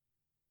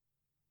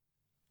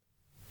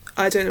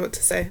I don't know what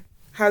to say.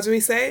 How do we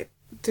say?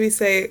 Do we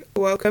say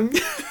welcome?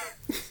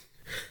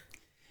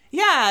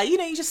 Yeah,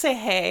 you just say,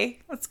 hey,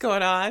 what's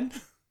going on?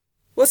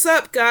 What's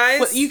up,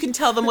 guys? You can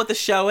tell them what the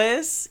show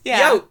is.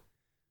 Yeah. Yo!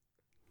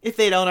 If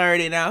they don't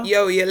already know.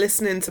 Yo, you're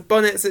listening to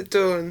Bonnets at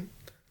Dawn,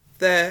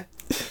 the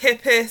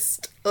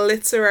hippest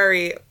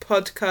literary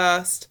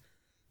podcast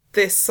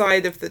this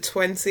side of the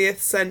 20th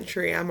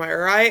century. Am I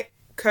right?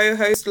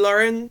 Co-host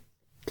Lauren?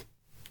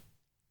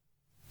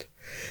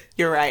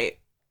 You're right.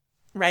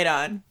 Right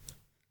on.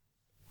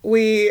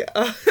 We,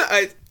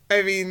 I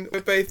mean,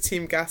 we're both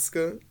Team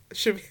Gaskell.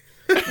 Should we...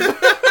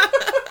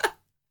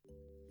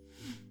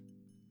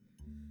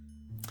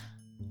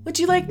 Would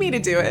you like me to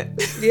do it?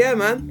 Yeah,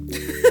 man.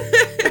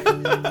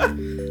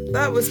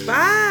 That was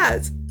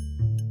bad.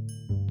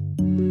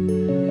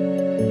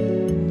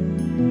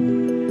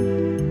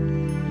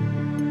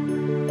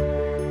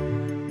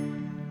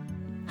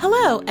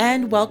 Hello,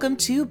 and welcome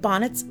to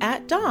Bonnets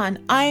at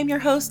Dawn. I am your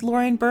host,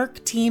 Lauren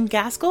Burke, Team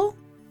Gaskell.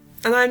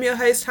 And I'm your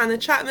host, Hannah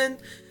Chapman,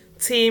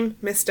 Team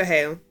Mr.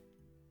 Hale.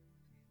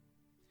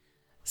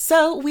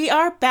 So we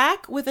are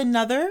back with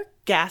another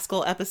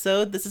Gaskell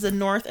episode. This is a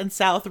North and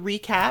South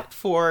recap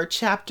for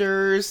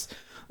chapters...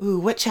 Ooh,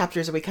 what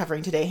chapters are we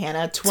covering today,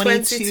 Hannah?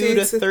 22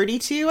 to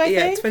 32, I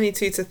think? Yeah,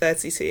 22 to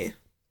 32.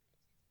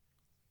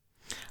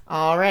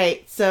 All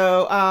right.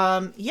 So,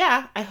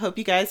 I hope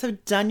you guys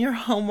have done your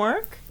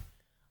homework.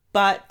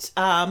 But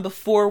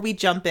before we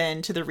jump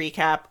into the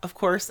recap, of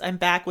course, I'm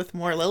back with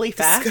more Lily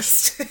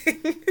facts.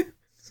 Disgusting.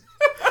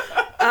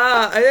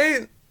 I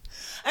don't...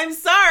 I'm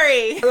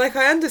sorry.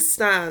 I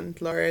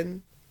understand,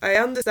 Lauren. I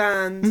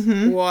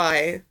understand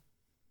why.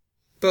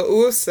 But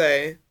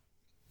also,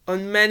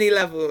 on many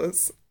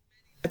levels,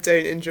 I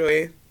don't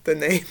enjoy the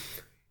name.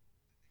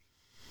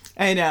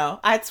 I know.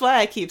 That's why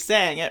I keep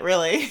saying it,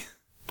 really.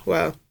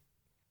 Well.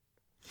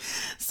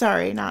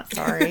 Sorry, not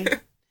sorry.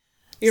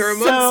 You're a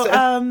monster.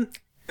 So,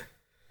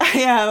 I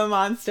am a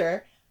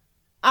monster.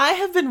 I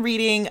have been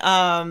reading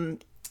A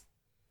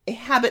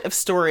Habit of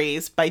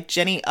Stories by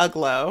Jenny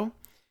Uglow.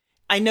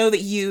 I know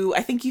that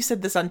I think you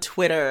said this on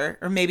Twitter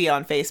or maybe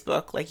on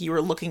Facebook, like you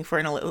were looking for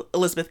an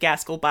Elizabeth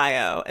Gaskell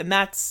bio, and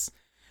that's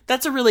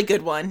a really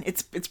good one.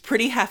 It's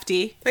pretty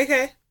hefty.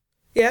 Okay.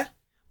 Yeah.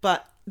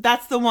 But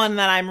that's the one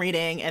that I'm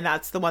reading, and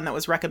that's the one that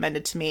was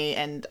recommended to me,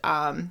 and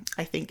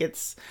I think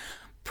it's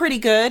pretty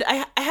good.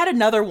 I had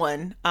another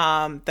one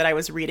that I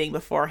was reading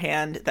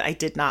beforehand that I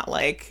did not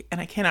like,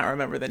 and I cannot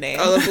remember the name.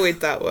 I'll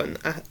avoid that one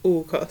at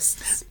all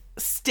costs.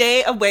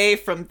 Stay away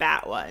from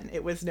that one.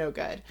 It was no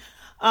good.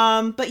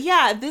 But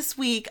yeah, this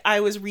week I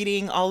was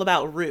reading all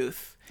about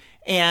Ruth,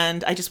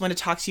 and I just want to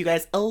talk to you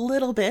guys a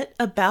little bit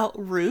about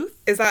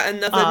Ruth. Is that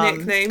another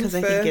nickname? Because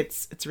I think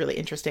it's really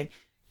interesting.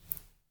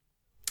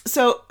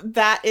 So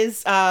that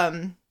is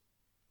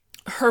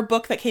her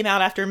book that came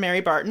out after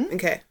Mary Barton.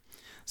 Okay.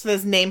 So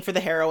there's name for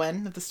the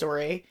heroine of the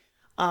story.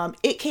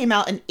 It came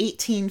out in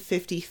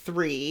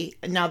 1853.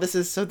 Now this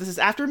is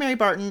after Mary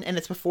Barton, and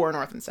it's before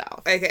North and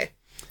South. Okay.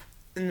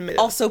 In the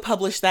middle. Also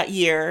published that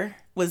year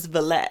was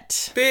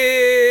Villette.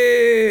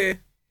 Boo!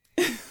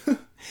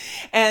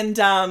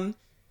 And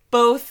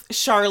both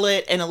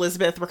Charlotte and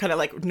Elizabeth were kind of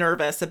like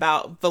nervous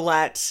about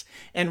Villette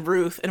and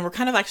Ruth, and were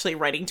kind of actually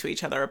writing to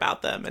each other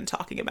about them and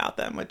talking about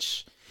them,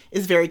 which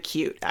is very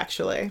cute,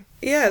 actually.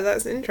 Yeah,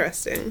 that's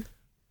interesting.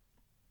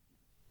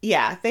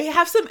 Yeah, they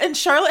have some, and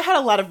Charlotte had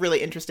a lot of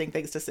really interesting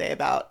things to say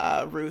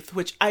about Ruth,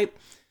 which I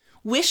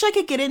wish I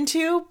could get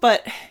into,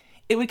 but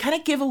it would kind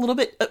of give a little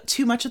bit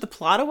too much of the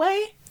plot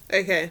away.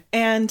 Okay.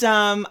 And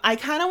I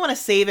kind of want to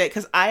save it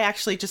because I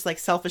actually just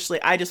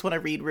selfishly, I just want to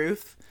read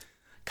Ruth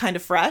kind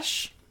of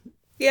fresh.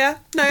 Yeah.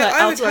 No, but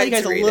I I'll would tell like you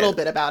guys to a read little it.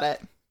 bit about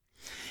it.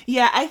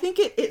 Yeah, I think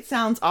it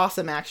sounds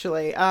awesome,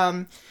 actually.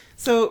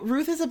 So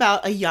Ruth is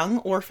about a young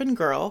orphan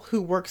girl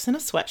who works in a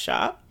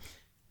sweatshop.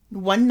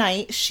 One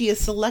night, she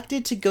is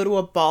selected to go to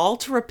a ball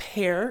to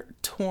repair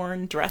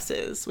torn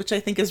dresses, which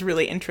I think is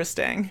really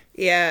interesting.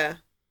 Yeah.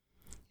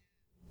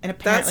 And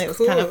apparently That's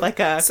it was kind cool. of like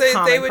a So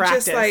common they would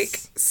practice.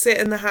 just sit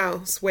in the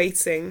house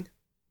waiting.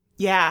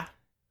 Yeah.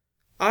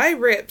 I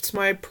ripped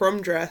my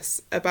prom dress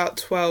about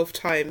 12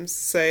 times,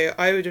 so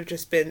I would have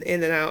just been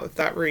in and out of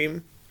that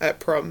room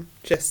at prom.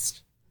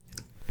 It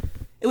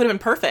would have been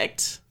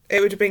perfect.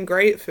 It would have been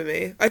great for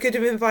me. I could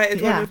have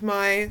invited Yeah. one of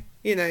my,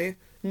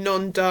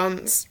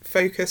 non-dance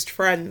focused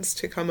friends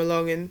to come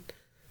along and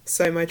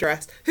sew my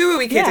dress. Who are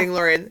we kidding, Yeah.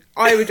 Lauren?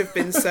 I would have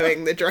been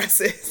sewing the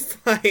dresses.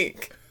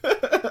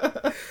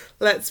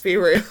 Let's be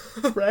real.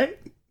 Right?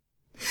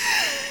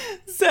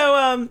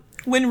 So,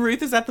 when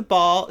Ruth is at the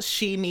ball,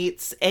 she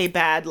meets a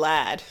bad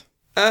lad.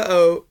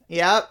 Uh-oh.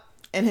 Yep.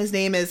 And his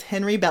name is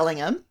Henry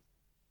Bellingham.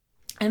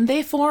 And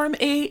they form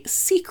a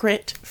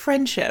secret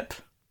friendship.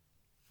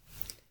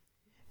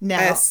 Now,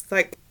 Yes,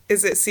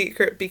 is it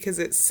secret because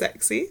it's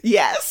sexy?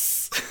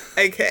 yes.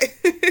 Okay.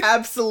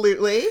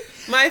 Absolutely.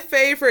 My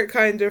favorite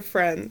kind of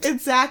friend.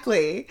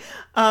 Exactly.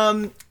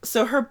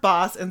 So her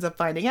boss ends up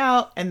finding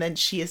out, and then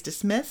she is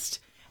dismissed,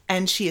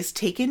 and she is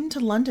taken to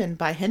London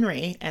by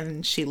Henry,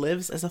 and she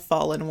lives as a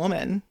fallen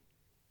woman.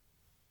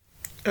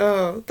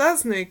 Oh,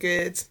 that's no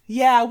good.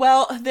 Yeah,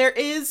 well, it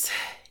is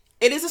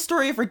a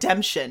story of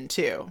redemption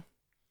too.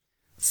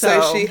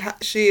 So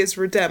she is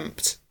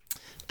redempt.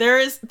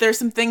 There's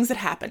some things that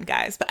happen,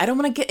 guys, but I don't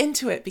want to get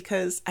into it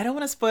because I don't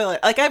want to spoil it.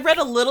 Like, I read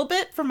a little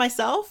bit for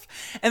myself,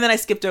 and then I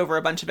skipped over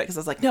a bunch of it because I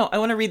was like, no, I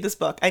want to read this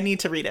book. I need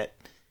to read it.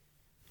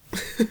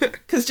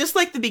 Because just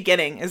like the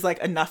beginning is like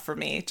enough for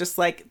me. Just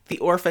like the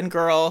orphan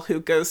girl who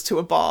goes to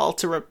a ball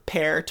to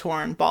repair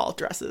torn ball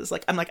dresses.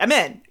 Like, I'm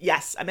in.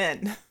 Yes, I'm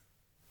in.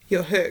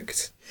 You're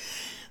hooked.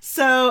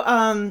 So,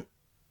 I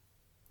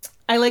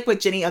like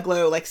what Jenny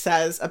Uglow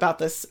says about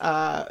this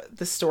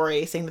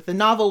story, saying that the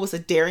novel was a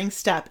daring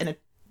step in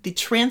the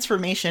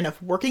transformation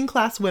of working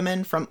class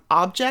women from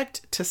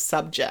object to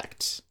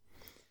subject.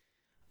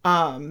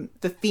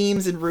 The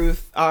themes in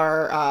Ruth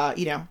are,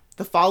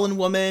 the fallen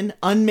woman,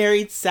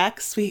 unmarried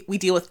sex. We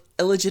deal with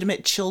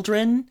illegitimate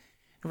children,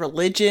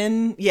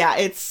 religion.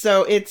 Yeah,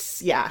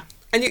 yeah.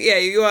 And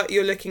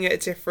you're looking at a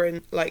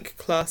different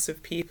class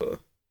of people.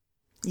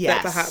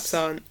 Yes. That perhaps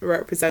aren't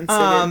represented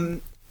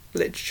in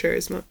literature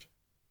as much.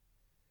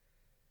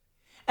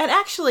 And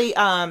actually,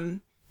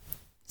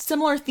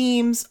 similar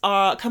themes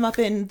come up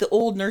in The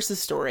Old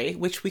Nurse's Story,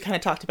 which we kind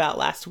of talked about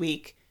last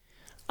week.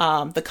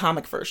 The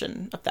comic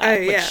version of that,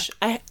 which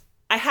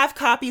I have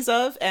copies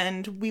of,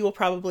 and we will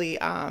probably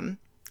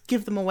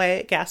give them away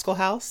at Gaskell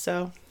House.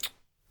 So,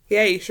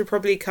 yeah, you should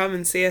probably come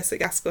and see us at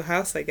Gaskell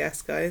House, I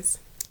guess, guys.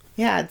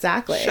 Yeah,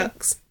 exactly.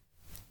 Shucks.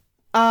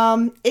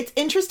 It's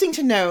interesting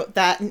to note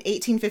that in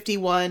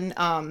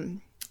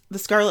 1851, The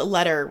Scarlet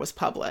Letter was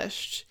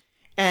published,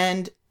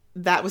 and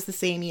that was the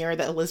same year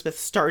that Elizabeth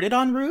started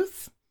on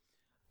Ruth.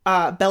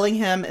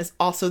 Bellingham is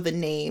also the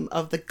name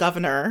of the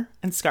governor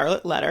in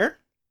Scarlet Letter.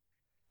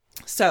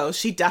 So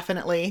she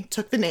definitely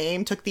took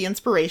the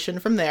inspiration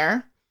from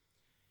there.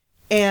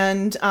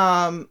 And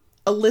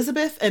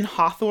Elizabeth and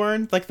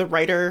Hawthorne, the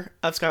writer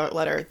of Scarlet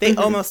Letter, they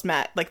almost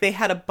met. They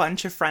had a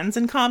bunch of friends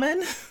in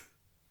common.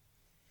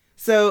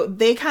 So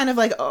they kind of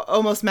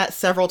almost met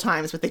several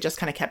times, but they just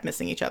kind of kept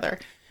missing each other.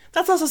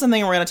 That's also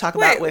something we're going to talk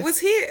about with...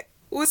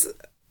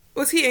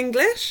 Was he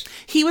English?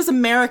 He was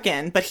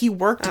American, but he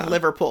worked in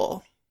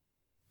Liverpool.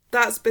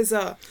 That's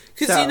bizarre.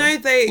 Because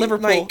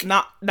Liverpool,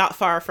 not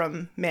far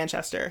from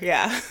Manchester,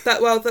 yeah.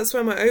 That's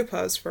where my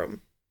opa's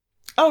from.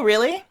 Oh,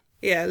 really?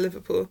 Yeah,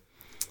 Liverpool.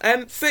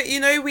 But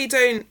we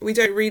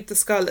don't read the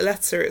Scarlet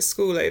Letter at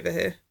school over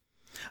here.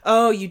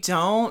 Oh, you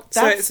don't?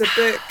 So it's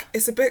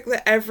a book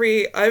that I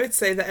would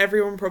say that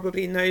everyone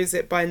probably knows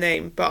it by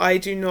name, but I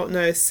do not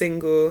know a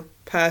single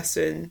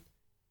person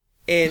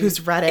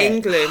who's read it.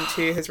 England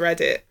who has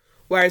read it.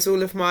 Whereas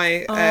all of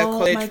my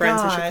college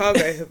friends in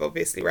Chicago have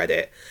obviously read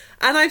it.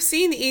 And I've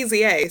seen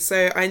Easy A,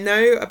 so I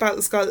know about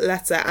the Scarlet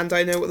Letter and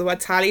I know what the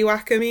word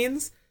tallywhacker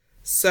means.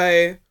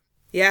 So,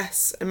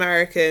 yes,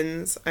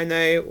 Americans, I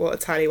know what a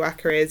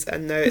tallywhacker is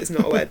and no, it's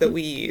not a word that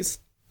we use.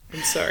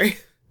 I'm sorry.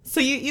 So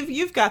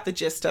you've got the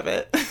gist of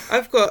it.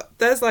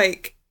 There's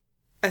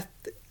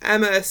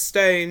Emma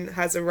Stone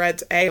has a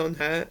red A on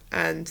her,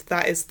 and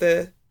that is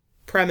the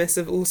premise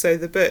of also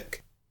the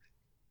book.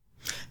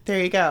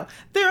 There you go.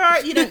 There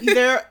are,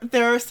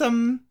 there are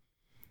some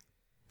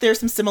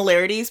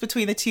similarities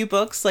between the two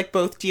books.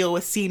 Both deal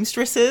with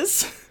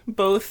seamstresses,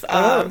 both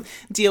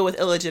deal with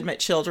illegitimate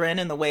children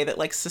and the way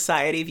that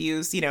society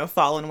views,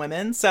 fallen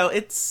women. So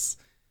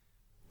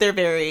they're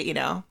very,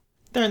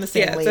 they're in the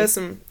same league. Yeah,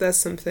 there's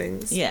some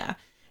things. Yeah.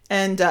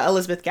 And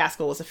Elizabeth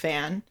Gaskell was a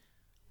fan.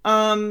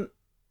 Now,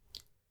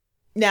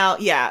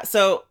 yeah,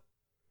 so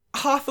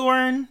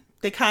Hawthorne,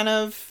 they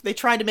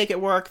tried to make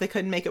it work. They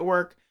couldn't make it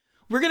work.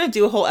 We're going to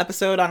do a whole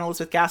episode on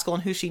Elizabeth Gaskell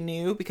and who she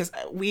knew, because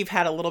we've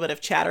had a little bit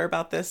of chatter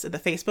about this in the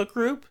Facebook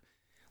group.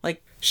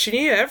 She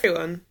knew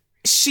everyone.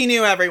 She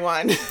knew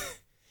everyone.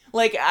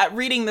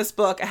 Reading this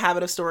book, A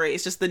Habit of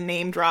Stories, just the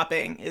name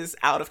dropping is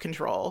out of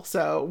control.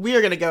 So we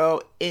are going to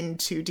go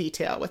into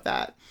detail with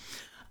that.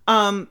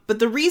 But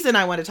the reason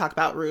I wanted to talk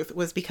about Ruth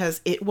was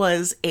because it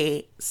was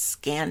a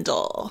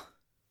scandal.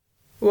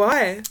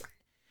 Why?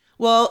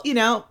 Well,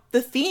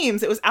 the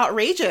themes, it was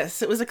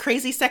outrageous. It was a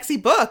crazy, sexy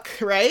book,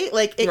 right?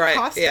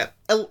 Cost... Yeah.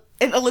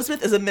 And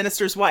Elizabeth is a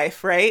minister's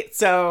wife, right?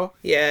 So...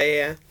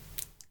 Yeah.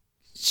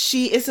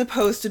 She is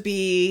supposed to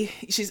be...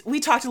 We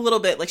talked a little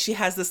bit, she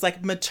has this,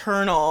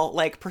 maternal,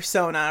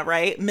 persona,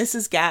 right?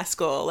 Mrs.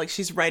 Gaskell,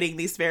 she's writing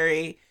these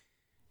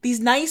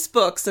nice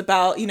books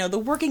about, the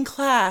working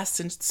class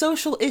and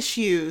social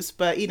issues,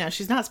 but,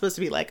 she's not supposed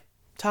to be,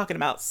 talking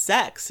about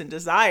sex and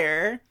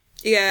desire.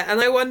 Yeah, and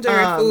I wonder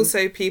if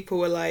also people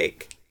were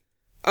like,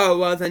 oh,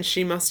 well, then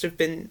she must have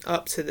been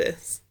up to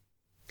this.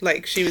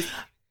 She was...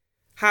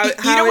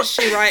 How is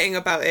she writing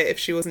about it if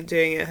she wasn't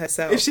doing it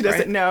herself? If she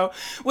doesn't know.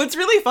 What's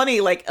really funny,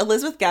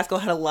 Elizabeth Gaskell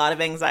had a lot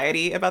of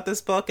anxiety about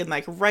this book and,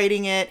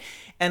 writing it.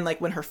 And,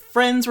 when her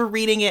friends were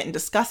reading it and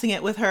discussing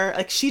it with her,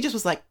 she just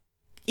was,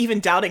 even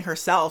doubting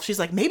herself. She's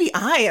like, maybe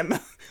I am,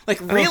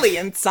 really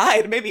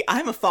inside. Maybe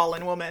I'm a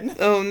fallen woman.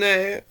 Oh,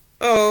 no.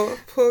 Oh,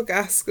 poor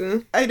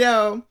Gaskell. I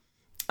know.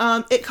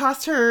 It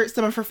cost her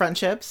some of her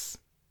friendships.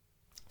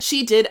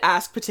 she did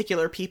ask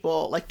particular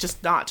people, like,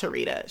 just not to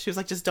read it. She was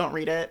like, just don't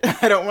read it.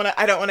 I don't want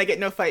to get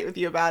in a fight with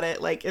you about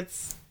it. Like,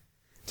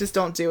 just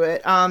don't do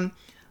it.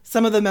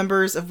 Some of the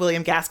members of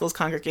William Gaskell's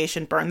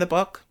congregation burned the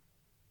book.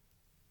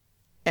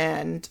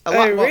 And a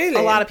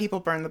lot of people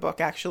burned the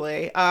book,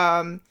 actually.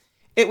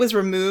 It was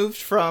removed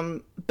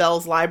from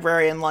Bell's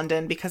library in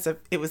London because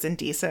it was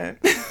indecent.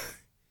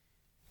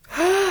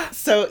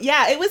 So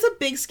yeah, it was a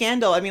big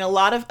scandal. I mean, a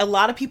lot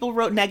of people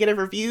wrote negative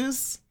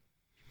reviews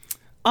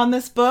on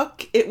this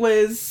book. It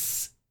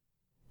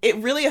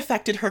really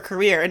affected her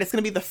career, and it's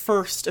going to be the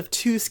first of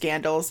 2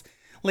 scandals.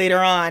 Later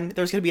on,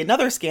 there's going to be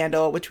another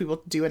scandal, which we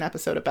will do an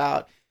episode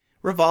about,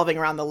 revolving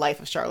around the life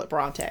of Charlotte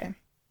Bronte.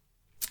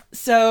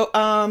 So,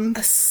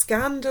 a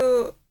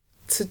scandal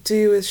to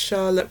do with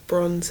Charlotte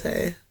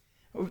Bronte.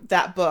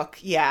 That book,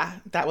 yeah,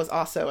 that was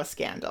also a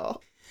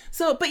scandal.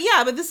 So, but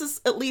this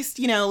is at least,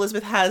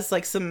 Elizabeth has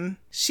like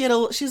she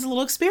has a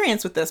little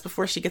experience with this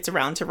before she gets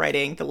around to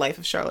writing the life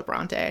of Charlotte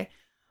Bronte.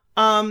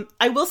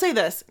 I will say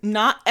this,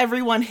 not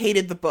everyone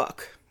hated the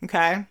book,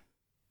 okay?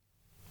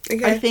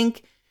 I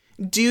think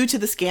due to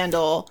the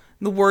scandal,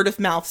 the word of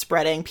mouth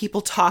spreading,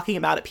 people talking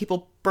about it,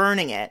 people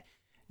burning it,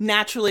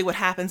 naturally what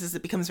happens is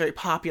it becomes very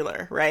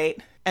popular,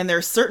 right? And there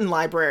are certain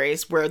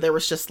libraries where there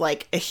was just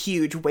like a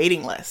huge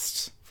waiting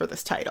list for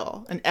this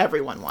title, and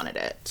everyone wanted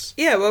it.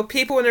 Yeah, well,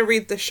 people want to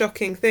read the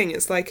shocking thing.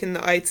 It's like in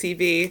the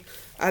ITV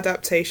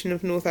adaptation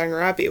of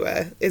Northanger Abbey,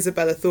 where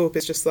Isabella Thorpe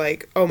is just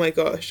like, oh my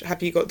gosh,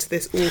 have you got to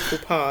this awful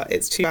part?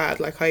 It's too bad,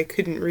 like I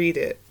couldn't read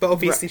it. But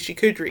obviously she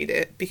could read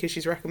it because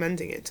she's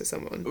recommending it to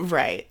someone.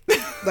 Right.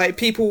 Like,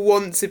 people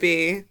want to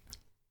be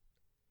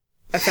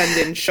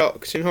offended,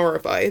 shocked and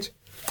horrified.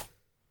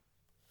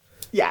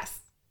 Yes.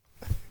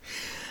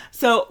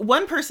 So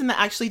one person that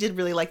actually did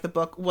really like the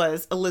book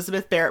was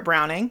Elizabeth Barrett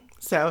Browning.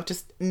 So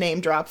just name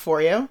drop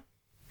for you.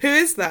 Who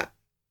is that?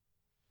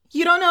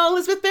 You don't know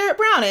Elizabeth Barrett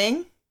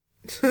Browning?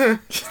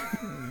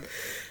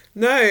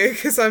 No,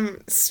 because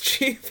I'm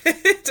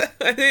stupid.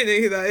 I don't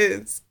know who that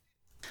is.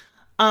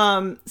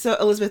 So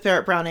Elizabeth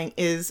Barrett Browning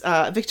is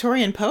a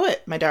Victorian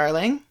poet, my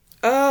darling.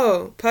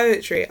 Oh,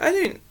 poetry. I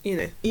don't,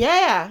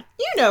 Yeah,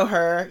 you know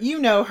her.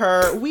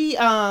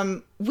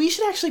 We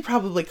should actually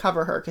probably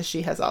cover her because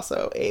she has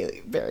also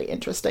a very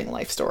interesting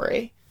life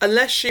story.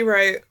 Unless she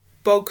wrote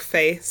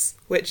Bogface,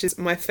 which is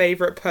my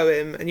favourite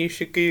poem, and you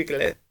should Google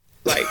it.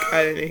 Like,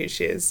 I don't know who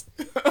she is.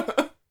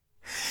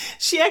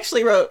 She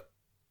actually wrote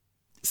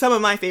some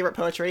of my favorite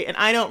poetry, and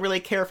I don't really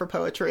care for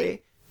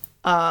poetry,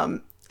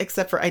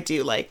 except for I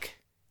do like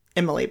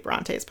Emily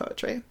Bronte's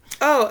poetry.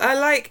 Oh, I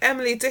like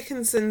Emily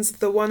Dickinson's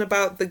The One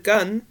About the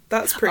Gun.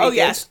 That's pretty good.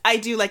 Yes, I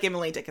do like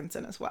Emily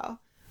Dickinson as well.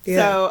 Yeah.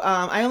 So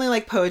I only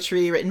like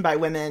poetry written by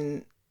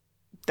women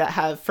that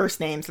have first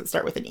names that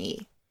start with an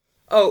E.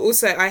 Oh,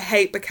 also, I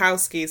hate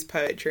Bukowski's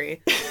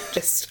poetry.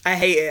 I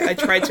hate it. I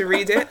tried to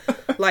read it.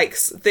 Like,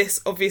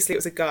 this, obviously it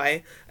was a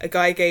guy. A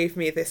guy gave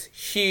me this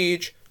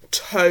huge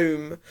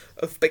tome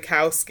of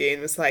Bukowski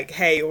and was like,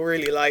 hey, you'll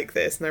really like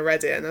this. And I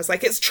read it and I was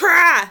like, it's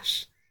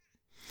trash!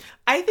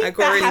 I think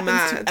that really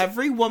happens to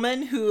every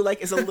woman who,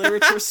 like, is a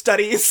literature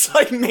studies,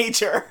 like,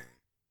 major.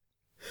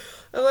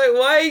 I'm like,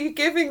 why are you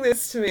giving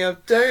this to me? I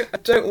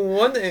don't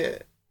want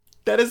it.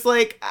 That is,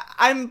 like,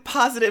 I'm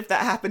positive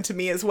that happened to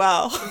me as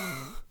well.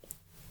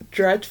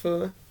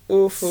 Dreadful.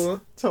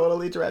 Awful.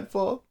 Totally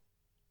dreadful.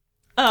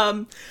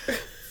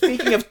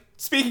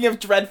 Speaking of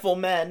dreadful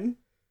men.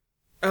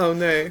 Oh,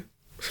 no.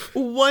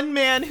 One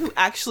man who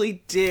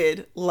actually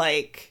did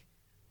like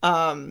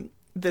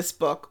this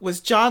book was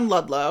John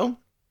Ludlow.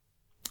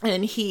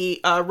 And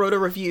he wrote a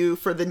review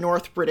for the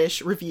North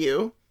British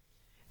Review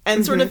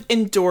and sort of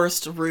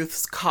endorsed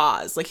Ruth's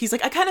cause. Like, he's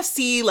like, I kind of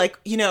see, like,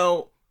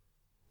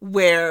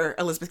 where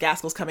Elizabeth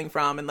Gaskell's coming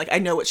from. And, like, I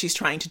know what she's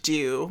trying to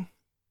do.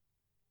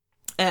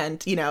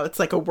 And, it's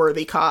like a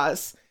worthy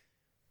cause.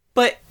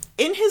 But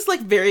in his, like,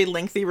 very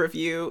lengthy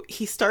review,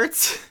 he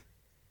starts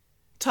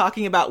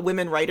talking about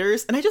women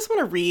writers. And I just want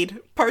to read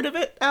part of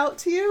it out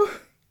to you.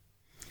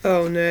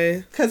 Oh,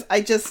 no. Because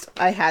I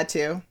had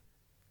to.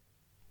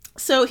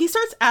 So he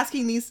starts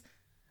asking these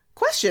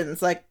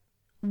questions, like,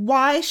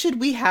 why should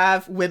we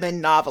have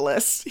women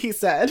novelists, he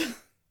said.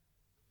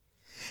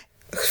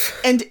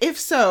 And if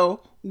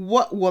so,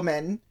 what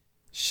women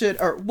should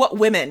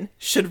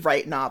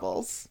write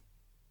novels?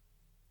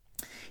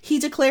 He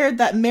declared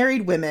that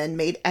married women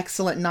made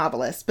excellent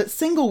novelists, but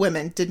single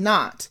women did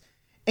not.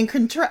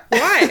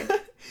 Why?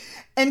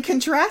 And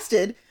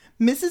contrasted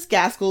Mrs.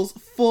 Gaskell's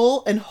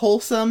full and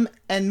wholesome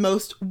and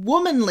most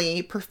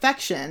womanly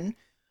perfection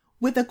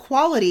with a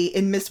quality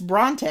in Miss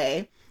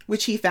Bronte,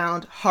 which he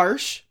found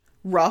harsh,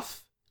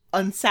 rough,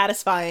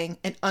 unsatisfying,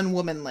 and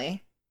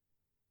unwomanly.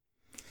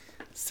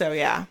 So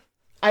yeah.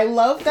 I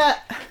love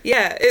that.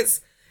 Yeah,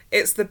 it's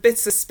the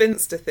bitter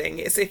spinster thing.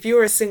 It's if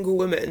you're a single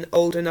woman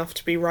old enough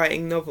to be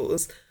writing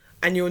novels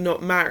and you're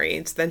not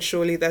married, then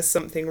surely there's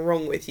something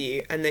wrong with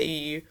you and that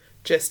you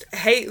just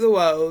hate the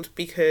world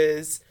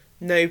because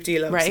nobody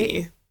loves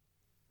you.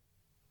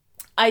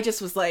 I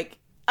just was like,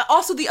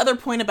 Also, the other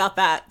point about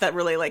that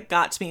really, like,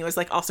 got to me was,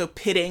 like, also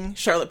pitting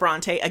Charlotte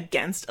Bronte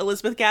against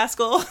Elizabeth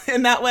Gaskell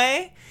in that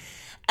way.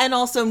 And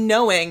also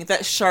knowing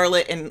that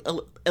Charlotte and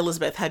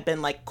Elizabeth had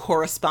been, like,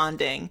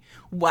 corresponding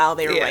while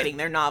they were writing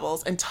their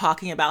novels and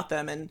talking about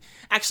them and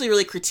actually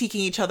really critiquing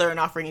each other and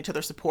offering each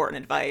other support and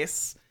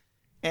advice.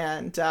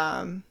 And,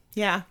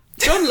 yeah.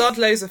 John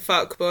Ludlow's a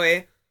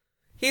fuckboy.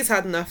 He's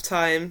had enough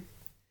time.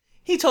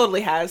 He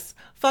totally has.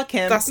 Fuck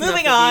him. That's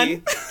moving enough on. of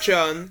you,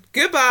 John.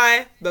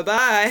 Goodbye.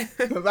 Bye-bye.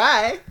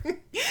 Bye-bye.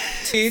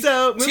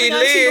 So, moving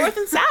on to North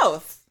and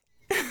South.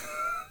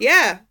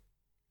 Yeah.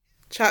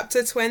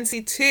 Chapter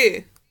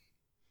 22.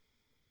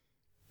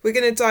 We're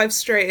going to dive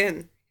straight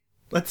in.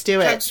 Let's do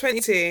it. Chapter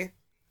 22.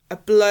 A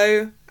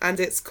blow and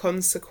its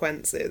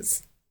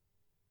consequences.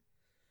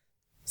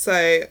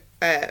 So,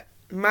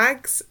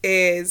 Mags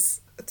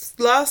is...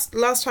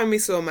 Last time we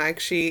saw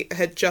Mags, she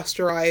had just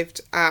arrived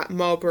at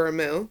Marlborough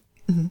Mill.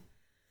 Mm-hmm.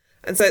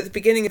 And so at the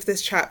beginning of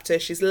this chapter,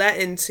 she's let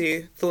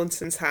into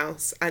Thornton's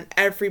house and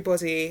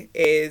everybody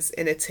is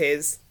in a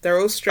tiz. They're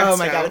all stressed out. Oh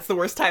my God, it's the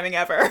worst timing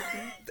ever.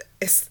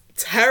 It's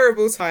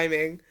terrible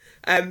timing.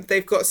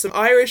 They've got some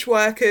Irish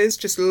workers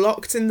just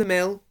locked in the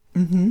mill.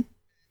 Mm-hmm.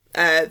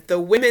 The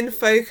women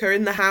folk are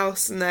in the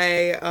house and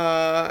they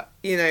are,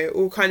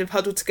 all kind of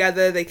huddled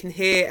together. They can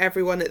hear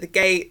everyone at the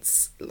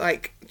gates,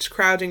 like,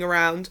 crowding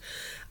around.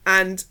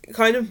 And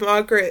kind of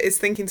Margaret is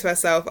thinking to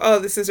herself, oh,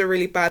 this is a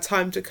really bad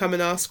time to come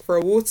and ask for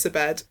a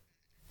waterbed.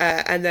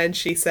 And then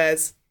she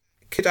says,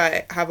 could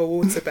I have a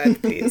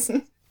waterbed, please?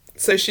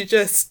 So she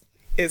just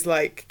is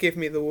like, give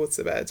me the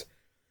waterbed.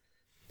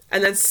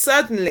 And then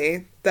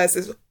suddenly there's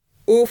this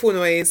awful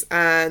noise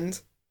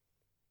and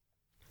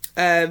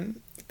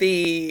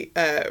the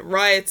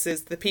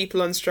rioters, the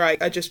people on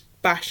strike, are just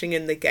bashing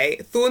in the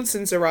gate.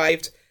 Thornton's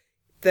arrived.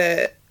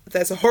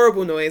 There's a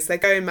horrible noise. They're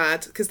going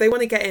mad because they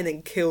want to get in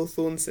and kill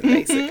Thornton,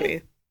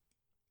 basically.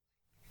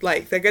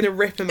 Like, they're going to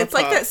rip him apart. It's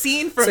like that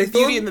scene from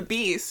Beauty and the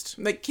Beast.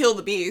 Like, kill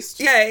the beast.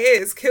 Yeah,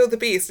 it is. Kill the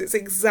beast. It's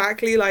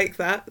exactly like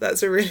that.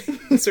 That's a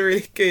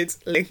really good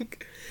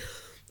link.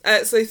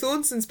 So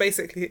Thornton's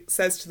basically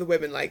says to the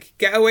women, like,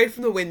 get away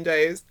from the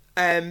windows,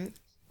 but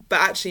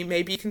actually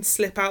maybe you can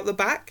slip out the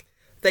back.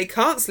 They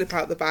can't slip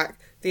out the back.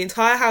 The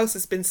entire house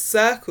has been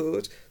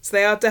circled, so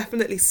they are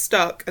definitely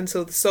stuck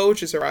until the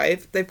soldiers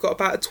arrive. They've got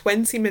about a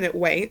 20-minute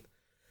wait.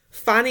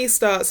 Fanny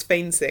starts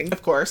fainting.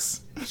 Of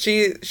course.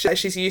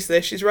 She's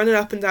useless. She's running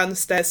up and down the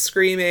stairs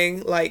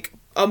screaming, like,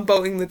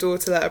 unbolting the door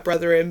to let her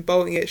brother in,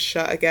 bolting it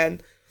shut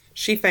again.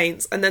 She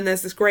faints, and then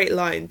there's this great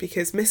line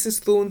because Mrs.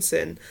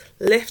 Thornton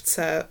lifts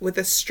her with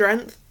a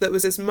strength that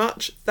was as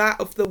much that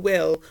of the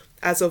will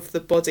as of the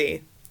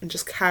body and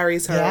just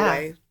carries her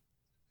away.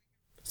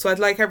 So I'd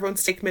like everyone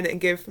to take a minute and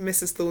give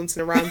Mrs.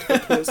 Thornton a round of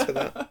applause for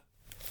that.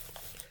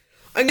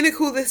 I'm going to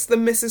call this the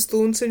Mrs.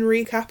 Thornton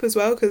recap as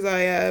well because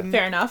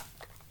Fair enough.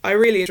 I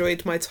really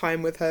enjoyed my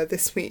time with her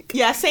this week.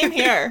 Yeah, same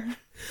here.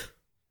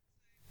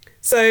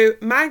 So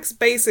Mags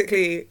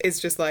basically is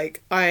just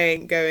like, I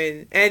ain't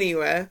going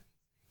anywhere.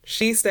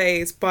 She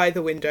stays by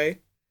the window.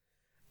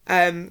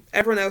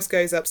 Everyone else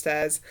goes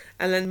upstairs.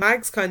 And then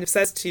Mags kind of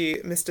says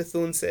to Mr.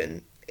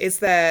 Thornton, is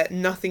there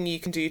nothing you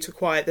can do to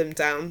quiet them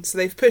down? So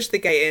they've pushed the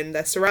gate in.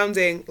 They're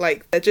surrounding,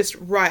 like, they're just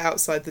right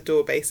outside the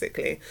door,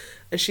 basically.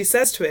 And she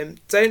says to him,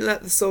 don't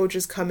let the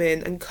soldiers come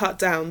in and cut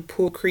down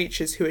poor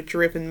creatures who are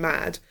driven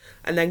mad.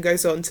 And then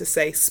goes on to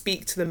say,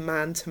 speak to them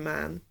man to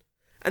man.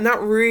 And that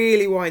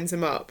really winds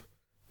him up.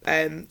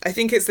 I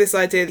think it's this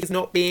idea that he's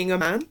not being a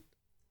man.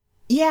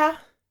 Yeah.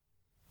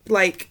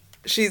 Like,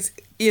 she's,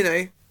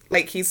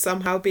 like he's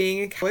somehow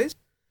being a coward.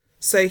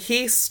 So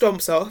he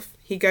stomps off.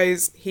 He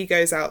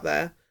goes out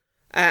there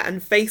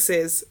and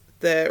faces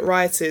the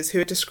rioters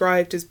who are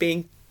described as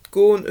being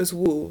gaunt as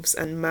wolves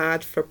and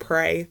mad for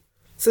prey.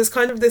 So there's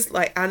kind of this,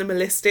 like,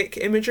 animalistic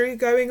imagery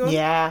going on.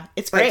 Yeah,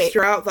 it's like, great.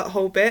 Throughout that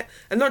whole bit.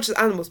 And not just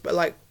animals, but,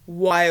 like,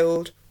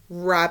 wild,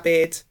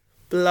 rabid,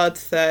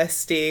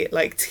 bloodthirsty,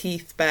 like,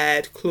 teeth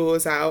bared,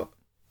 claws out.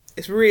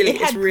 It's really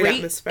great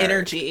atmospheric.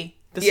 Energy,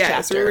 this chapter. chapter.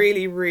 It's a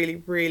really,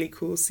 really, really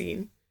cool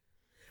scene.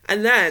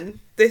 And then,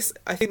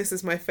 I think this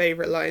is my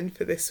favourite line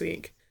for this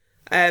week.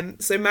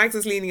 So Mags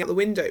is leaning out the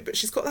window, but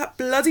she's got that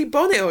bloody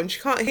bonnet on. She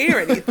can't hear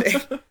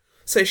anything.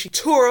 So she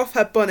tore off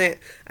her bonnet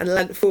and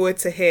leant forward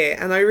to hear.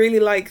 And I really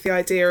like the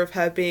idea of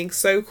her being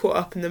so caught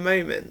up in the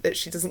moment that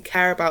she doesn't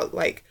care about,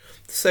 like,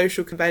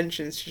 social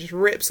conventions. She just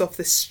rips off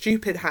this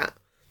stupid hat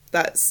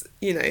that's,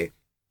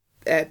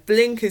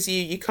 blink as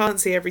you can't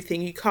see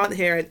everything, you can't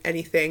hear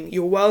anything,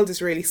 your world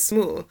is really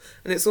small.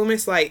 And it's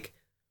almost like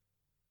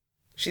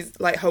she's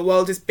like, her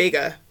world is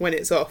bigger when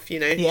it's off,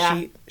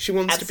 Yeah, she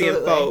wants absolutely. to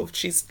be involved.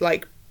 She's,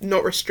 like,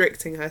 not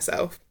restricting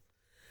herself.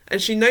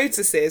 And she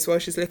notices while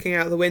she's looking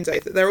out the window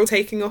that they're all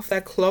taking off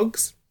their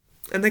clogs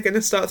and they're going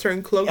to start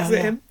throwing clogs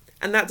at him.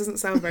 And that doesn't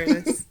sound very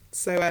nice.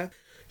 So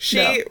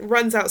she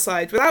runs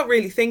outside without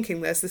really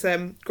thinking. There's this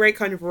great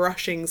kind of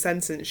rushing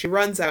sentence. She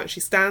runs out and she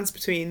stands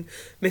between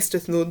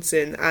Mr.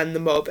 Thornton and the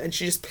mob and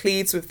she just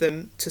pleads with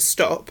them to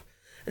stop.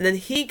 And then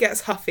he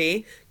gets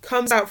huffy,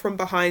 comes out from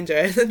behind her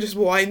and then just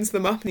winds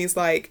them up and he's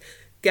like,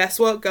 guess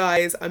what,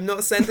 guys? I'm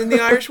not sending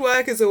the Irish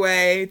workers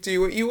away.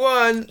 Do what you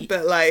want,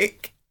 but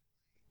like...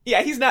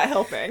 Yeah, he's not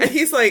helping. And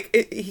he's like,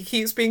 he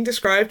keeps being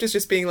described as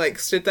just being like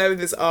stood there with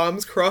his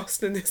arms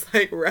crossed and this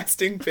like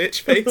resting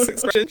bitch face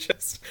expression.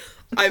 Just,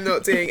 I'm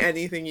not doing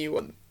anything you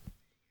want.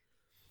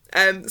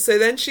 So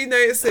then she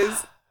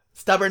notices...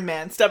 Stubborn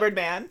man.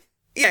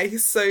 Yeah,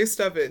 he's so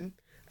stubborn.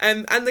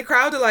 And the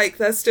crowd are like,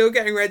 they're still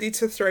getting ready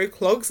to throw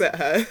clogs at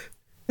her,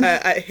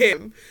 at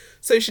him.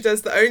 So she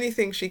does the only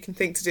thing she can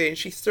think to do, and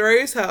she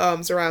throws her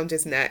arms around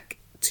his neck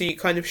to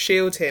kind of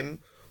shield him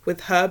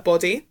with her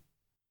body.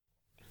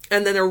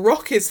 And then a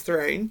rock is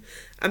thrown,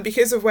 and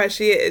because of where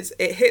she is,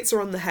 it hits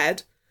her on the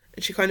head,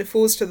 and she kind of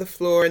falls to the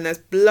floor, and there's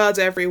blood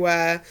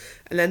everywhere.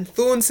 And then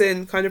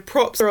Thornton kind of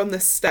props her on the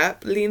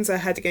step, leans her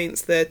head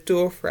against the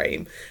door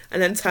frame,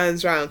 and then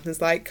turns around and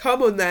is like,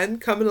 come on then,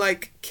 come and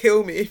like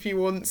kill me if you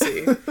want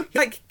to. He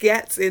like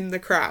gets in the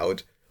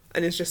crowd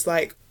and is just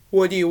like,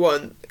 what do you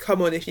want?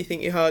 Come on if you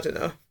think you're hard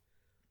enough.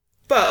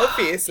 But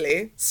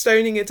obviously,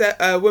 stoning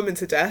a woman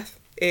to death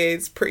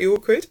is pretty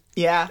awkward.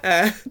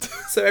 Yeah.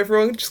 So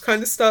everyone just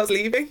kind of starts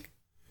leaving.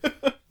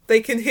 They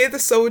can hear the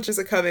soldiers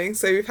are coming,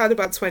 so we've had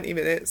about 20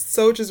 minutes.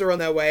 Soldiers are on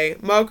their way.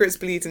 Margaret's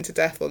bleeding to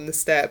death on the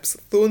steps.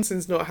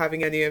 Thornton's not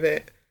having any of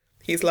it.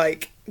 He's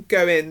like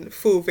going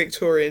full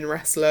Victorian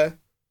wrestler.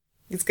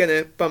 He's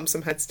gonna bump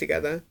some heads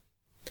together.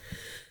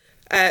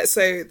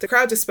 So the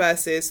crowd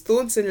disperses.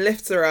 Thornton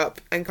lifts her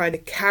up and kind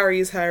of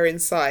carries her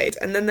inside.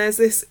 And then there's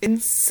this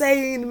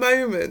insane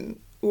moment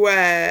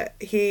where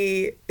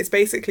he is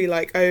basically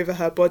like over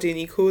her body and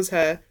he calls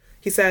her,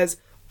 he says,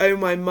 oh,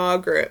 my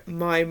Margaret.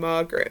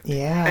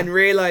 Yeah. And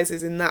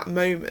realises in that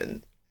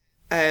moment,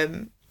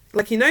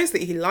 like he knows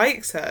that he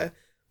likes her,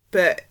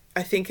 but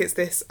I think it's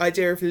this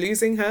idea of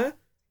losing her.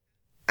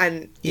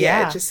 And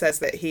yeah, it just says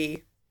that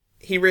he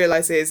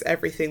realises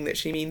everything that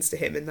she means to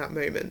him in that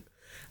moment.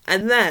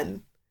 And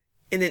then,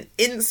 in an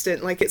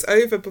instant, like it's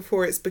over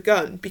before it's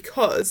begun,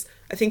 because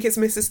I think it's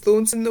Mrs.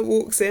 Thornton that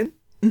walks in.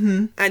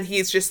 Mm-hmm. And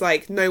he's just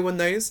like, no one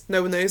knows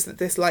that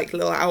this like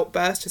little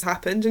outburst has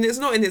happened, and it's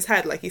not in his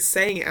head, like he's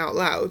saying it out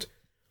loud,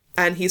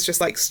 and he's just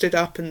like stood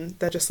up and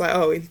they're just like,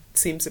 oh, he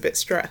seems a bit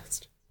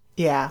stressed.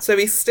 Yeah. So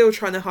he's still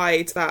trying to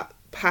hide that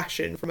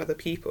passion from other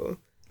people.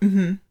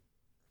 Mm-hmm.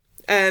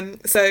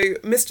 So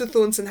Mr.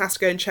 Thornton has to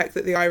go and check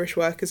that the Irish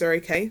workers are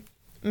okay.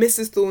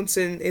 Mrs.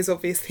 Thornton is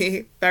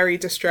obviously very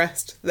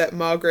distressed that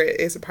Margaret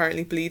is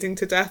apparently bleeding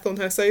to death on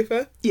her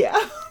sofa.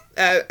 Yeah.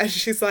 And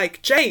she's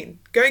like, Jane,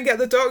 go and get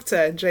the doctor.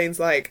 And Jane's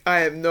like,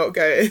 I am not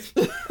going.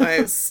 I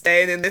am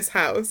staying in this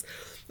house.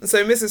 And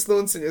so Mrs.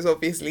 Thornton is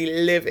obviously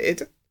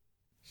livid.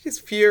 She's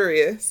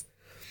furious.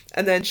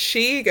 And then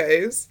she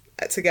goes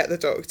to get the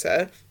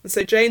doctor. And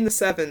so Jane, the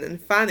servant,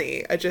 and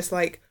Fanny are just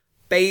like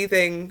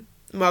bathing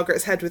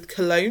Margaret's head with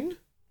cologne.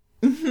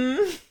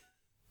 Mm-hmm.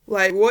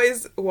 Like,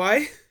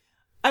 why?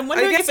 I'm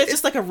wondering if it's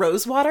just like a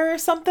rose water or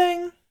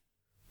something.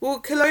 Well,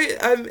 cologne,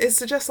 it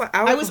suggests like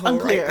alcohol, I was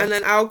unclear. right? And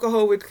then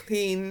alcohol would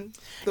clean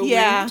the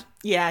wound.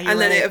 Yeah, and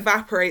then it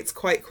evaporates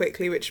quite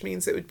quickly, which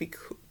means it would be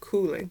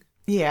cooling.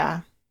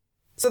 Yeah.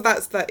 So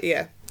that's that,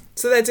 yeah.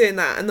 So they're doing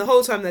that, and the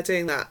whole time they're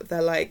doing that,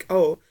 they're like,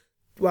 oh,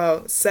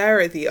 well,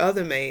 Sarah, the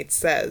other maid,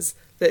 says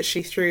that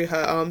she threw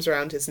her arms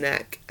around his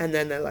neck, and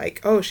then they're like,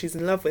 oh, she's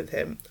in love with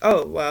him.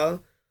 Oh,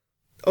 well,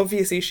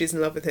 obviously she's in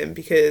love with him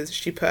because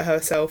she put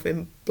herself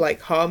in,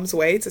 like, harm's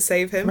way to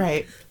save him.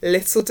 Right.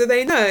 Little do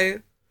they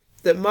know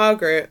that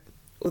Margaret,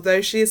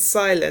 although she is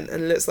silent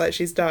and looks like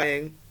she's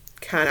dying,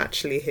 can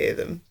actually hear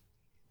them.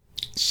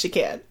 She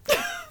can.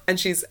 And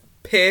she's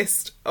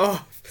pissed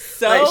off.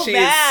 So like, she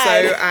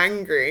mad. is so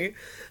angry.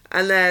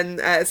 And then,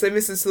 so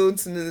Mrs.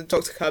 Thornton and the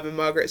doctor come, and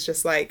Margaret's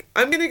just like,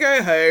 I'm going to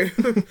go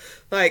home.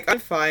 Like, I'm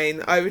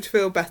fine. I would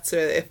feel better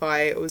if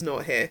I was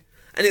not here.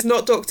 And it's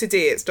not Dr. D,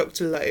 it's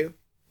Dr. Lowe.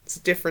 It's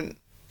a different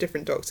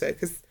doctor,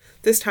 because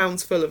this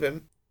town's full of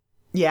him.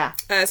 Yeah.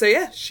 So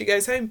yeah, she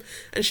goes home,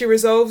 and she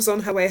resolves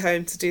on her way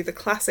home to do the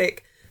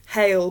classic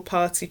Hale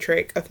party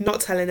trick of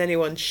not telling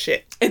anyone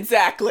shit.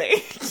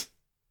 Exactly.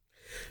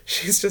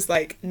 She's just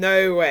like,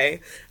 no way.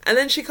 And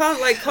then she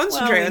can't like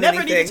concentrate on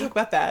never anything. need to talk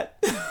about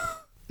that.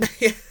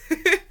 Yeah.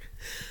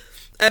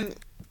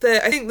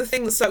 I think the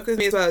thing that stuck with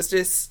me as well is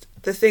just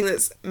the thing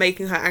that's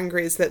making her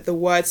angry is that the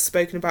words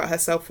spoken about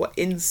herself were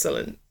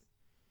insolent.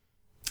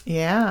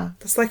 Yeah.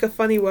 That's like a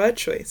funny word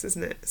choice,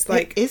 isn't it? It's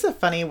like, it is a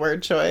funny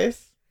word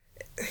choice.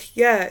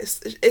 Yeah,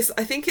 it's.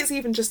 I think it's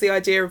even just the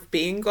idea of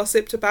being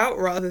gossiped about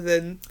rather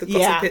than the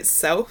gossip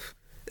itself.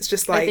 It's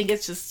just like, I think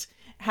it's just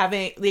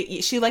having.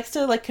 She likes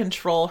to like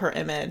control her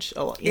image.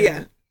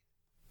 Yeah,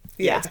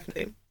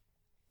 definitely.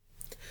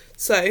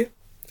 So,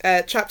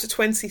 chapter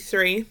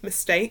 23,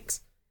 mistakes.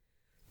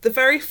 The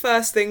very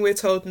first thing we're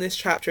told in this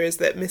chapter is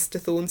that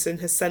Mr. Thornton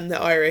has sent the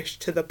Irish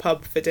to the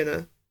pub for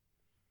dinner.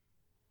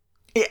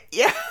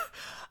 Yeah.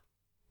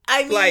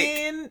 I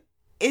mean,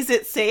 is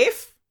it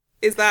safe?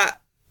 Is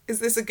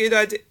this a good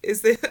idea?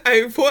 Is this...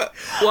 what?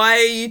 Why are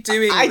you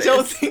doing this? I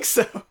don't think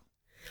so.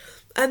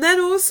 And then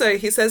also,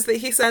 he says that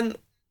he sent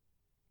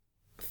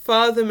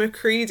Father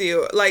Macready,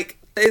 or, like,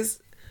 there's...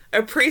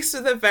 A priest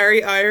with a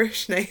very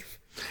Irish name.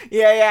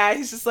 Yeah.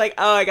 He's just like,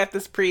 oh, I got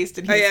this priest,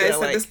 and he's I gonna,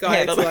 sent like, this guy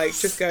handle to like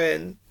this. just go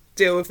and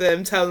deal with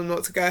them, tell them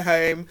not to go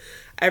home.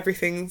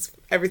 Everything's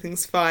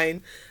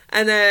fine.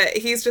 And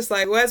he's just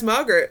like, where's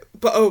Margaret?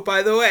 But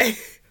by the way,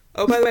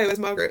 where's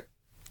Margaret?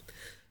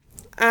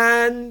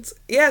 And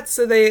yeah,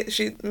 so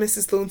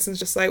Mrs. Thornton's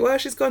just like, well,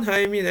 she's gone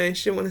home, she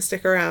didn't want to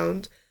stick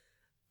around.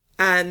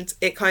 And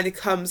it kind of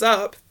comes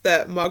up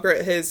that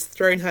Margaret has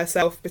thrown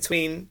herself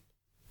between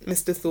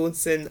Mr.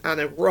 Thornton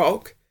and a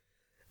rock.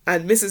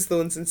 And Mrs.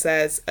 Thornton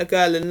says, a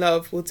girl in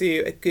love will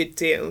do a good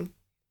deal.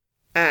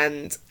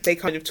 And they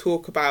kind of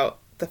talk about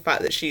the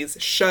fact that she's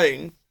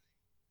shown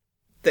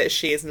that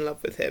she is in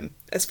love with him,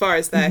 as far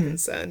as they're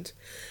concerned.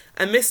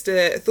 And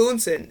Mr.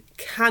 Thornton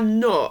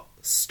cannot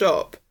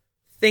stop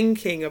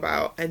thinking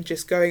about and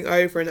just going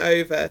over and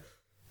over.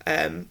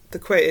 The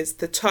quote is,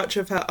 the touch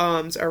of her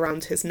arms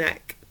around his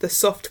neck, the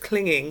soft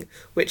clinging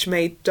which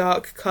made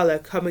dark colour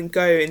come and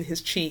go in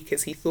his cheek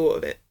as he thought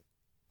of it.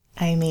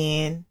 I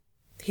mean,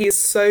 he is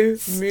so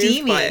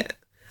moved by it.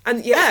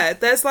 And yeah,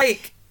 there's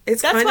like,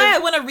 it's that's kind why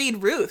of... I want to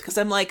read Ruth, because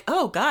I'm like,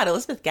 oh God,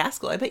 Elizabeth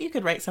Gaskell, I bet you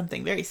could write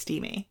something very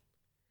steamy.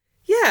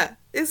 Yeah,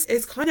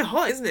 it's kind of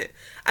hot, isn't it?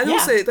 And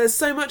also, there's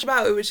so much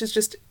about it which is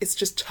it's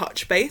just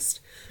touch based,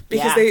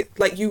 because they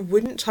like, you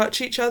wouldn't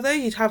touch each other,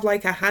 you'd have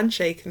like a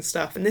handshake and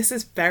stuff, and this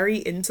is very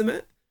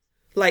intimate.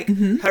 Like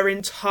her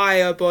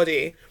entire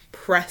body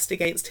pressed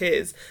against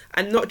his,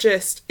 and not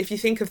just, if you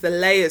think of the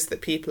layers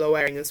that people are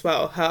wearing as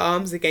well, her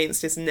arms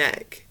against his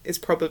neck is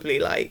probably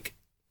like,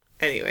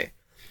 anyway.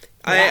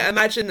 I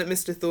imagine that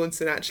Mr.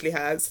 Thornton actually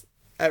has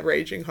a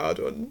raging hard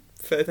on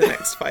for the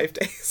next 5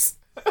 days.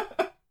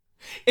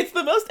 It's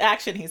the most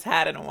action he's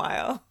had in a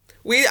while.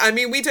 We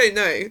don't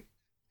know.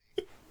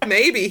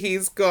 Maybe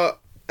he's got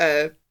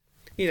a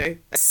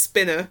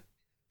spinner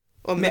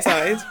on the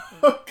side.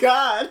 Oh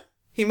God.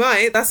 He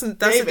might. That's a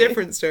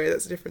different story.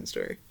 That's a different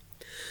story.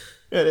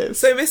 It is.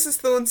 So Mrs.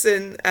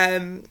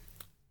 Thornton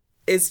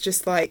is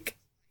just like,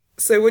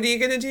 so what are you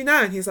going to do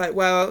now? And he's like,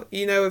 well,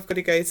 I've got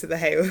to go to the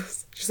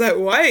Hales. She's like,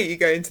 why are you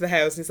going to the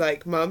Hales? And he's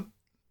like, Mum,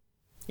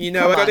 I've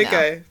got to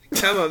go.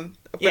 Come on,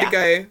 I've got to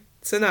go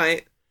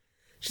tonight.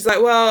 She's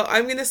like, well,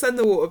 I'm going to send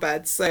the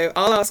waterbed, so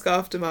I'll ask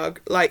after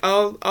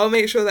I'll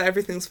make sure that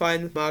everything's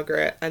fine with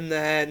Margaret, and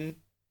then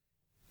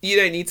you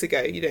don't need to go.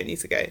 And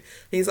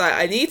he's like,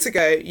 I need to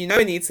go.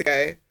 I need to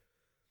go.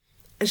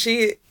 And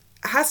she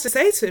has to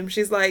say to him,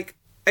 she's like,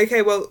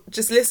 okay, well,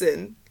 just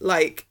listen.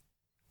 Like,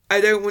 I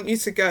don't want you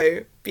to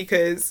go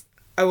because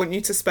I want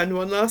you to spend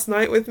one last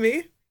night with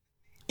me.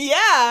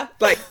 Yeah.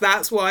 Like,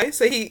 that's why.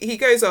 So he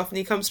goes off and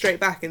he comes straight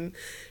back, and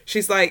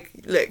she's like,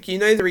 look,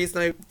 the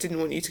reason I didn't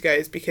want you to go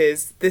is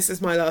because this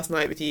is my last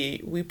night with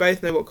you. We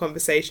both know what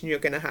conversation you're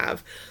going to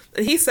have.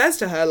 And he says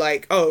to her,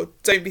 like, oh,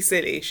 don't be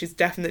silly. She's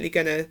definitely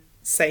going to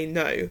say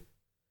no.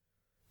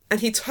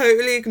 And he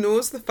totally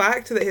ignores the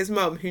fact that his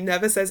mum, who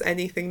never says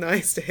anything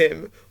nice to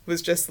him,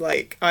 was just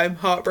like, I'm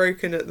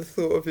heartbroken at the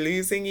thought of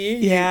losing you.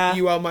 Yeah.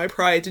 You are my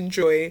pride and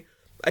joy.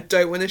 I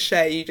don't want to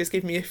share you. Just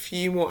give me a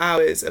few more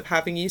hours of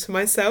having you to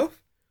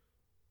myself.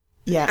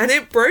 Yeah. And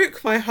it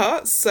broke my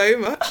heart so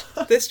much,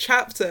 this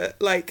chapter.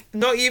 Like,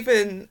 not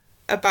even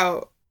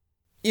about,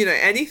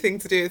 anything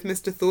to do with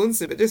Mr.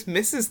 Thornton, but just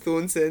Mrs.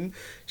 Thornton.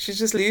 She's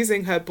just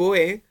losing her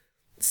boy.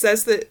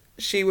 Says that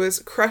she was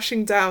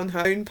crushing down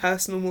her own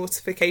personal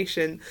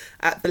mortification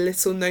at the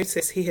little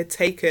notice he had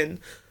taken.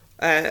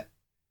 I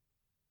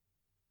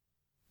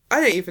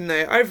don't even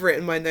know. I've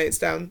written my notes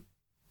down.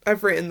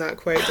 I've written that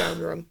quote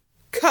down wrong.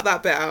 Cut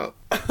that bit out.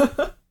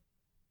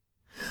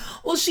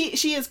 Well,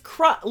 she is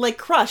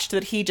crushed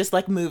that he just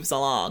like moves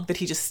along, that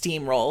he just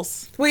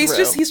steamrolls. Well, he's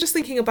through. just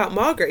thinking about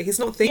Margaret. He's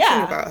not thinking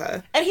about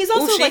her. And he's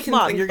also like,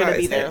 Mom, you're gonna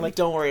be there. Him. Like,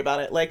 don't worry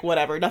about it. Like,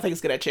 whatever. Nothing's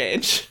gonna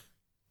change.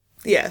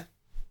 Yeah.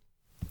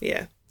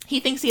 He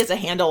thinks he has a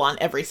handle on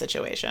every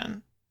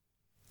situation.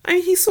 I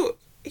mean,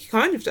 he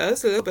kind of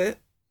does a little bit.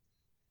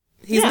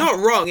 He's not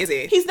wrong, is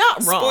he? He's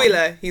not wrong.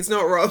 Spoiler, he's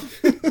not wrong.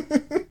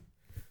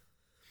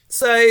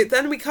 So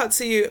then we cut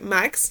to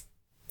Mags.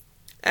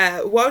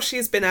 While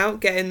she's been out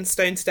getting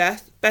stoned to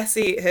death,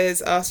 Bessie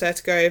has asked her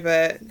to go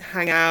over,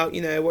 hang out,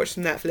 watch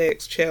some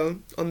Netflix, chill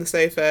on the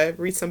sofa,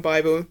 read some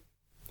Bible.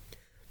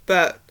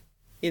 But,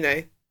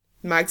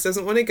 Mags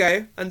doesn't want to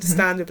go,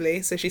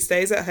 understandably, so she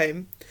stays at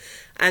home.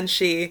 And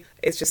she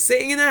is just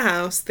sitting in her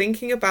house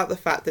thinking about the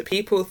fact that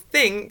people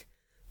think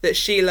that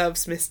she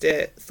loves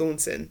Mr.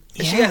 Thornton.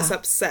 And she gets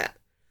upset.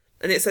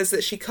 And it says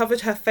that she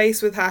covered her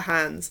face with her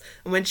hands,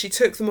 and when she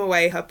took them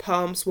away, her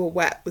palms were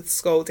wet with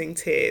scalding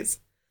tears.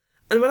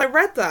 And when I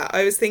read that,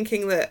 I was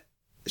thinking that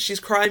she's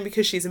crying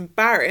because she's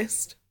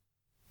embarrassed,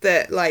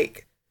 that,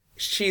 like,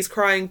 she's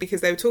crying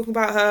because they were talking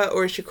about her,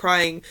 or is she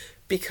crying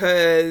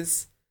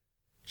because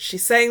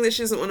she's saying that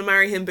she doesn't want to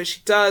marry him, but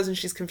she does, and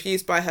she's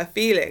confused by her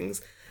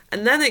feelings.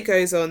 And then it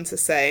goes on to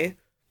say,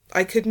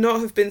 I could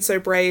not have been so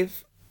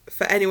brave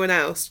for anyone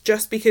else,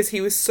 just because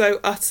he was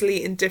so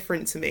utterly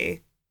indifferent to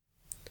me.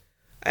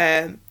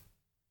 And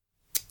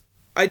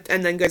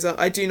then goes on,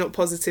 I do not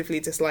positively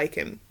dislike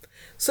him.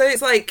 So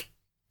it's like,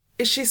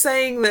 is she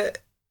saying that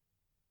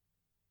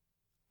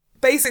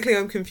basically,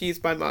 I'm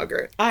confused by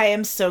Margaret. I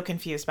am so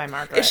confused by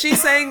Margaret. Is she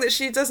saying that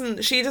she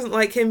doesn't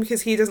like him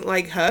because he doesn't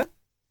like her?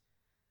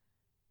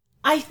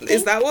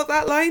 Is that what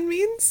that line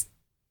means?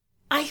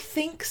 I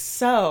think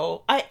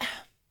so.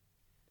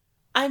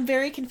 I'm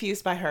very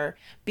confused by her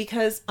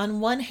because on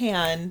one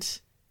hand,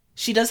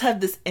 she does have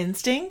this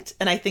instinct,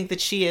 and I think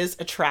that she is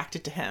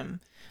attracted to him.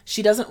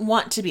 She doesn't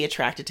want to be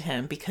attracted to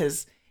him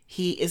because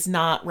he is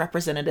not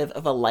representative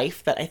of a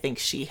life that I think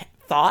she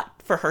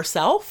thought for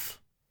herself.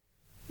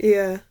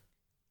 Yeah.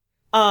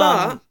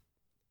 But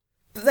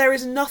there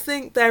is,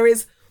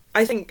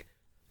 I think,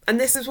 and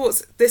this is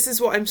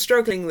what I'm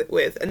struggling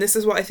with, and this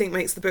is what I think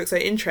makes the book so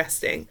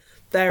interesting.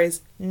 There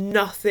is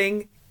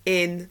nothing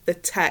in the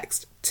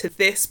text to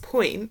this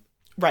point,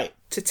 right,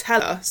 to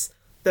tell us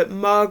that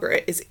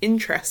Margaret is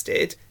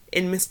interested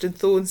in Mr.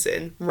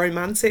 Thornton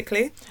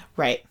romantically.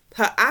 Right.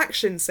 Her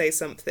actions say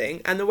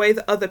something, and the way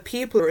that other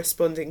people are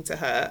responding to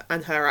her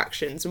and her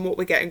actions and what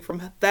we're getting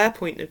from their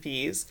point of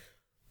views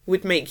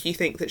would make you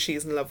think that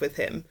she's in love with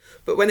him.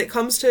 But when it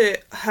comes to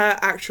her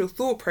actual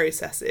thought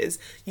processes,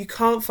 you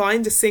can't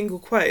find a single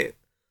quote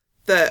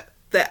that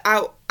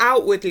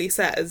outwardly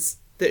says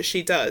that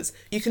she does.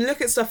 You can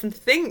look at stuff and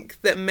think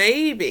that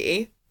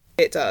maybe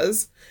it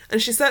does, and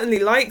she certainly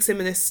likes him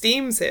and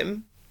esteems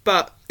him,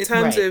 but in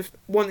terms of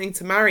wanting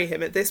to marry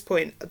him at this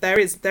point, there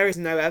is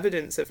no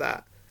evidence of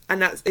that.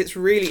 And it's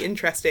really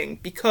interesting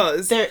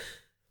because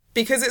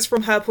it's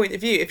from her point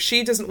of view. If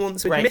she doesn't want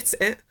to admit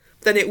it,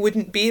 then it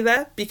wouldn't be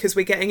there because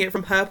we're getting it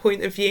from her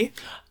point of view.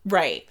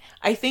 Right.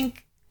 I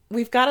think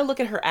we've got to look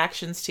at her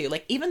actions too.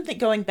 Like, even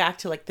going back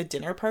to like the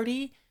dinner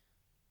party,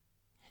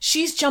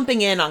 she's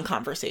jumping in on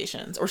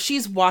conversations, or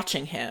she's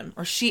watching him,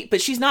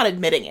 but she's not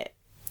admitting it.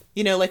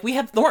 You know, like we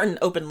have Thornton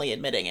openly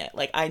admitting it.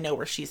 Like, I know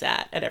where she's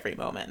at every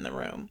moment in the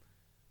room.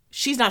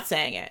 She's not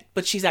saying it,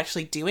 but she's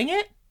actually doing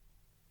it.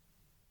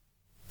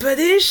 But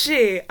is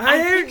she? I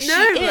don't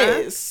know. She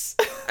is.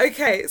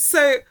 Okay,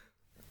 so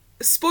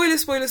spoiler.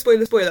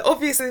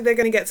 Obviously, they're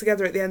going to get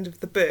together at the end of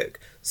the book.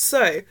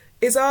 So,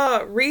 is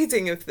our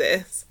reading of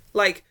this,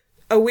 like,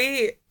 do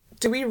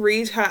we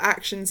read her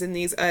actions in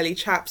these early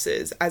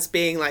chapters as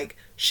being like,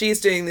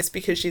 she's doing this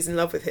because she's in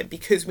love with him,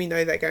 because we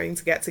know they're going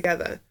to get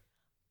together?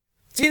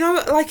 Do you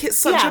know, like, it's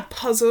such a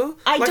puzzle?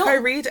 I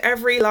read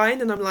every line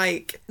and I'm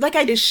like,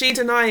 is she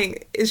denying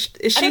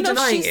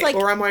it,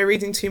 or am I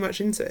reading too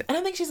much into it? I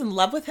don't think she's in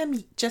love with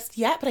him just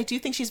yet, but I do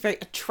think she's very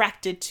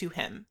attracted to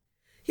him.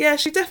 Yeah,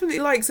 she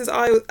definitely likes his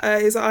aisles.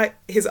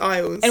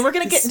 And we're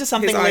going to get into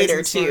something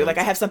later, too. Like,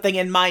 I have something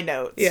in my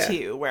notes,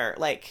 too, where,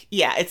 like,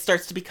 it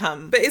starts to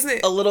become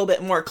a little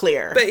bit more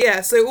clear. But yeah,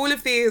 so all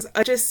of these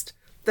are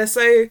they're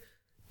so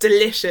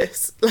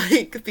delicious,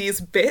 like, these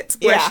bits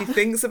where she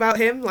thinks about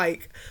him.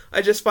 Like,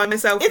 I just find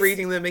myself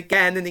reading them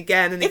again and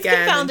again and again.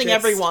 It's confounding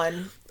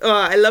everyone. Oh,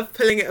 I love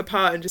pulling it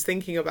apart and just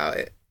thinking about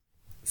it.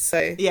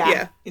 So,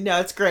 yeah. No,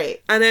 it's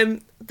great.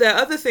 And the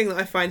other thing that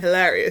I find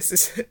hilarious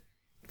is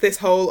this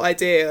whole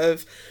idea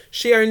of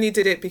she only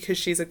did it because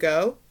she's a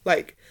girl.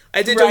 Like,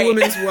 I did a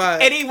woman's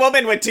work. Any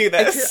woman would do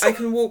this. I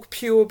can walk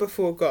pure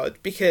before God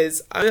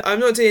because I'm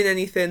not doing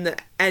anything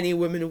that any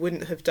woman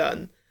wouldn't have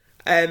done.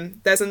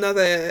 There's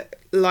another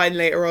line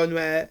later on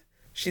where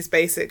she's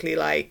basically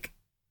like,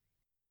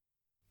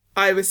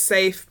 I was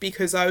safe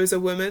because I was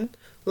a woman.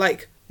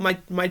 Like, I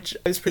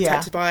was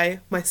protected by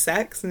my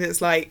sex. And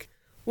it's like,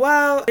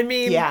 well, I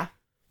mean,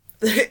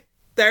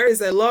 there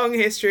is a long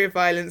history of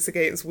violence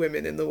against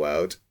women in the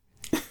world.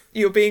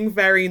 You're being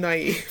very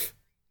naive.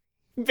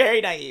 Very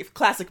naive.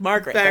 Classic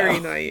Margaret, Very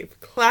naive.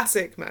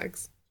 Classic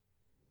Mags.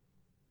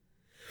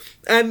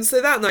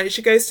 So that night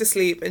she goes to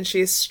sleep and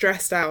she is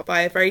stressed out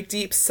by a very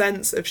deep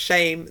sense of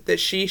shame that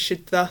she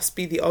should thus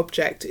be the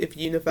object of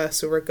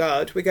universal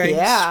regard. We're going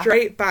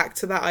straight back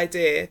to that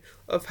idea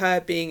of her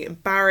being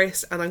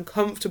embarrassed and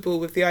uncomfortable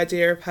with the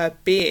idea of her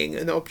being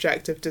an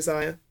object of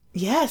desire.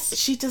 Yes,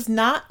 she does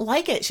not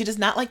like it. She does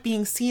not like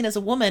being seen as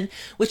a woman,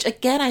 which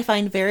again I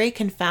find very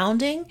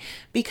confounding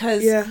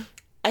because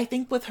I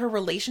think with her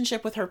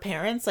relationship with her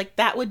parents, like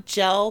that would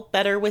gel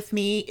better with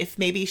me if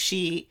maybe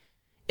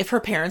if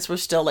her parents were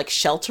still like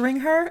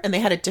sheltering her and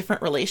they had a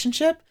different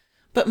relationship.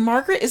 But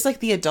Margaret is like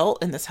the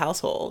adult in this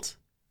household.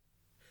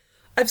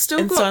 I've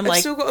still got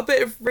a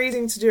bit of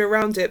reading to do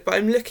around it, but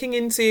I've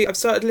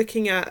started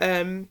looking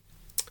at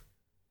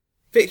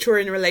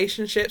Victorian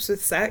relationships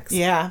with sex.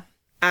 Yeah.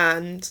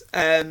 And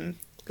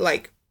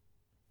like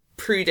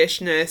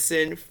prudishness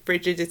and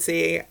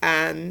frigidity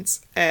and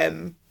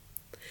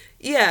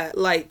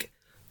like,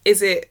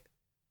 is it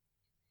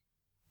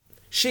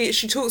she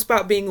talks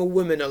about being a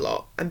woman a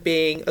lot and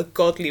being a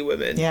godly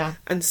woman. Yeah.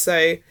 And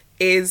so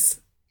she's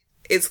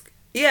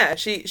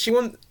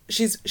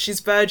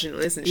virginal,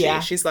 isn't she?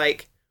 Yeah. She's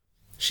like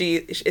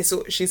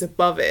she's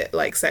above it.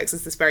 Like, sex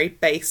is this very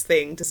base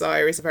thing,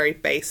 desire is a very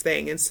base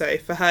thing, and so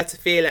for her to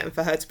feel it and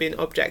for her to be an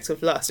object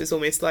of lust is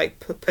almost like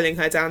pulling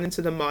her down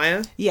into the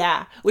mire.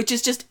 Yeah, which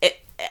is just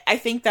I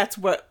think that's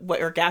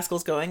where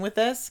Gaskell's going with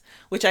this,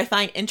 which I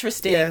find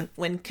interesting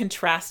when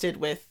contrasted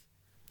with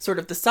sort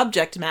of the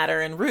subject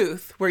matter in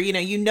Ruth, where,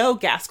 you know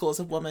Gaskell is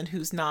a woman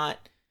who's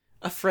not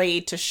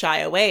afraid to shy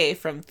away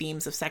from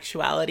themes of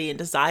sexuality and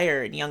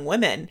desire in young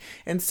women.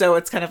 And so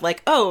it's kind of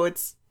like, oh,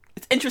 it's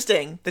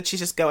interesting that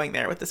she's just going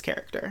there with this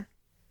character.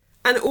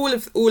 And all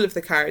of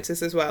the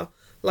characters as well.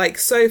 Like,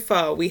 so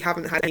far, we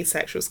haven't had any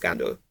sexual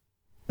scandal.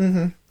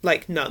 Mm-hmm.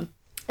 Like, none.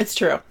 It's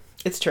true.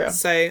 It's true.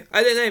 So,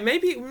 I don't know.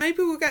 Maybe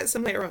we'll get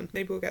some later on.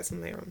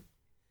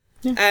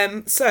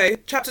 Yeah. So,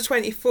 chapter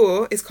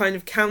 24 is kind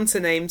of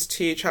counter-named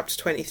to chapter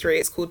 23.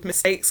 It's called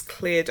Mistakes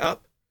Cleared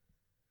Up.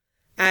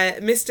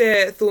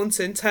 Mr.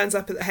 Thornton turns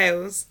up at the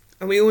Hales,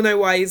 and we all know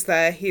why he's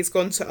there. He's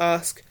gone to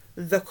ask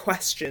the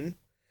question.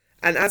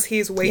 And as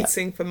he's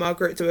waiting for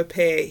Margaret to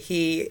appear,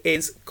 he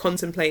is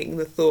contemplating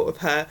the thought of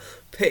her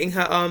putting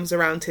her arms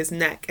around his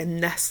neck and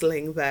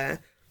nestling there.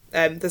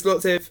 There's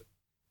lots of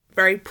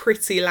very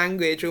pretty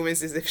language,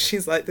 almost as if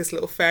she's like this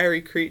little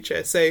fairy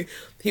creature. So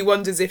he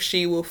wonders if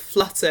she will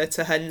flutter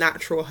to her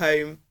natural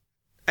home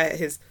at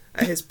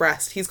his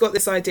breast. He's got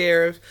this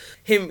idea of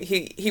him,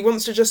 he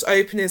wants to just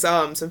open his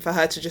arms and for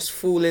her to just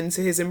fall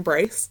into his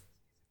embrace,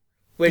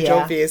 which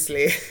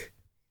obviously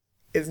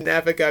is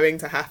never going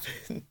to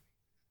happen.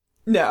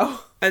 No.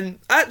 And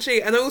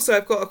also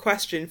I've got a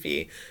question for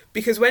you,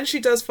 because when she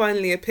does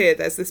finally appear,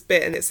 there's this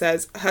bit and it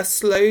says, her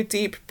slow,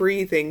 deep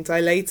breathing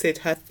dilated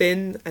her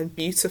thin and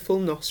beautiful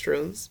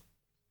nostrils.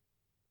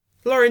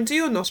 Lauren, do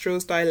your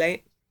nostrils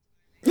dilate?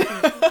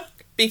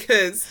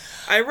 Because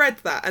I read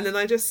that and then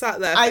I just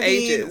sat there for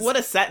ages. What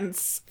a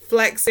sentence.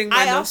 Flexing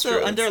my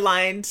nostrils.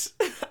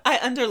 I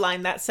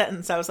underlined that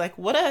sentence. I was like,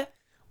 what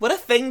a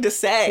thing to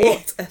say.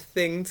 What a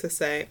thing to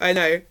say. I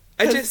know.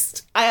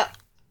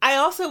 I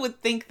also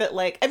would think that,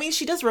 like, I mean,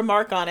 she does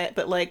remark on it,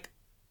 but, like,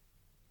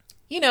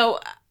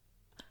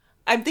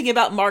 I'm thinking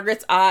about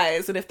Margaret's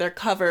eyes and if they're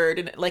covered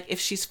and, like, if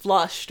she's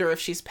flushed or if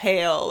she's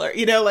pale or,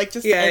 like,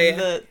 just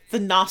the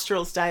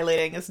nostrils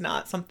dilating is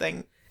not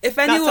something, not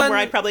somewhere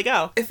I'd probably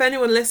go. If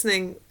anyone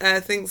listening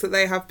thinks that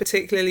they have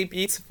particularly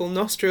beautiful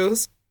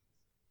nostrils,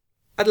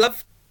 I'd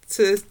love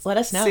to let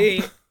us know.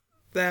 See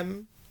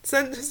them.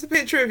 Send us a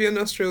picture of your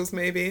nostrils,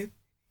 maybe.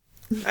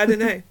 I don't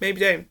know. Maybe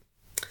don't.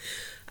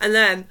 And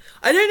then,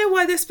 I don't know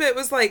why this bit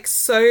was like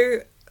so...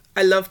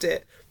 I loved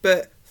it,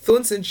 but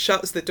Thornton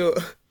shuts the door.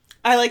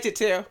 I liked it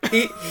too.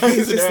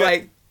 He's just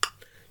like,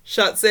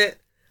 shuts it.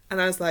 And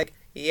I was like,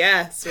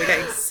 yes, we're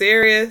getting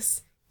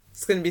serious.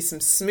 It's going to be some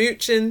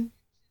smooching.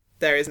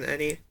 There isn't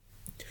any.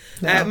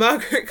 No.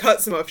 Margaret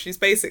cuts him off. She's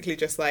basically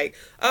just like,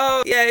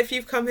 oh, yeah, if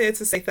you've come here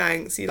to say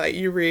thanks,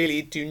 you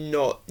really do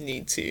not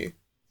need to.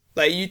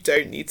 Like, you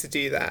don't need to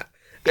do that.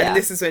 And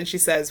this is when she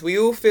says, we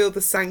all feel the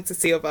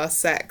sanctity of our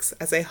sex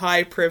as a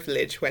high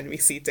privilege when we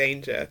see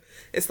danger.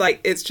 It's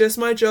like, it's just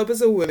my job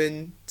as a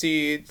woman,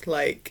 dude.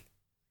 Like,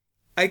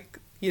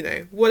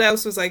 what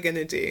else was I going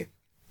to do?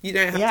 You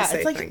don't have to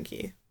say thank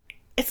you.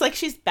 It's like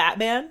she's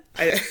Batman.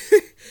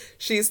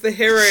 She's the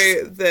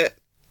hero that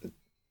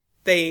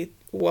they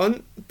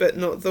want, but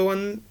not the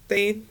one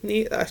they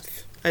need. I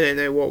don't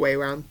know what way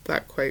around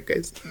that quote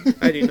goes.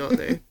 I do not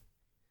know.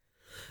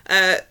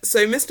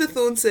 So Mr.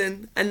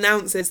 Thornton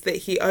announces that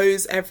he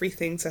owes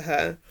everything to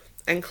her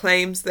and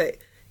claims that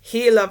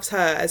he loves her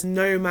as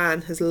no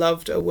man has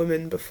loved a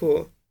woman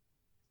before.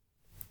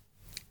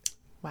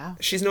 Wow.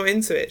 She's not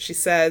into it. She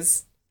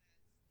says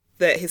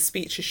that his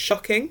speech is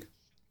shocking.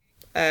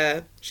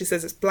 She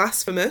says it's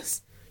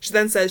blasphemous. She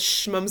then says,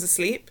 shh, mum's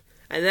asleep.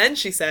 And then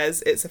she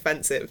says it's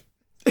offensive.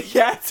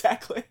 Yeah,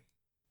 exactly.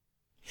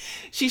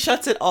 She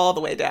shuts it all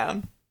the way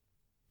down.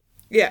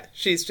 Yeah,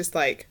 she's just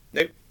like,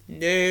 nope.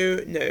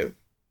 No.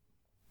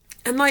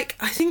 And, like,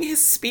 I think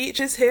his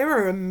speeches here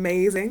are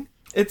amazing.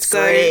 It's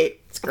great.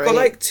 I've got,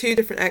 like, 2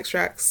 different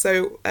extracts.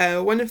 So,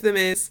 one of them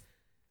is,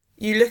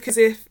 you look as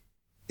if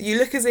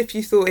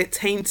you thought it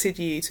tainted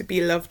you to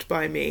be loved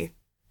by me.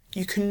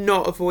 You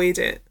cannot avoid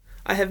it.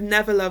 I have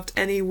never loved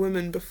any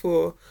woman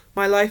before.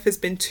 My life has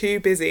been too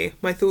busy,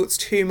 my thoughts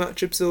too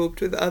much absorbed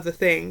with other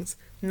things.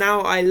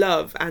 Now I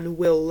love and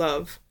will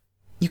love.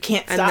 You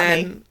can't stop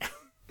me.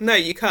 No,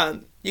 you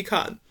can't. You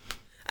can't.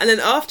 And then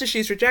after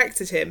she's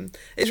rejected him,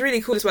 it's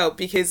really cool as well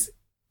because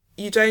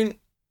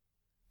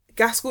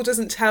Gaskell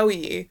doesn't tell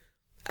you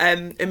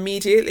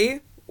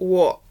immediately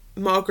what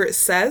Margaret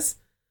says.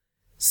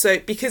 So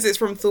because it's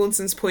from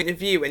Thornton's point of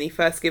view when he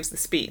first gives the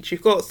speech,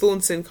 you've got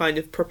Thornton kind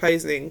of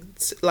proposing,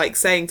 like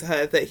saying to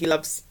her that he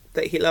loves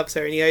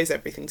her and he owes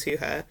everything to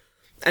her.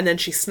 And then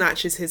she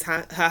snatches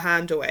her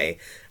hand away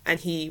and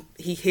he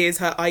hears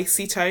her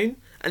icy tone.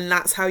 And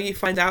that's how you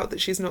find out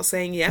that she's not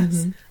saying yes.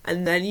 Mm-hmm.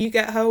 And then you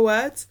get her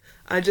words.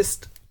 I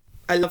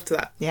loved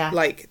that. Yeah.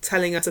 Like,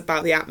 telling us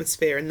about the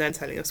atmosphere and then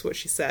telling us what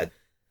she said.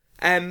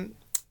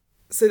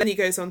 So then he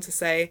goes on to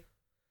say,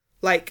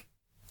 like,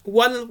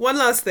 one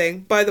last thing,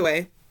 by the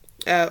way,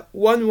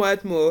 one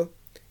word more.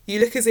 You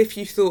look as if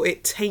you thought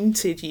it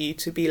tainted you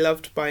to be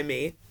loved by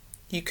me.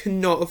 You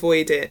cannot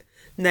avoid it.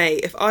 Nay,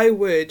 if I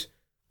would,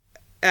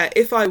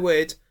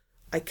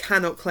 I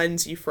cannot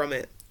cleanse you from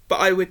it.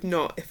 But I would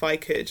not if I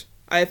could.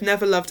 I have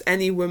never loved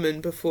any woman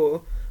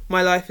before.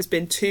 My life has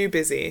been too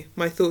busy,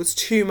 my thoughts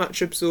too much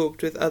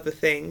absorbed with other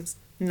things.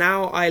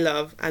 Now I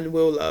love and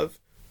will love,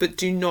 but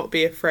do not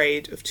be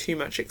afraid of too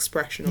much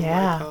expression on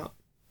my part.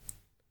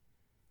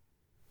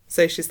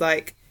 So she's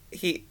like,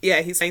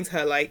 he's saying to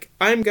her, like,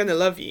 I'm going to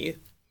love you,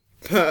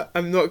 but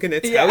I'm not going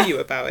to tell you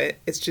about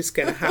it. It's just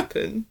going to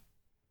happen.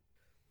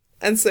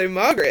 And so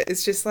Margaret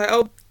is just like,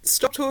 oh,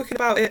 stop talking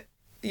about it.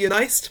 You're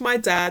nice to my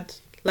dad.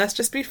 Let's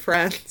just be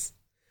friends.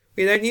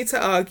 We don't need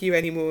to argue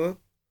anymore.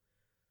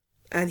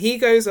 And he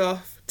goes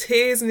off,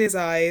 tears in his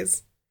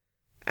eyes.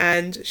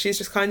 And she's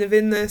just kind of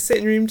in the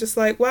sitting room just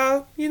like,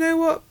 well, you know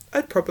what?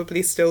 I'd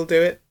probably still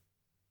do it.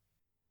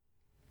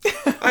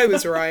 I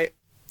was right.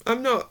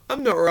 I'm not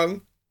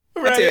wrong.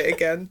 I'll do it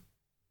again.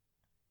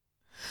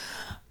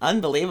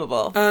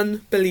 Unbelievable.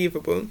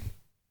 Unbelievable.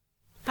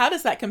 How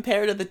does that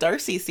compare to the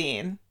Darcy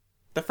scene?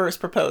 The first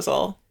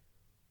proposal?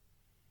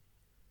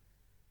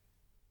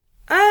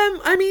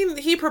 I mean,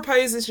 he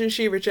proposes and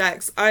she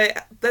rejects.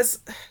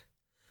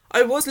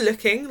 I was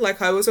looking,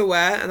 like I was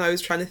aware, and I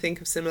was trying to think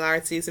of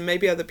similarities, and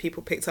maybe other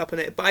people picked up on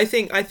it, but I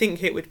think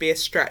it would be a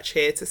stretch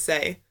here to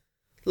say,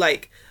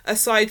 like,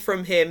 aside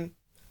from him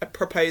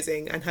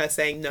proposing and her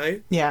saying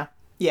no. Yeah.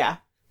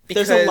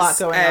 Because, there's a lot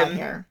going on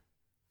here.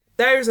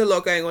 There is a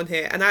lot going on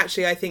here, and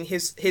actually I think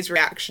his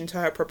reaction to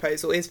her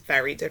proposal is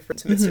very different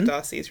to Mr.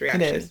 Darcy's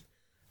reaction. It is.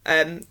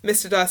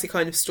 Mr. Darcy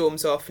kind of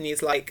storms off and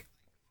he's like,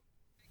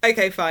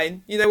 okay,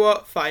 fine. You know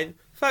what? Fine.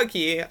 Fuck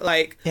you.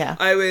 Like,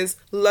 I was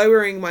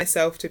lowering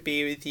myself to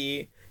be with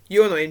you.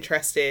 You're not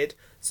interested.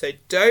 So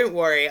don't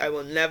worry. I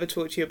will never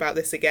talk to you about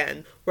this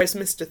again. Whereas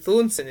Mr.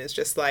 Thornton is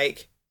just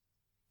like,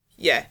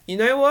 yeah, you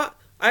know what?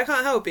 I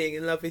can't help being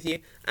in love with you.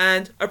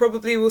 And I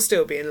probably will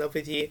still be in love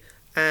with you.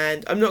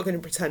 And I'm not going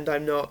to pretend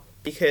I'm not,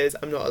 because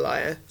I'm not a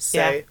liar.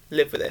 So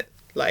live with it.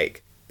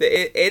 Like,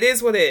 it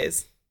is what it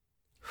is.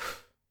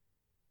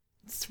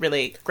 It's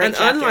really great. And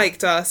chapter. Unlike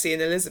Darcy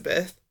and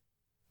Elizabeth,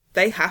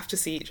 they have to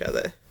see each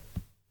other.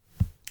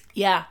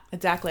 Yeah,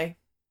 exactly.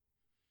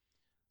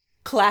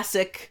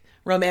 Classic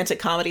romantic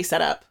comedy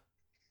setup.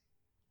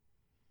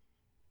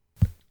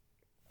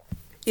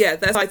 Yeah,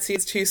 their society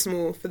is too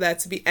small for there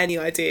to be any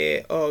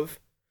idea of,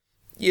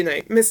 you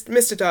know,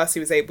 Mr. Darcy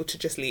was able to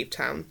just leave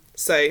town.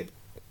 So, you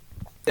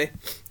know,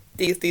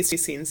 these two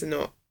scenes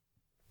are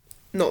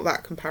not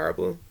that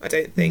comparable, I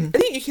don't think. I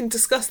think you can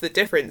discuss the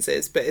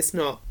differences, but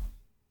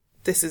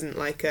this isn't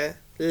like a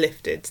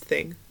lifted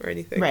thing or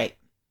anything. Right.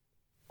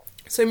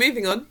 So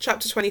moving on,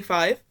 chapter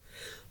 25.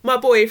 My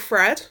boy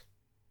Fred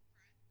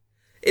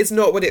is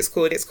not what it's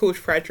called. It's called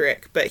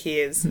Frederick, but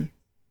he is,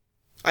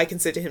 I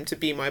consider him to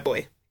be my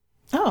boy.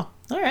 Oh,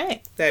 all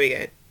right. There we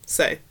go.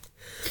 So,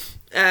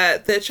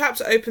 the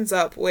chapter opens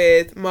up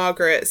with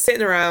Margaret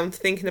sitting around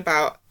thinking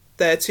about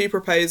the two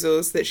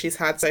proposals that she's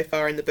had so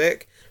far in the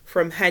book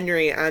from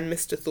Henry and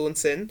Mr.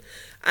 Thornton.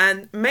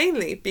 And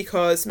mainly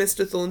because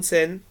Mr.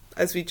 Thornton,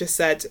 as we just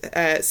said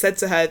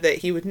to her that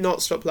he would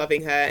not stop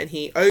loving her and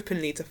he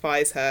openly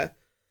defies her.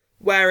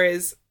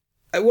 Whereas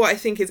what I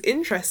think is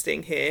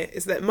interesting here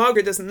is that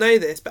Margaret doesn't know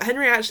this, but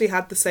Henry actually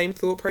had the same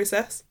thought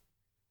process.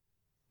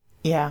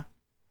 Yeah.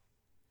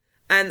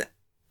 And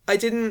I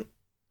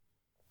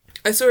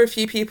saw a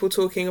few people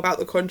talking about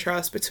the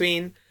contrast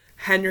between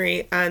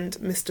Henry and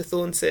Mr.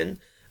 Thornton,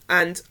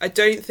 and I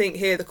don't think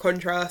here the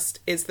contrast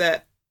is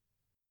that,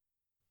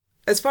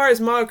 as far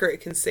as Margaret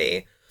can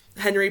see,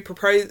 Henry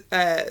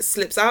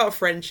slips out of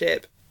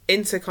friendship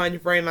into kind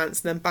of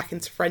romance and then back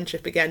into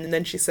friendship again, and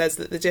then she says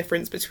that the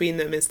difference between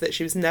them is that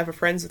she was never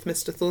friends with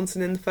Mr.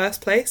 Thornton in the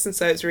first place, and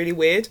so it's really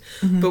weird.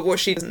 But what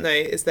she doesn't know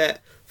is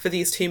that for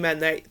these two men,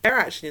 they're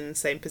actually in the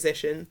same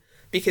position,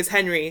 because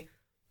Henry,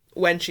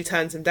 when she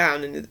turns him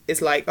down and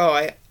is like,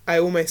 oh, I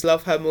almost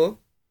love her more,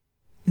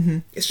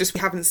 it's just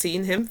we haven't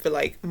seen him for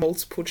like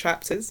multiple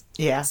chapters.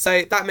 Yeah.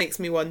 So that makes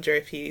me wonder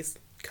if he's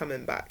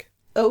coming back.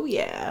 Oh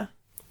yeah.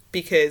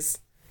 Because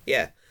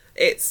I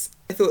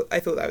thought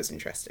that was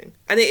interesting.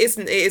 And it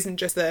isn't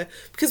just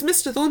because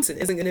Mr. Thornton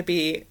isn't going to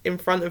be in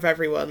front of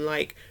everyone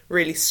like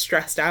really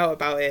stressed out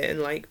about it and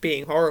like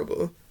being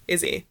horrible,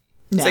 is he?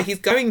 No. So he's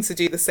going to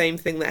do the same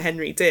thing that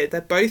Henry did.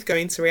 They're both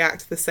going to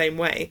react the same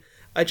way.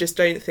 I just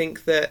don't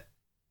think that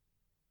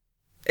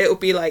it'll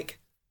be like,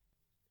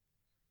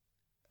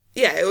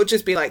 it'll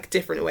just be like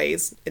different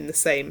ways in the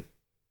same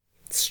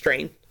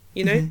strain,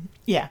 you know?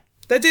 Yeah.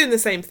 They're doing the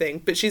same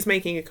thing, but she's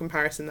making a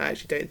comparison that I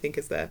actually don't think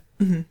is there.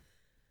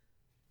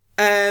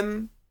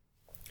 The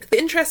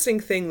interesting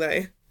thing,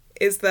 though,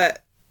 is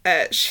that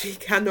she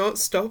cannot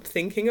stop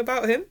thinking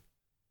about him.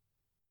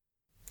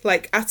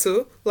 Like, at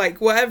all.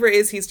 Like, whatever it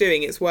is he's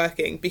doing, it's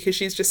working, because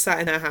she's just sat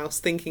in her house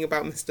thinking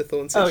about Mr.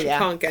 Thornton. She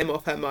can't get him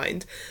off her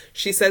mind.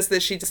 She says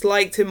that she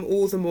disliked him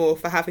all the more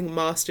for having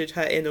mastered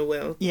her inner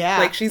will. Yeah.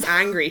 Like, she's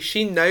angry.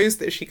 She knows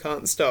that she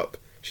can't stop.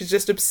 She's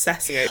just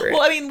obsessing over it.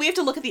 Well, I mean, we have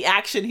to look at the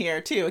action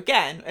here, too,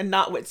 again, and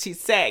not what she's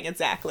saying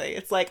exactly.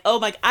 It's like, oh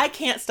my, I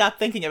can't stop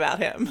thinking about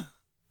him.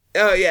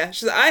 Oh, yeah.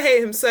 She's like, I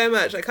hate him so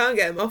much, I can't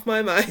get him off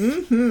my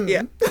mind.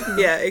 Yeah.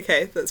 Yeah,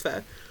 okay, that's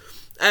fair.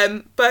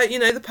 But, you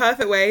know, the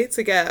perfect way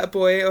to get a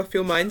boy off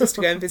your mind is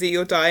to go and visit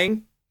your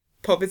dying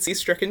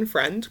poverty-stricken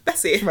friend,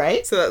 Bessie.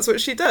 Right. So that's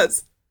what she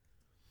does.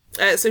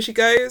 So she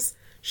goes,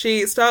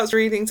 she starts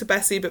reading to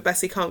Bessie, but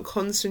Bessie can't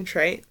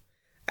concentrate.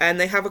 And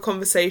they have a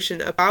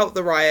conversation about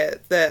the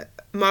riot that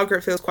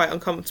Margaret feels quite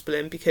uncomfortable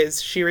in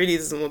because she really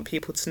doesn't want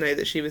people to know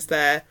that she was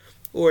there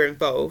or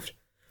involved.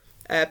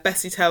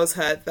 Bessie tells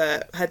her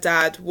that her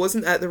dad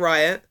wasn't at the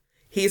riot.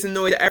 He's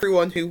annoyed at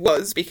everyone who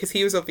was because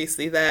he was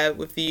obviously there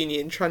with the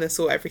union trying to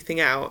sort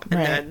everything out. And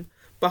then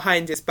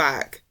behind his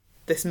back,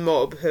 this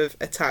mob have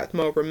attacked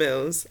Marlborough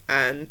Mills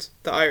and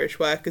the Irish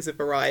workers have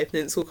arrived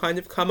and it's all kind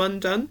of come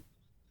undone.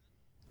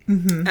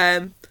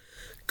 The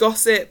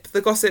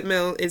gossip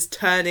mill is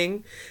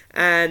turning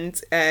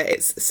and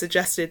it's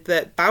suggested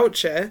that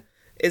Boucher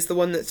is the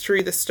one that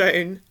threw the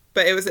stone,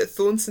 but it was at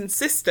Thornton's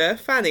sister,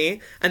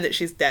 Fanny, and that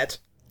she's dead.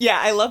 Yeah,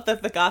 I love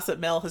that the gossip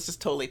mill has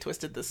just totally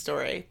twisted the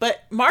story.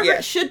 But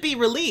Margaret should be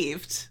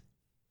relieved.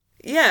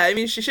 Yeah, I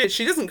mean, she should.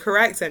 She doesn't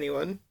correct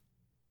anyone.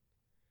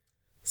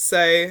 So,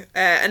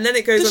 and then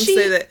it goes on to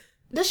say that...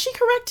 Does she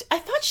correct... I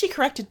thought she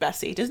corrected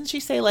Bessie. Doesn't she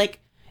say,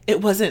 like,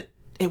 it wasn't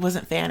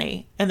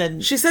Fanny? And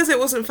then... She says it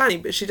wasn't Fanny,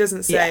 but she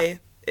doesn't say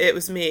it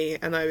was me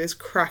and I was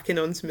cracking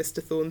on to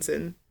Mr.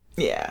 Thornton.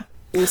 Yeah.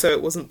 Also,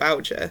 it wasn't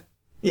Boucher.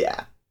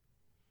 Yeah.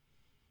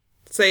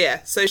 So,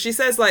 yeah. So she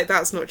says, like,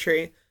 that's not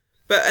true.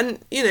 But, and,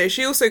 you know,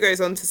 she also goes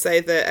on to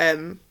say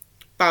that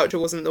Boucher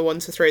wasn't the one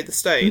to throw the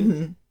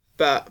stone.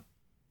 But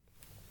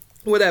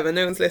whatever,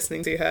 no one's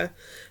listening to her.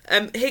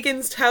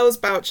 Higgins tells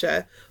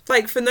Boucher,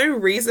 like, for no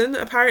reason,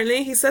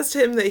 apparently, he says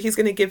to him that he's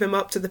going to give him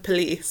up to the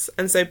police.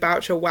 And so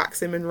Boucher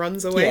whacks him and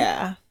runs away.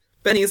 Yeah.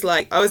 But he's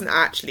like, I wasn't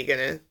actually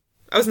gonna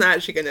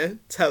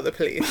tell the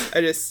police.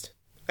 I just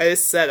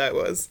said I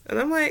was. And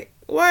I'm like,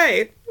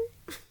 why?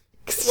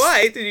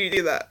 Why did you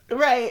do that?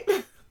 Right.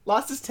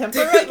 Lost his temper,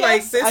 I guess?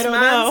 Like, this I don't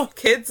man's know.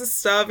 kids are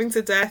starving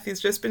to death. He's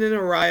just been in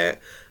a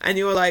riot. And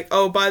you were like,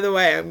 oh, by the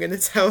way, I'm going to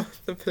tell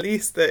the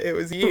police that it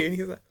was you. And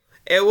he's like,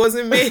 it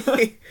wasn't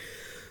me.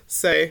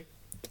 So, yeah,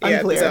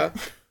 Unclear.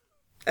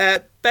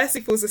 bizarre.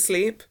 Bessie falls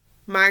asleep.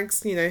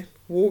 Mags, you know,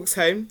 walks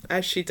home,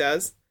 as she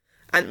does.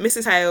 And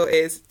Mrs. Hale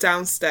is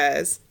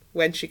downstairs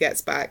when she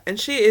gets back. And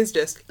she is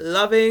just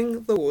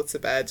loving the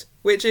waterbed,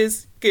 which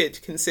is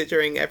good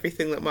considering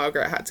everything that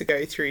Margaret had to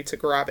go through to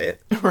grab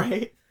it.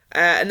 Right.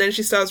 And then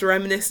she starts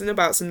reminiscing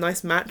about some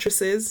nice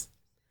mattresses.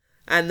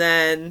 And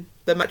then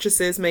the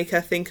mattresses make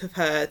her think of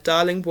her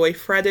darling boy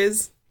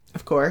Freddie's.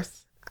 Of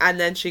course.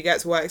 And then she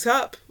gets worked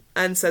up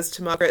and says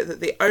to Margaret that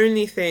the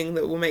only thing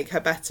that will make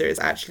her better is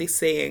actually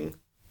seeing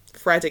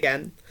Fred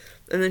again.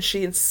 And then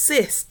she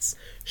insists.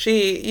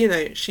 She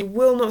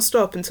will not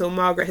stop until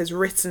Margaret has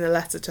written a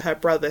letter to her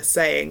brother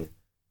saying,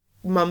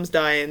 Mum's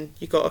dying,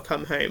 you gotta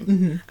come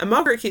home. And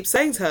Margaret keeps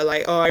saying to her,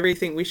 like, oh, I really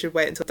think we should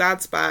wait until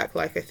Dad's back.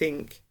 Like, I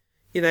think...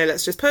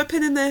 let's just put a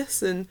pin in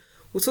this and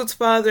we'll talk to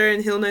Father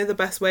and he'll know the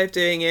best way of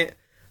doing it.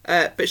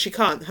 But she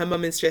can't. Her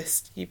mum is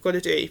just, you've got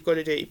to do it, you've got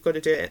to do it, you've got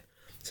to do it.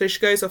 So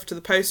she goes off to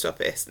the post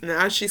office and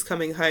as she's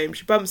coming home,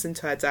 she bumps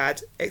into her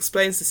dad,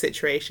 explains the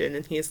situation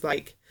and he's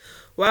like,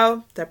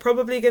 well, they're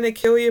probably going to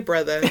kill your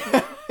brother.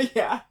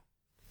 Yeah.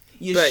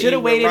 You should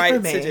have waited for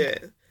me. To do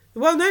it.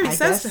 Well, no, he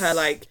says to her,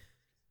 like,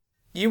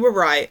 you were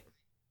right,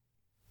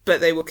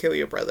 but they will kill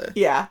your brother.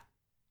 Yeah.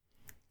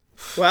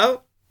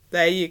 Well,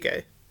 there you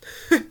go.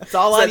 That's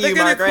all on you,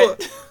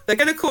 Margaret. They're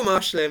going to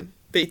court-martial him,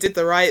 but he did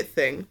the right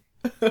thing.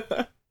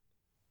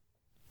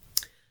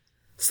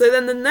 So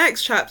then the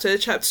next chapter,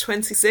 chapter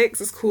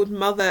 26, is called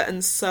Mother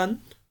and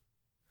Son.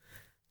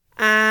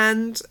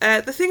 And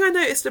the thing I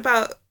noticed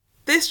about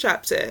this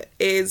chapter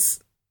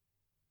is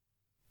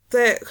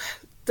that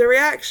the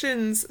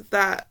reactions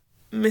that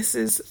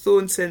Mrs.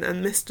 Thornton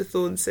and Mr.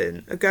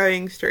 Thornton are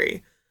going through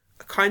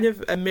are kind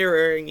of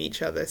mirroring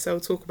each other. So I'll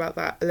talk about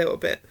that a little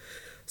bit.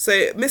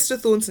 So Mr.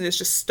 Thornton is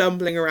just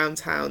stumbling around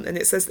town and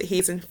it says that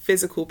he's in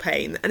physical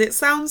pain. And it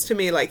sounds to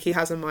me like he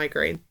has a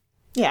migraine.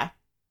 Yeah.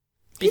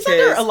 He's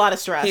under a lot of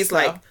stress. He's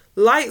like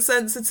light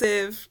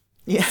sensitive,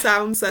 yeah,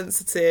 sound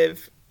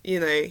sensitive.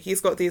 He's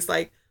got these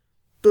like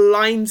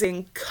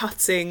blinding,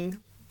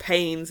 cutting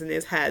pains in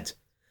his head.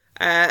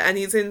 And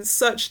he's in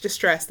such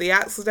distress that he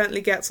accidentally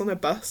gets on a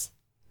bus.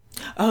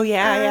 Oh,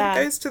 yeah.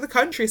 Goes to the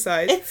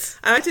countryside. And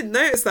I didn't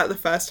notice that the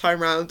first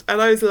time round.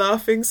 And I was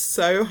laughing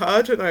so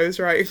hard when I was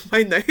writing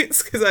my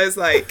notes because I was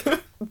like,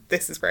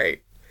 this is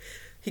great.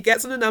 He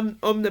gets on an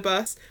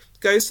omnibus,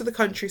 goes to the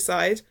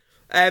countryside.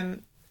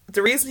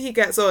 The reason he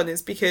gets on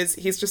is because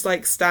he's just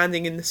like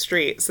standing in the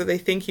street. So they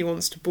think he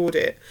wants to board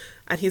it.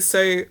 And he's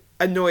so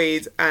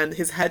annoyed and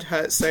his head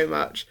hurts so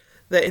much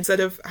that instead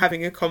of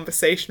having a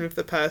conversation with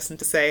the person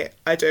to say,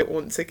 I don't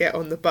want to get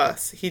on the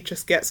bus, he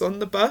just gets on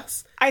the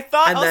bus. I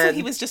thought also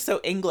he was just so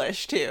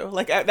English too.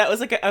 Like I was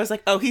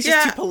like, oh, he's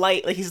just too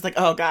polite. Like he's like,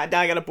 oh God, now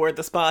I gotta board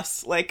this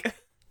bus. Like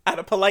out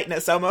of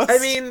politeness almost. I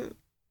mean,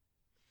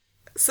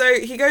 so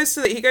he goes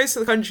to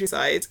the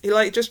countryside.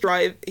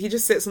 He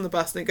just sits on the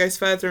bus and it goes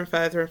further and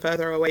further and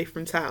further away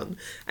from town.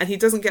 And he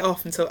doesn't get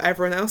off until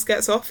everyone else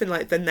gets off in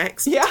like the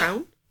next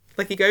town.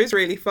 Like he goes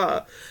really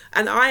far.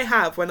 And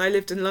when I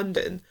lived in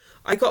London,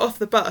 I got off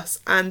the bus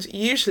and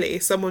usually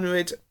someone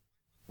would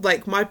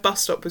like, my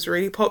bus stop was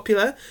really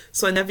popular,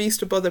 so I never used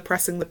to bother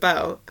pressing the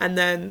bell. And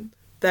then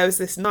there was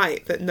this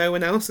night that no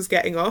one else was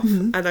getting off,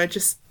 and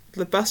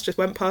the bus just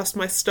went past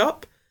my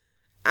stop.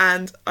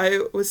 And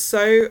I was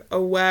so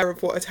aware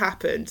of what had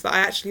happened that I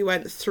actually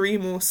went 3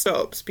 more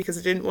stops because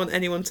I didn't want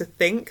anyone to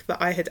think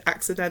that I had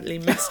accidentally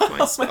missed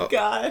my stop. Oh my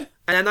God.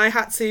 And then I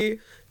had to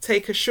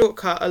take a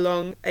shortcut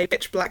along a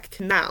pitch black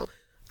canal,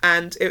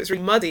 and it was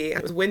really muddy and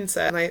it was winter,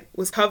 and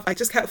I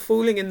just kept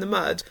falling in the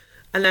mud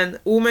and then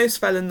almost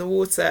fell in the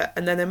water.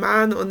 And then a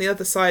man on the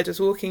other side was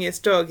walking his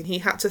dog, and he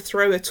had to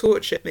throw a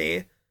torch at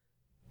me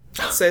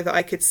so that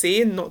I could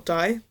see and not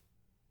die.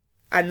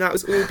 And that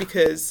was all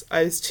because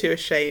I was too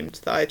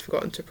ashamed that I'd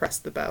forgotten to press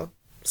the bell.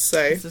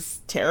 So this is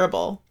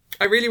terrible.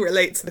 I really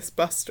relate to this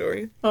bus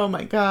story. Oh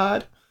my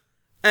God.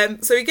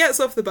 So he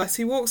gets off the bus,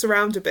 he walks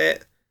around a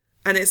bit,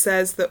 and it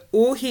says that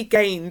all he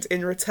gained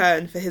in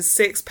return for his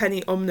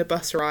 6-penny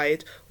omnibus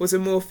ride was a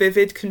more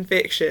vivid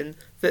conviction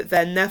that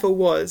there never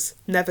was,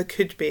 never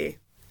could be,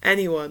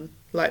 anyone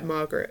like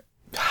Margaret.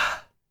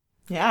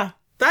 Yeah.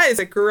 That is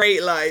a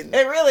great line.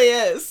 It really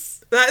is.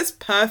 That is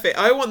perfect.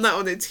 I want that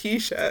on a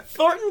t-shirt.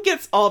 Thornton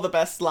gets all the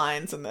best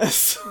lines in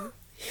this.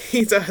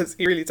 He does.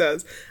 He really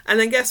does. And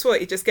then guess what?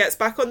 He just gets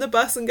back on the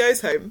bus and goes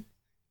home.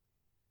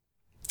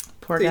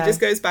 Poor guy. He just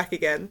goes back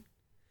again.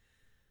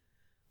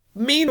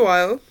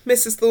 Meanwhile,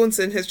 Mrs.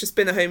 Thornton has just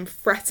been at home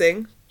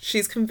fretting.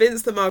 She's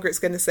convinced that Margaret's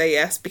going to say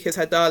yes because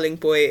her darling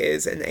boy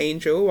is an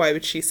angel. Why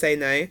would she say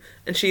no?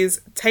 And she's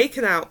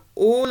taken out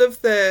all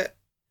of the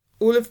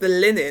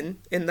linen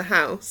in the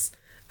house.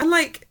 And,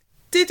 like,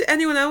 did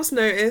anyone else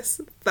notice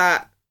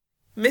that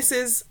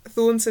Mrs.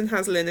 Thornton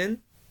has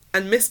linen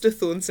and Mr.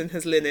 Thornton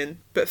has linen,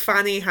 but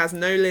Fanny has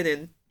no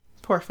linen?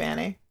 Poor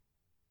Fanny.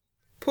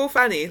 Poor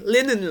Fanny,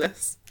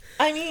 linenless.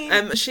 I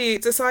mean, she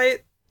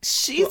decided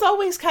she's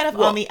always kind of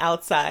on the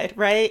outside,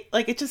 right?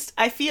 Like,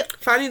 I feel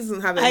Fanny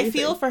doesn't have anything. I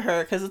feel for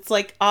her because it's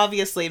like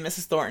obviously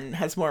Mrs. Thornton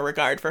has more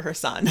regard for her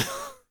son.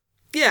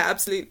 Yeah,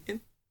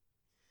 absolutely.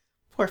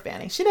 Poor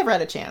Fanny. She never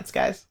had a chance,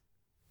 guys.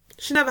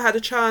 She never had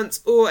a chance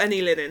or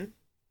any linen.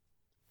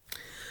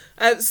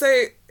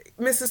 So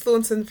Mrs.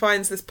 Thornton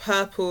finds this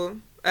purple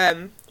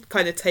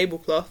kind of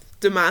tablecloth,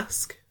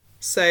 damask.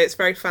 So it's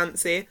very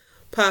fancy.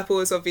 Purple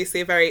is obviously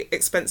a very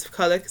expensive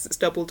colour because it's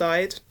double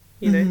dyed,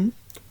 you know,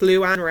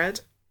 blue and red.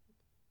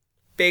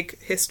 Big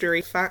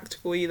history fact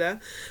for you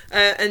there.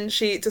 And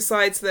she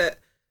decides that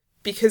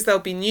because they'll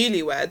be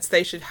newlyweds,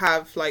 they should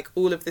have like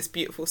all of this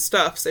beautiful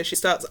stuff. So she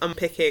starts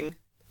unpicking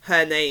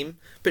her name,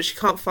 but she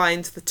can't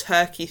find the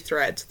turkey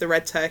thread, the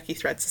red turkey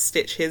thread to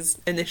stitch his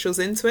initials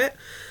into it.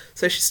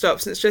 So she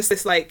stops, and it's just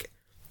this like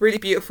really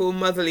beautiful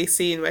motherly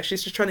scene where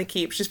she's just trying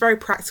to she's very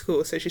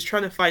practical, so she's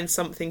trying to find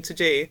something to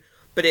do,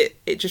 but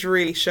it just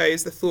really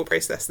shows the thought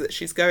process that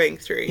she's going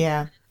through.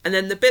 Yeah. And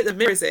then the bit that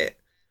mirrors it,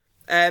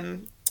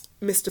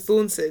 Mr.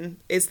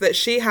 Thornton, is that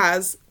she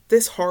has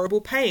this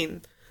horrible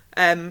pain,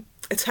 a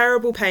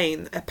terrible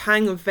pain, a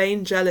pang of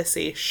vain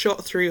jealousy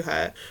shot through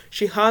her.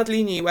 She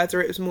hardly knew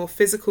whether it was more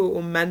physical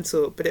or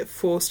mental, but it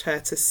forced her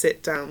to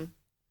sit down.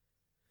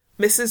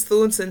 Mrs.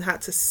 Thornton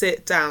had to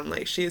sit down.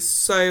 Like, she is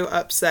so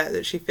upset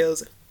that she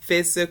feels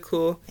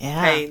physical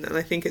pain. And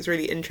I think it's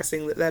really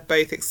interesting that they're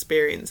both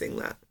experiencing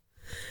that.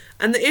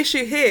 And the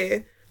issue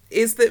here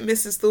is that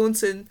Mrs.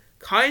 Thornton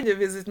kind of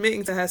is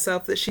admitting to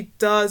herself that she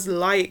does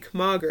like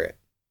Margaret.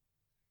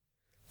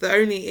 The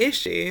only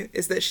issue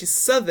is that she's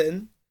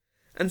Southern,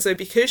 and so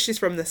because she's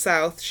from the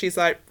South, she's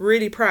like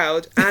really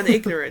proud and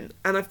ignorant.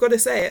 And I've got to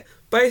say it,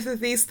 both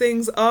of these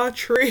things are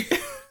true.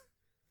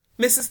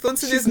 Mrs.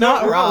 Thornton is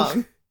not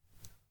wrong.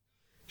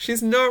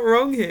 She's not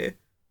wrong here.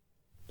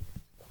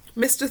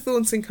 Mr.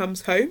 Thornton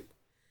comes home,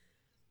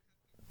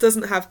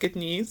 doesn't have good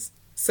news,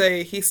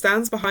 so he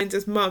stands behind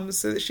his mum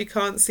so that she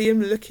can't see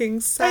him looking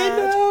sad.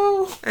 I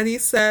know. And he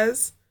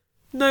says,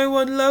 "No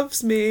one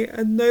loves me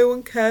and no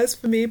one cares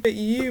for me but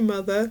you,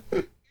 Mother."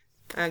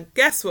 And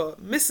guess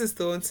what? Mrs.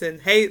 Thornton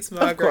hates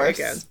Margaret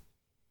again.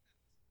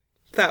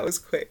 That was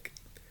quick.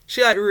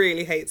 She like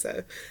really hates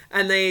her.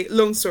 And they,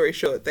 long story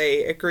short,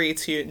 they agree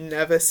to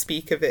never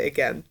speak of it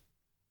again.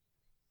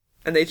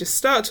 And they just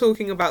start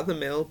talking about the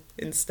mill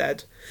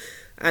instead.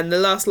 And the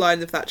last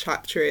line of that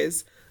chapter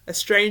is, "A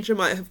stranger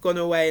might have gone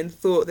away and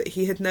thought that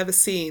he had never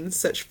seen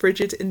such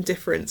frigid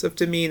indifference of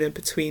demeanour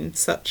between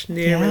such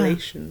near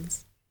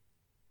relations."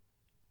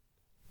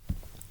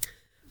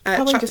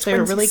 Probably chapter just a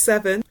really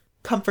 27.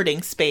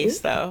 Comforting space,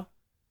 though,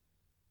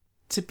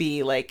 to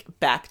be like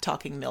back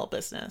talking mill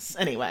business.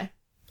 Anyway.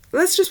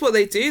 That's just what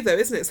they do, though,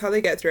 isn't it? It's how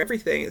they get through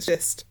everything. It's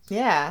just,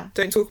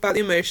 don't talk about the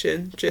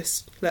emotion,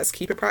 just let's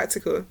keep it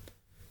practical.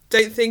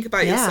 Don't think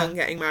about your son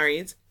getting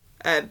married.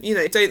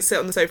 Don't sit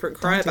on the sofa and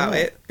cry about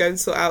it. Go and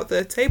sort out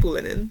the table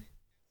linen,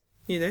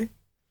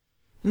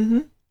 Mm-hmm.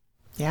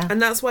 Yeah.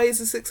 And that's why he's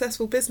a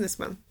successful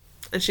businessman.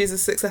 And she's a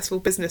successful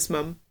business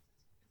mum.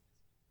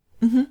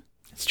 Mm-hmm.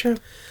 It's true.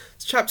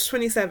 It's chapter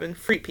 27,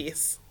 fruit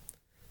piece.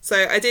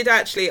 So I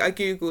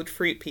googled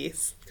fruit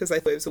piece because I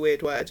thought it was a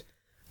weird word.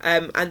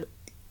 And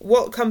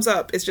what comes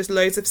up is just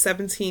loads of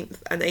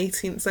 17th and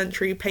 18th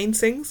century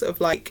paintings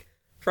of like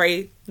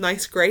very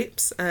nice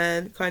grapes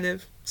and kind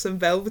of some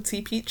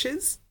velvety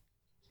peaches.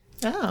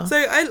 Oh. So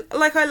I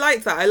like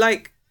that. I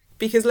like,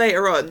 because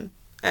later on,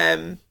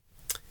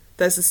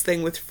 there's this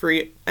thing with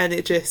fruit, and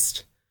it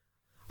just,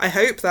 I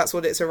hope that's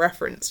what it's a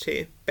reference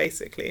to,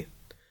 basically.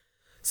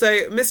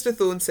 So Mr.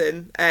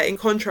 Thornton, in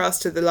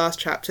contrast to the last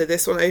chapter,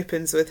 this one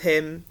opens with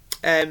him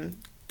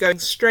going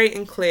straight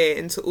and clear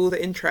into all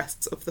the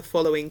interests of the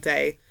following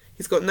day.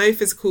 He's got no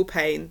physical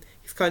pain.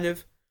 He's kind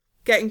of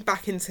getting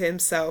back into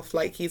himself,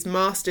 like he's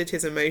mastered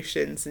his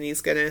emotions and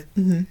he's going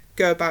to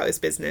go about his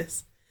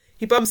business.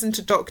 He bumps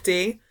into Doc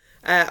D,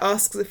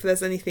 asks if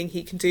there's anything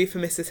he can do for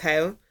Mrs.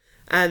 Hale,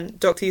 and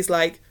Doc D's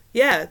like,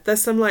 yeah,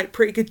 there's some like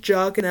pretty good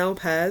Jargonelle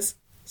pears,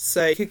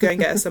 so you could go and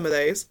get us some of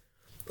those.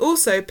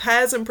 Also,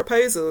 pears and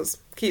proposals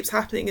keeps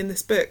happening in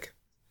this book.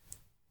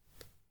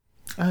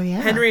 Oh,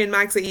 yeah. Henry and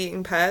Mags are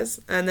eating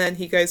pears, and then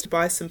he goes to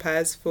buy some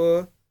pears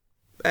for,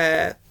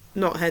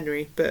 not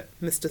Henry, but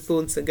Mr.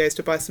 Thornton goes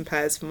to buy some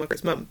pears for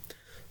Margaret's mum.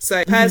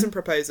 So, pears and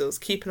proposals,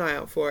 keep an eye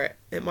out for it.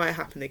 It might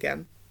happen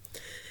again.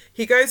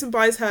 He goes and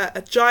buys her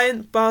a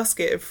giant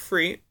basket of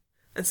fruit,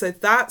 and so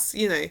that's,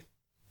 you know,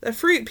 a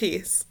fruit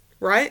piece,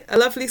 right? A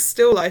lovely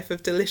still life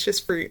of delicious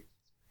fruit.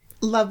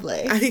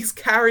 Lovely. And he's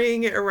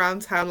carrying it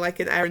around town like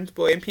an errand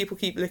boy, and people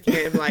keep looking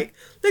at him like,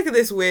 look at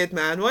this weird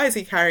man, why is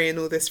he carrying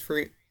all this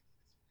fruit?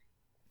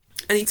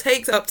 And he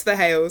takes it up to the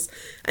Hales,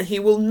 and he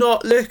will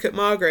not look at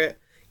Margaret.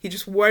 He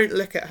just won't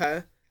look at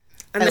her.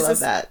 And I there's love this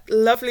that.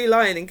 lovely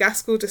line, and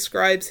Gaskell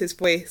describes his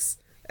voice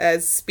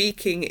as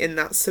speaking in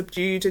that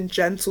subdued and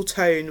gentle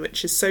tone,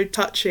 which is so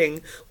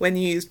touching when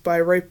used by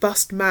a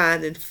robust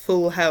man in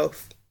full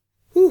health.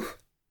 Whew.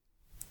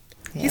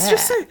 Yeah.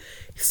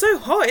 He's so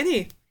hot, isn't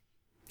he?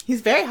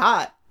 He's very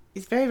hot.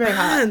 He's very, very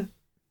hot. Man.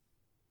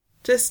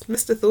 Just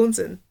Mr.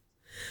 Thornton.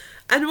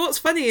 And what's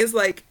funny is,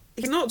 like,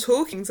 he's not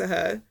talking to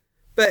her,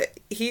 but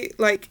he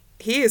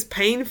is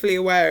painfully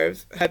aware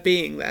of her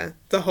being there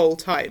the whole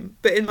time.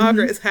 But in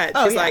Margaret's head,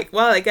 she's like,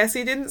 well, I guess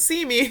he didn't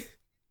see me.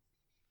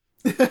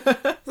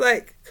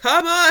 Like,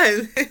 come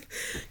on.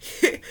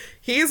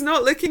 He's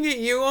not looking at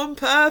you on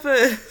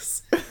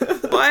purpose.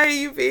 Why are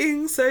you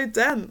being so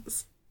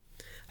dense?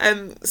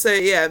 So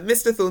yeah,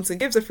 Mr. Thornton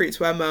gives a fruit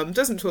to her mum,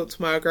 doesn't talk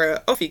to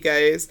Margaret, off he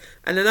goes,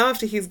 and then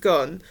after he's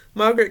gone,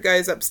 Margaret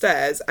goes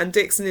upstairs and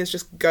Dixon is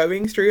just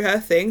going through her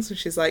things, and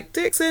she's like,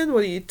 Dixon,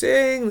 what are you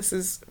doing? This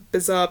is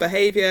bizarre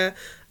behaviour.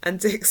 And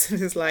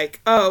Dixon is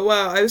like, oh,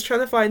 well, I was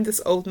trying to find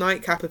this old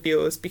nightcap of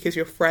yours because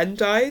your friend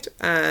died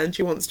and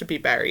she wants to be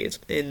buried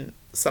in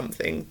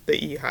something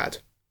that you had.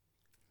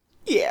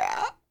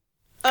 Yeah.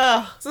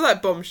 So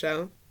that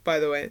bombshell, by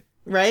the way.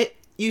 Right?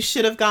 You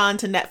should have gone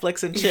to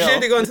Netflix and chill. You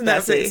should have gone to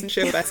Bessie. Netflix and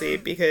chill Bessie,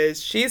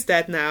 because she's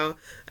dead now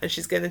and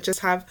she's going to just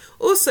have...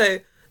 Also,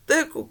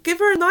 give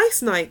her a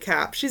nice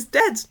nightcap. She's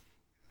dead.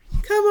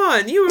 Come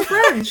on, you were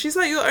friends. She's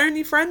like your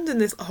only friend in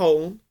this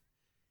hole.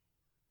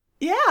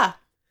 Yeah.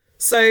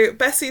 So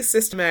Bessie's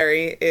sister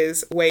Mary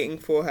is waiting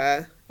for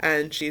her,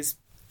 and she's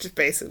just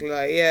basically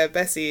like, yeah,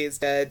 Bessie is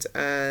dead,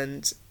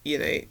 and, you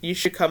know, you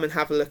should come and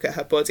have a look at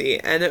her body.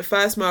 And at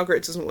first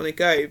Margaret doesn't want to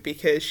go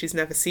because she's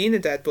never seen a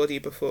dead body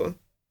before.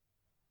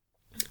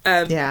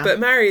 But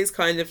Mary's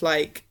kind of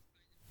like,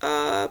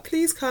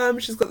 please come.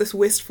 She's got this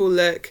wistful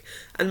look,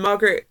 and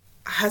Margaret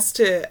has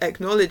to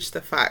acknowledge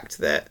the fact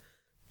that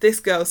this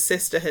girl's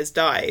sister has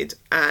died,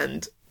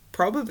 and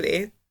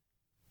probably,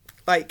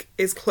 like,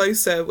 is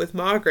closer with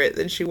Margaret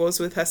than she was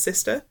with her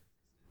sister.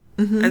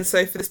 And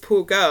so for this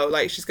poor girl,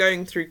 like, she's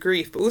going through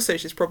grief, but also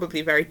she's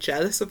probably very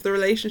jealous of the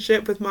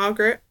relationship with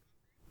Margaret,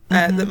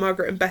 that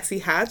Margaret and Bessie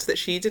had, that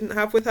she didn't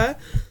have with her.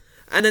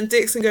 And then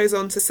Dixon goes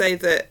on to say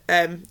that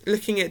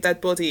looking at dead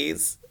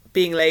bodies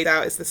being laid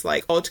out is this,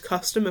 like, odd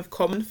custom of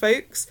common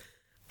folks.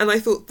 And I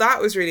thought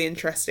that was really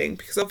interesting,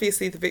 because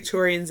obviously the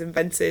Victorians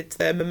invented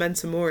the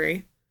memento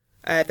mori.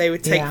 They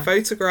would take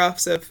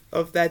photographs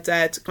of their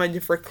dead kind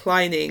of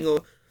reclining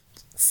or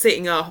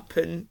sitting up,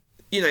 and,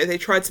 you know, they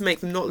tried to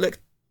make them not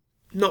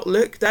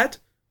look dead,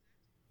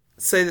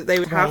 so that they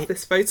would have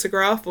this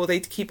photograph, or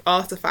they'd keep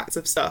artifacts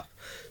of stuff.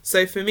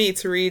 So for me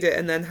to read it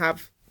and then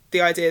have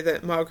the idea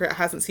that Margaret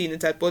hasn't seen a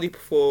dead body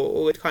before,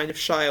 or would kind of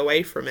shy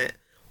away from it,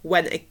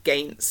 went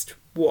against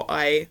what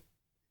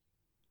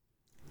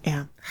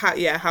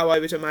how I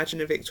would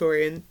imagine a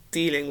Victorian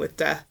dealing with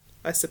death,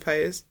 I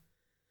suppose.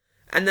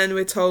 And then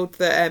we're told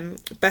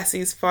that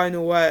Bessie's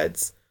final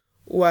words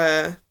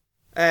were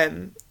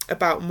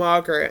about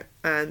Margaret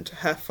and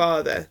her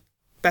father.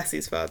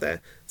 Bessie's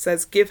father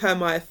says, give her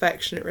my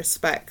affectionate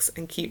respects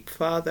and keep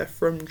father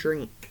from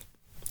drink.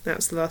 That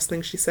was the last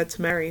thing she said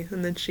to Mary,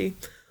 and then she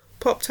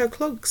popped her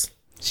clogs.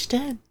 She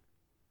did.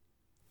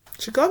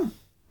 She's gone.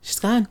 She's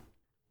gone.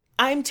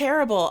 I'm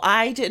terrible.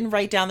 I didn't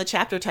write down the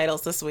chapter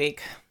titles this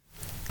week.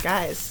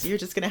 Guys, you're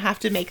just going to have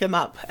to make them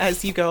up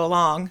as you go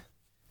along.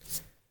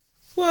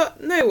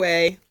 What? No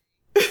way.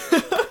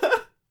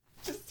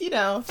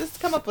 Just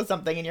come up with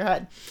something in your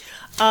head.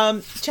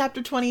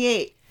 Chapter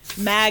 28.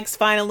 Mags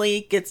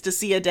finally gets to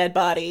see a dead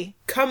body.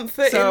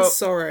 Comfort in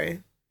sorrow.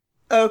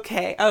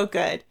 Okay. Oh,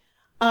 good.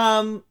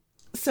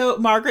 So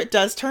Margaret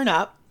does turn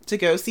up to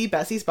go see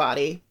Bessie's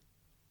body.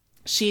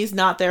 She's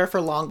not there for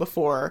long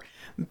before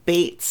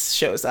Bates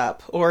shows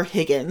up, or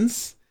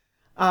Higgins.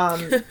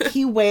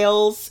 He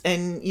wails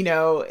and,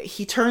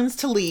 he turns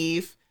to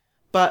leave,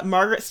 but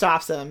Margaret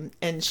stops him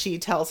and she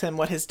tells him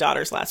what his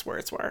daughter's last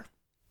words were.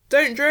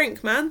 Don't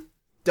drink, man.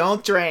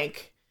 Don't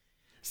drink.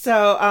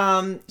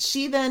 So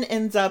she then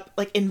ends up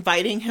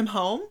inviting him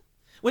home,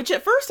 which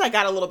at first I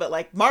got a little bit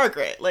like,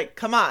 Margaret,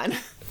 come on.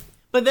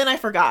 But then I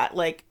forgot,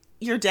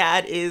 your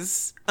dad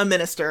is a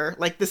minister.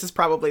 This is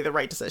probably the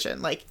right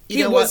decision.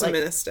 He was a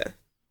minister.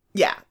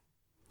 Yeah.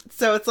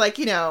 So it's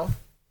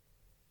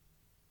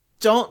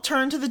don't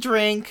turn to the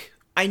drink.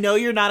 I know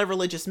you're not a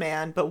religious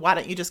man, but why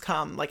don't you just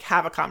come,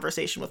 have a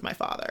conversation with my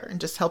father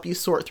and just help you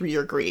sort through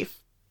your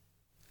grief.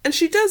 And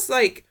she does,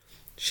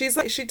 she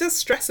does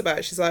stress about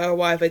it. She's like, oh,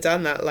 why have I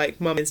done that?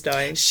 Mum is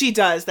dying. She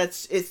does.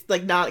 It's,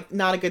 not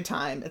a good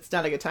time. It's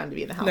not a good time to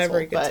be in the household. Never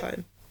a good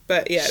time.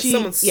 But, yeah, it's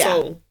someone's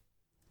soul.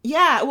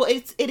 Yeah, well,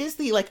 it is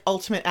the,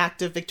 ultimate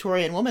act of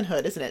Victorian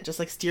womanhood, isn't it?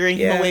 Just, steering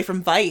him away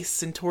from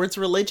vice and towards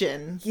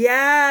religion.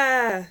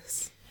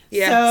 Yes.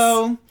 Yes.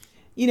 So,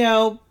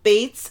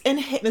 Bates and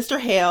Mr.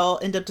 Hale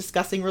end up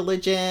discussing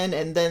religion,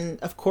 and then,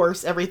 of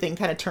course, everything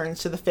kind of turns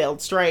to the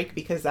failed strike,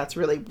 because that's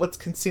really what's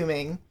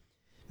consuming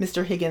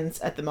Mr. Higgins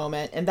at the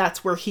moment, and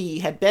that's where he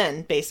had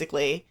been,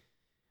 basically,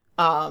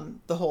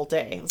 the whole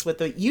day. It was with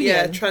the union.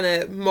 Yeah, trying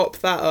to mop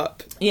that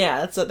up.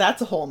 Yeah,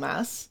 that's a whole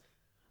mess.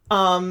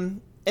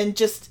 And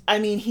just,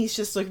 he's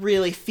just,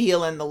 really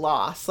feeling the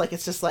loss.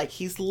 It's just,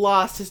 he's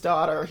lost his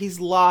daughter. He's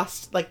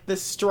lost,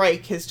 this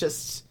strike has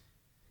just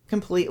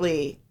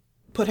completely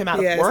put him out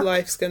of work. Yeah, his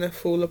life's gonna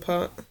fall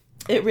apart.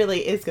 It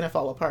really is gonna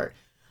fall apart.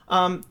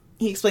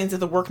 He explains that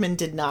the workmen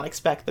did not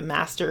expect the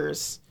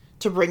masters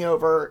to bring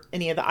over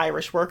any of the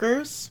Irish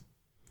workers.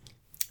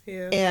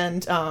 Yeah.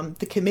 And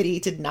the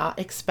committee did not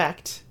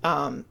expect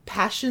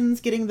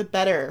passions getting the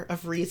better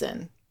of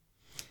reason,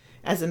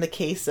 as in the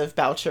case of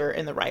Boucher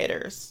and the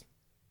rioters.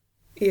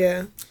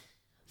 Yeah.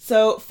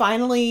 So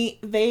finally,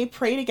 they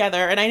pray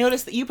together. And I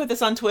noticed that you put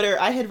this on Twitter.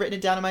 I had written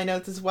it down in my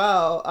notes as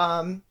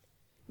well.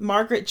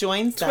 Margaret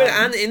joins them. Twitter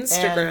and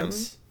Instagram.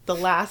 And the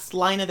last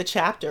line of the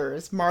chapter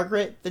is,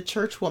 Margaret, the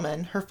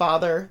churchwoman, her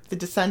father, the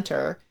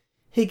dissenter,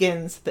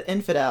 Higgins, the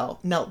infidel,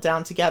 knelt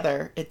down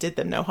together. It did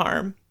them no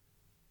harm.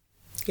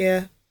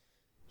 Yeah.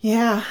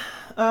 Yeah.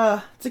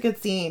 It's a good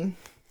scene.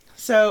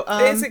 So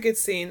it is a good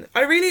scene.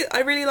 I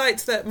really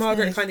liked that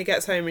Margaret kind of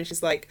gets home and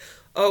she's like,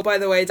 oh, by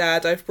the way,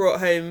 Dad, I've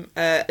brought home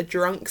a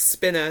drunk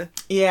spinner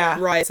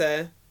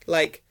writer,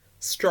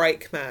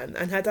 strike man.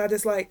 And her dad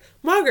is like,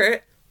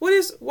 Margaret,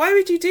 why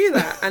would you do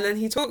that? And then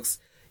he talks,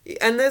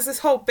 and there's this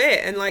whole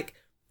bit, and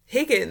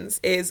Higgins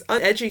is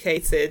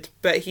uneducated,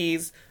 but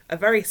he's a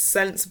very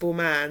sensible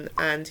man,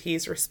 and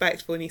he's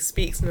respectful, and he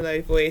speaks in a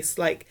low voice.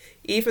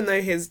 Even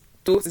though his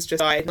daughter's just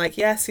died,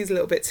 yes, he's a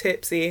little bit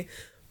tipsy,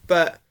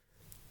 but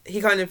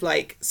he kind of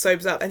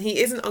sobers up, and he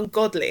isn't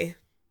ungodly.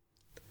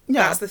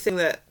 Yeah. That's the thing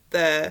that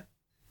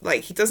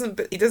he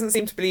doesn't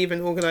seem to believe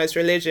in organised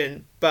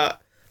religion,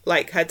 but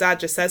her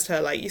dad just says to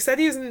her, you said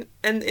he was an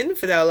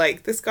infidel,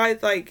 this guy,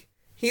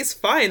 he's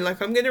fine, I'm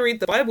going to read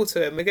the Bible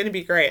to him, we're going to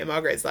be great. And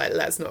Margaret's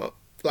let's not,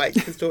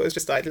 his daughter's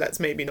just died, let's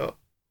maybe not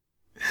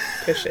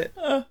push it.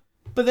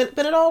 But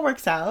it all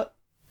works out.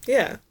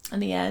 Yeah.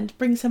 In the end,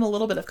 brings him a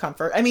little bit of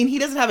comfort. He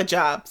doesn't have a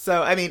job,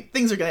 so,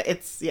 things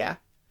are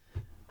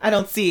I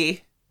don't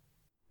see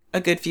a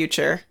good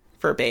future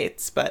for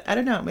Bates, but I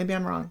don't know, maybe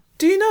I'm wrong.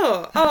 Do you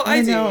not? Oh,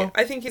 I do. Know.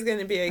 I think he's going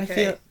to be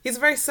okay. He's a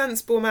very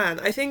sensible man.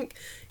 I think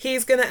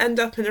he's going to end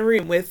up in a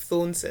room with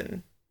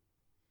Thornton.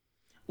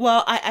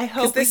 Well, I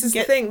hope this is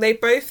the thing. They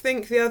both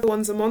think the other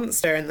one's a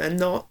monster, and they're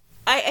not.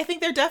 I think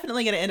they're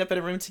definitely going to end up in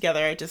a room together.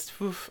 I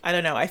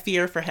don't know. I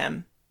fear for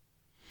him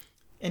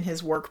in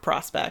his work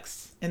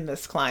prospects in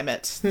this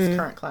climate, this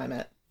current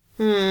climate.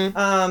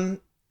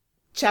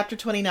 Chapter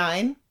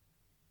 29.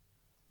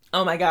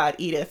 Oh my God,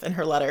 Edith and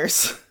her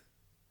letters.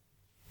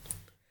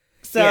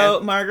 So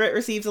Margaret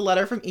receives a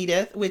letter from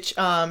Edith, which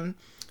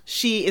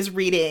she is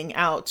reading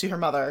out to her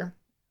mother.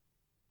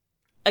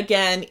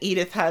 Again,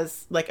 Edith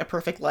has a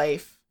perfect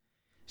life.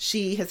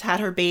 She has had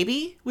her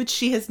baby, which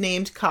she has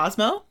named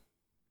Cosmo.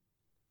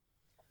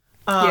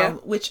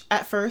 Which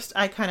at first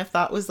I kind of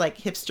thought was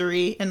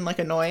hipstery and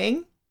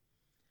annoying.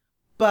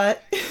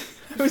 But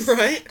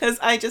right, because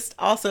I just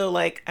also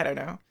I don't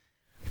know.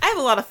 I have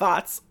a lot of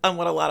thoughts on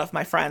what a lot of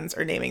my friends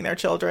are naming their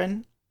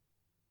children.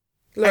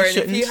 Lauren,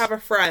 if you have a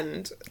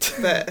friend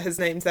that has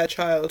named their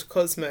child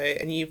Cosmo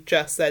and you've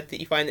just said that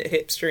you find it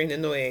hipster and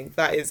annoying,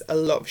 that is a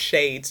lot of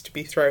shade to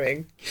be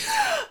throwing.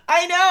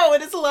 I know,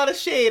 it is a lot of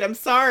shade. I'm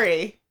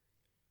sorry.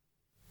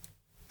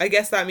 I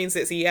guess that means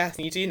it's a yes,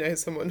 and you do know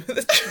someone with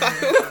a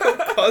child called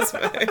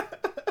Cosmo.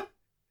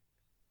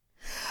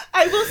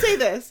 I will say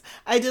this.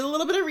 I did a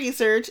little bit of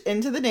research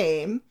into the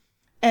name,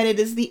 and it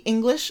is the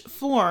English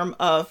form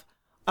of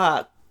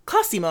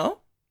Cosimo,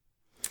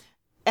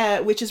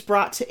 which is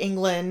brought to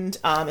England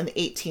in the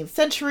 18th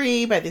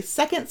century by the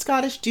second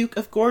Scottish Duke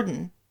of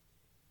Gordon.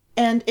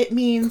 And it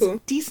means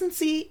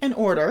decency and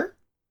order.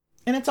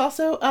 And it's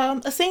also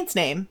a saint's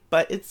name,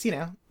 but it's,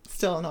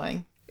 still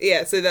annoying.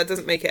 Yeah, so that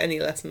doesn't make it any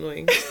less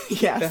annoying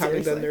Yeah, for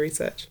having seriously. done the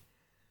research.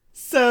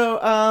 So,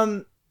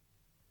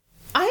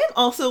 I am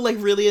also, like,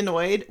 really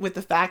annoyed with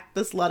the fact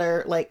this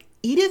letter, like,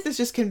 Edith is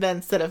just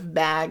convinced that if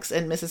Mags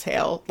and Mrs.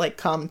 Hale, like,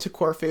 come to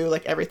Corfu,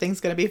 like,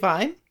 everything's gonna be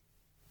fine.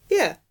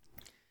 Yeah.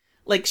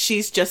 Like,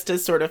 she's just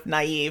as sort of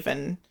naive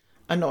and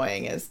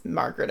annoying as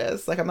Margaret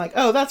is. Like, I'm like,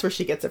 oh, that's where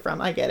she gets it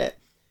from. I get it.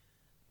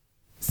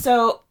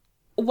 So,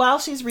 while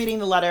she's reading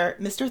the letter,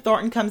 Mr.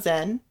 Thornton comes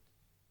in,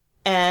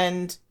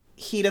 and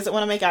he doesn't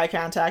want to make eye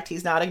contact.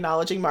 He's not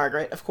acknowledging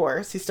Margaret, of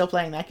course. He's still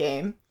playing that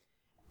game.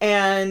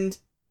 And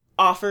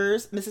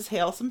offers Mrs.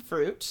 Hale some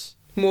fruit.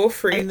 More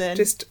fruit. And then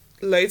just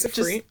loads of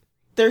fruit.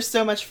 There's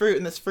so much fruit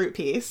in this fruit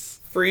piece.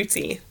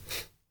 Fruity.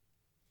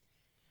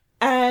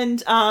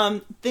 And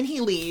then he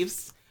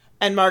leaves,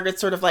 and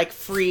Margaret's sort of like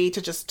free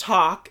to just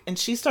talk, and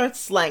she starts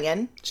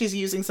slanging. She's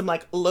using some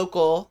like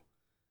local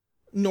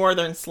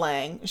northern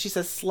slang. She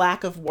says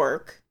slack of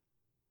work.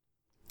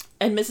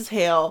 And Mrs.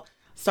 Hale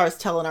starts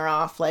telling her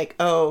off like,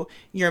 oh,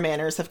 your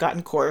manners have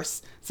gotten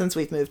coarse since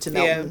we've moved to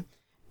Milton. Yeah.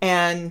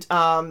 And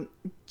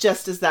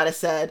just as that is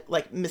said,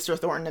 like, Mr.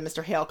 Thornton and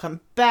Mr. Hale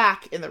come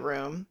back in the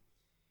room.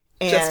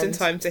 And just in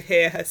time to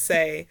hear her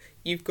say,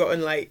 you've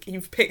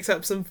picked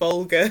up some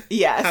vulgar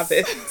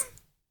habits.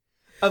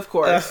 Of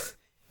course.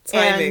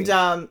 Timing.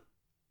 And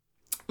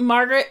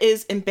Margaret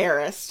is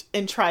embarrassed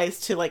and tries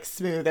to, like,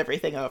 smooth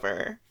everything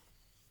over.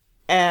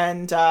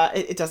 And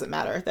it doesn't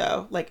matter,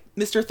 though. Like,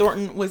 Mr.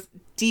 Thornton was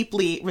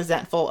deeply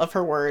resentful of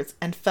her words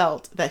and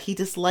felt that he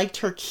disliked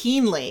her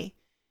keenly.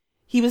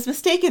 He was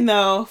mistaken,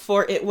 though,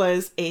 for it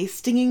was a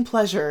stinging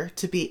pleasure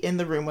to be in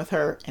the room with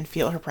her and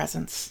feel her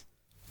presence.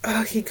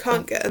 Oh, he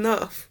can't get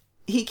enough.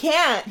 He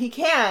can't. He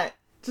can't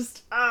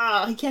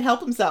help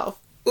himself.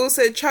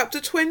 Also, chapter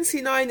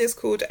 29 is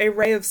called A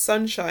Ray of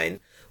Sunshine,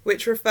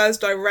 which refers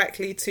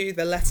directly to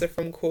the letter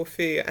from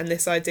Corfu and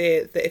this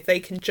idea that if they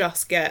can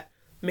just get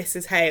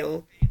Mrs.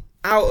 Hale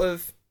out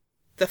of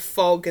the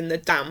fog and the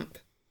damp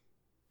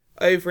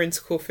over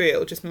into Corfu,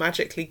 it'll just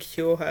magically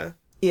cure her.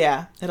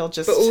 Yeah, it'll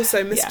just... But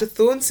also, Mr.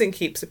 Thornton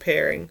keeps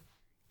appearing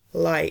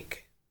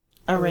like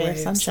a ray of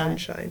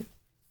sunshine.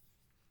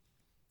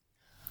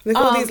 Look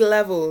at all these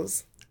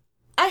levels.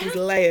 These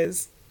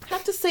layers. I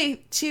have to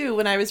say, too,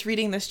 when I was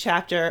reading this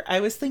chapter, I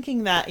was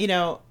thinking that,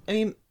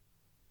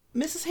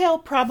 Mrs. Hale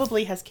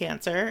probably has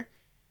cancer.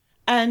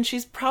 And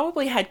she's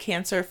probably had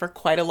cancer for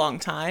quite a long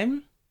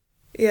time.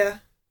 Yeah.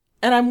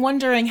 And I'm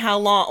wondering how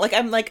long... I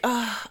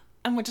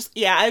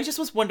just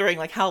was wondering,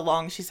 like, how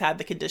long she's had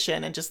the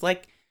condition and just,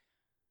 like...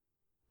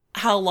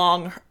 how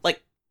long,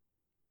 like,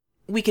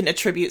 we can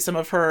attribute some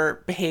of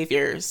her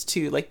behaviors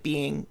to, like,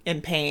 being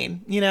in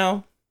pain,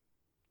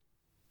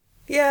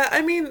 Yeah,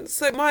 I mean,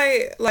 so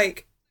my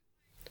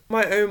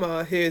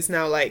Oma, who is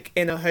now, like,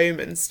 in a home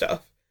and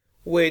stuff,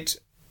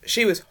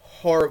 she was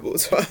horrible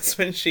to us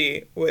when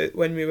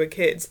we were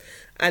kids.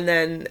 And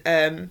then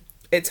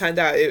it turned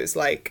out it was,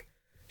 like,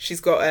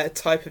 she's got a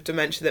type of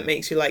dementia that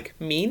makes you, like,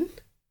 mean.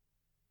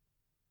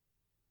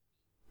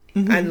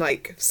 Mm-hmm. And,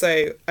 like,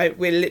 so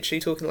we're literally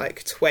talking,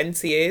 like,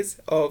 20 years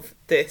of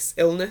this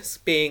illness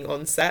being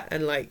on set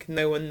and, like,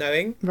 no one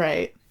knowing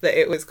right that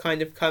it was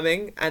kind of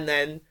coming. And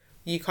then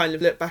you kind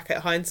of look back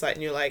at hindsight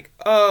and you're like,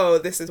 oh,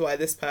 this is why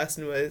this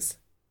person was,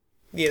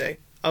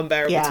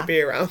 unbearable to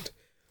be around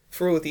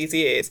for all these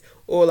years.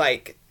 Or,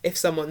 like, if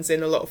someone's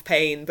in a lot of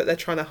pain but they're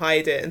trying to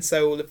hide it and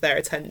so all of their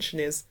attention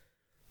is,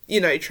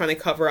 trying to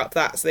cover up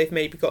that, so they've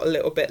maybe got a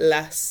little bit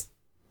less...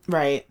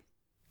 Right.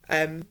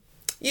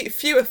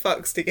 Fewer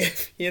fucks to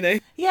give, Yeah,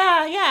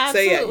 absolutely. So,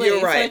 yeah,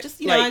 you're right. So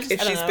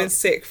if she's been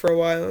sick for a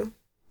while.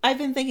 I've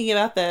been thinking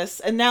about this,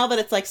 and now that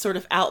it's, like, sort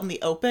of out in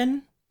the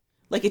open,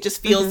 like, it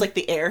just feels like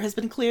the air has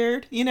been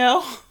cleared,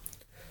 But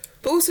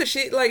also,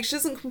 she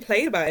doesn't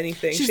complain about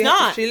anything. She's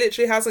not. She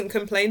literally hasn't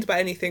complained about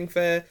anything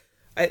for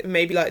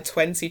maybe, like,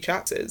 20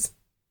 chapters.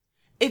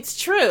 It's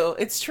true.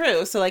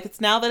 So, like,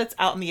 it's now that it's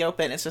out in the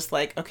open, it's just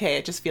like, okay,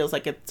 it just feels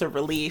like it's a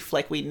relief.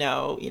 Like, we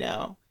know,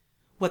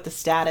 what the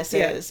status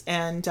is.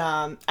 And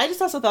I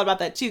just also thought about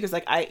that too, because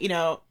like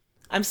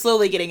I'm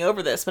slowly getting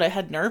over this, but I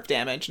had nerve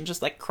damage and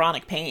just like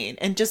chronic pain,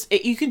 and just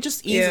you can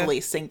just easily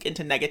sink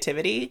into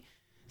negativity.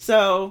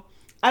 So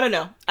I don't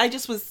know, I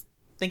just was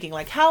thinking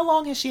like, how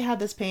long has she had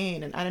this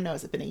pain? And I don't know,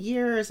 has it been a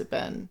year, has it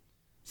been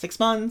 6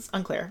 months?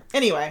 Unclear.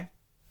 Anyway,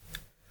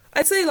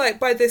 I'd say like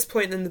by this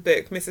point in the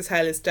book, Mrs.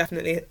 Hale is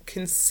definitely a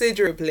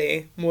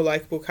considerably more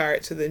likable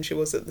character than she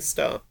was at the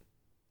start.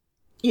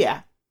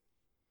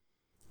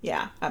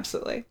 Yeah,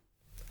 absolutely.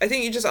 I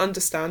think you just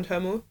understand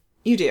her more.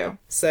 You do.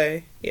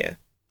 So, yeah.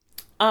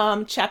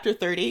 Chapter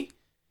 30.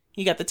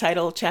 You got the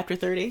title, Chapter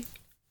 30?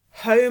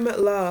 Home at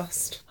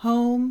Last.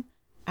 Home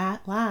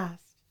at Last.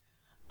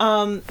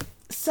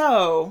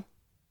 So...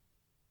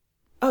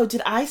 Oh,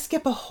 did I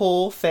skip a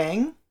whole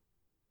thing?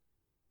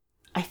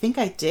 I think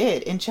I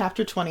did in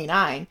chapter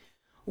 29,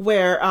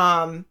 where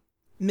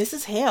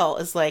Mrs. Hale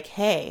is like,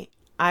 hey,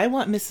 I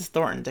want Mrs.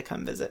 Thornton to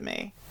come visit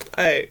me.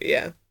 Oh,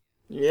 yeah.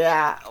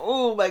 Yeah.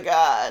 Oh, my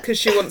God. Because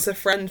she wants a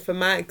friend for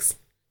Mags.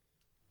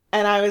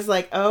 And I was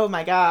like, oh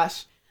my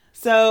gosh.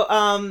 So,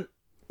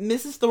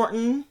 Mrs.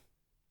 Thornton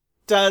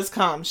does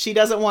come. She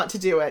doesn't want to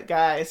do it,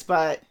 guys,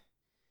 but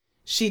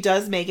she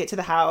does make it to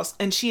the house.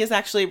 And she is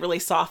actually really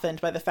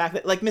softened by the fact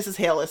that, like, Mrs.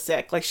 Hale is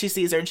sick. Like, she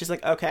sees her and she's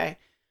like, okay,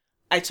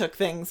 I took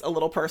things a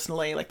little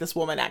personally. Like, this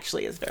woman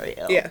actually is very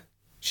ill. Yeah.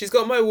 She's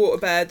got my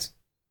waterbed.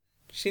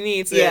 She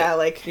needs it. Yeah,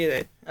 like, you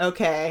know.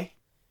 Okay.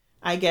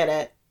 I get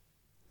it.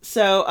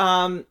 So,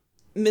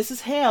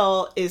 Mrs.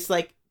 Hale is,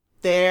 like,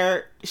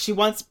 there. She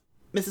wants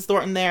Mrs.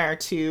 Thornton there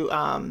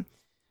to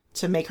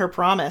make her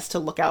promise to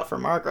look out for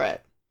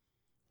Margaret.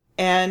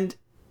 And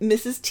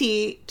Mrs.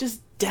 T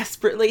just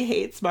desperately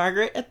hates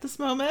Margaret at this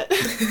moment.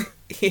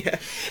 Yeah.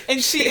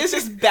 And she is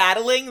just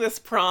battling this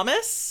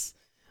promise.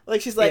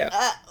 Like, she's like,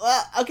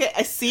 okay,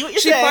 I see what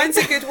you're saying. She finds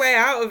a good way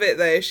out of it,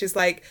 though. She's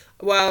like,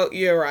 well,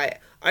 you're right.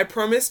 I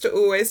promise to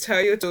always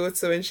tell your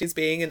daughter when she's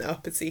being an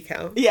uppity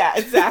cow. Yeah,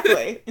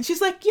 exactly. And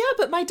she's like, yeah,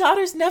 but my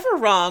daughter's never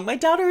wrong. My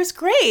daughter is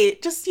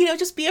great. Just,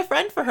 just be a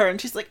friend for her. And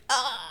she's like,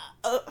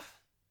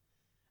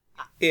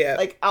 Yeah.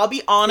 Like, I'll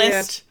be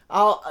honest.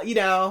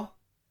 Yeah.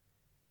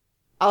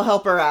 I'll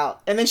help her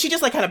out. And then she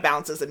just, like, kind of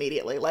bounces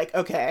immediately. Like,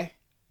 okay,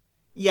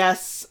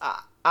 yes,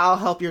 I'll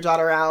help your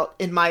daughter out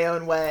in my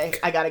own way.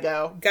 I gotta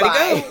go.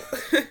 Gotta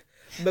go.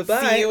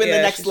 Bye-bye. See you in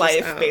the next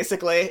life,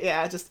 basically.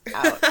 Yeah, just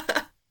out.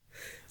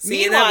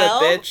 See you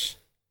never, bitch.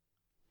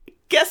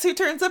 Guess who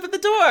turns up at the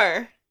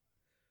door?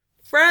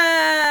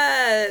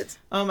 Fred!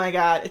 Oh my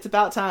god, it's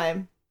about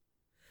time.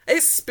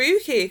 It's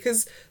spooky,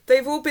 because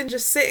they've all been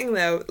just sitting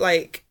there,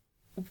 like,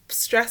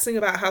 stressing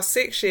about how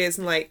sick she is,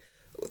 and, like,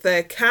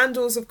 the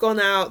candles have gone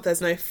out,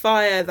 there's no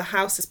fire, the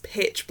house is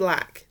pitch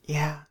black.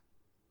 Yeah.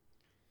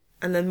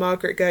 And then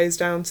Margaret goes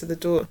down to the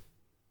door.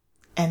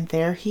 And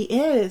there he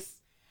is.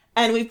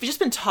 And we've just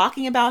been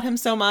talking about him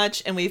so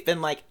much, and we've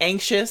been, like,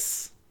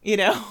 anxious,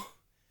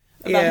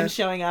 about him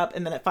showing up,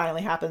 and then it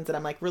finally happens, and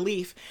I'm like,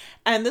 relief.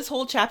 And this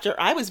whole chapter,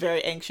 I was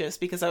very anxious,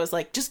 because I was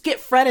like, just get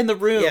Fred in the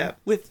room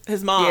with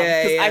his mom.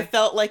 Because I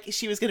felt like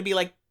she was going to be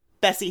like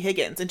Bessie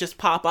Higgins and just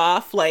pop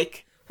off,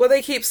 like... Well,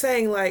 they keep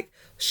saying, like,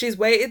 she's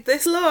waited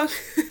this long.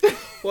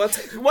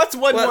 What's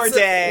one more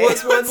day?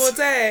 What's one more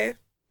day?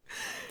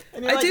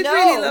 I did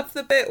really love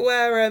the bit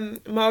where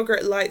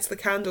Margaret lights the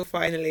candle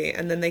finally,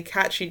 and then they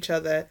catch each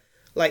other,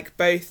 like,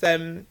 both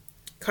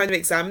kind of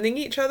examining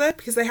each other,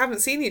 because they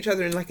haven't seen each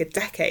other in, like, a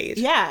decade.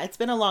 Yeah, it's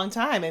been a long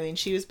time. I mean,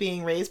 she was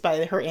being raised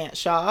by her Aunt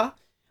Shaw.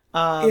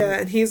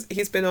 And he's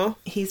been off.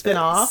 He's been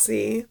off.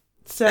 See.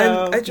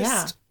 So,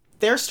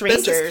 they're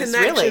strangers, there's this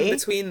connection really.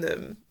 between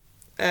them,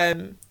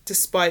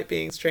 despite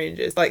being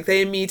strangers. Like,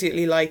 they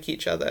immediately like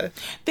each other.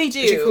 They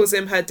do. She calls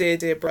him her dear,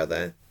 dear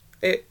brother.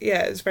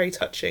 It's very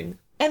touching.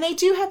 And they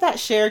do have that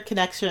shared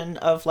connection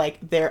of, like,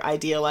 their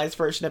idealized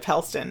version of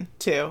Helston,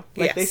 too.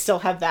 Like, they still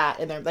have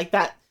that in there. Like,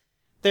 that,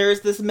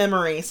 there's this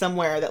memory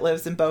somewhere that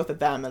lives in both of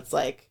them. It's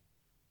like,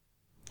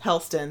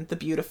 Helston, the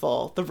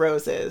beautiful, the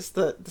roses,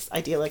 this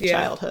idyllic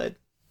childhood.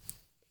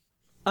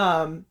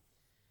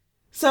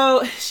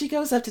 So she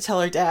goes up to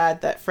tell her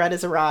dad that Fred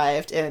has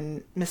arrived,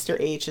 and Mr.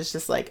 H is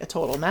just, like, a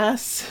total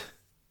mess.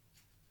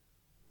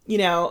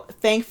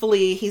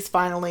 Thankfully, he's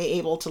finally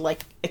able to,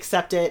 like,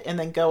 accept it and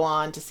then go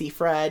on to see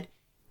Fred.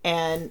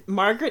 And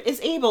Margaret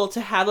is able to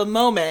have a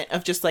moment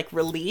of just, like,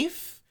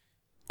 relief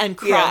and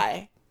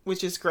cry,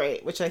 which is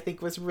great, which I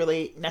think was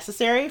really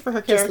necessary for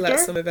her character. Just let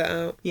some of it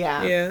out.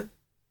 Yeah.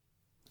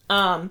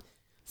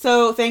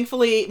 So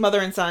thankfully, mother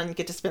and son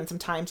get to spend some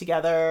time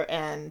together,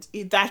 and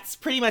that's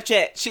pretty much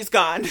it. She's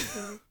gone.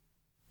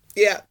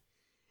 Yeah.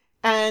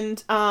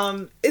 And,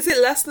 is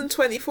it less than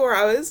 24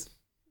 hours?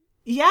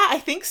 Yeah, I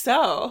think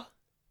so.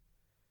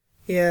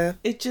 Yeah.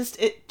 It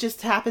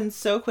just happens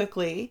so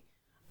quickly.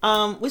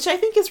 Which I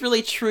think is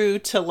really true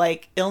to,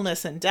 like,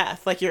 illness and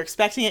death. Like, you're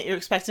expecting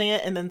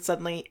it, and then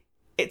suddenly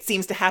it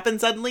seems to happen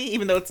suddenly,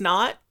 even though it's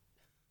not.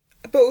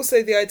 But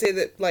also the idea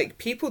that, like,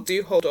 people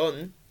do hold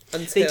on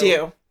until they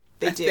do.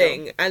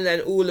 thing, and then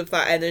all of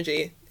that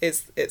energy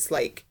it's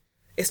like,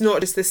 it's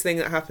not just this thing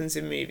that happens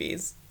in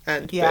movies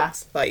and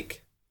books.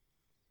 Like,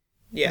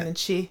 yeah. And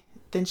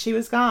then she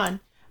was gone.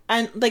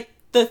 And, like,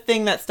 the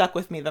thing that stuck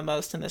with me the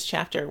most in this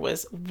chapter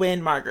was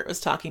when Margaret was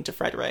talking to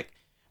Frederick.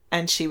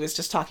 And she was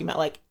just talking about,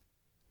 like,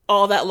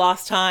 all that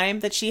lost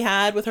time that she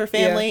had with her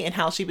family and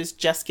how she was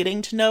just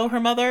getting to know her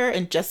mother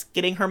and just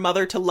getting her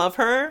mother to love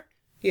her.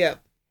 Yeah.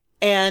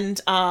 And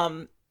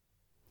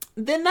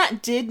then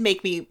that did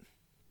make me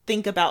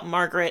think about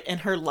Margaret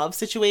and her love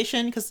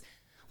situation. Because,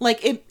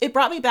 like, it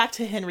brought me back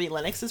to Henry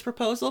Lennox's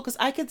proposal. Because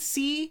I could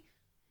see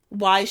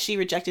why she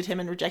rejected him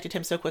and rejected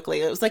him so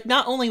quickly. It was like,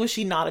 not only was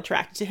she not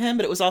attracted to him,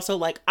 but it was also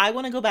like, I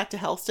want to go back to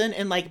Helston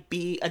and, like,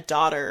 be a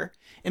daughter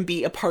and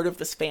be a part of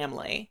this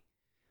family.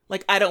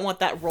 Like, I don't want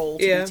that role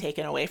to be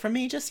taken away from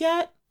me just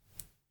yet.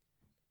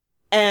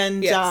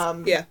 And,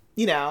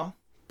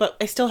 but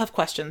I still have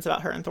questions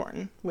about her and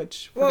Thornton,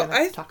 which we're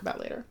going to talk about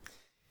later.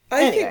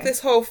 I think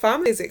this whole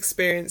family is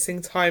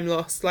experiencing time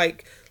loss.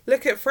 Like,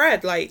 look at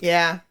Fred. Like,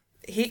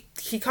 he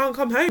can't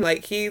come home.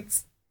 Like,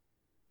 he's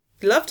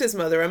loved his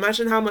mother.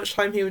 Imagine how much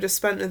time he would have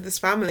spent with his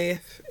family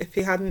if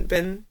he hadn't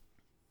been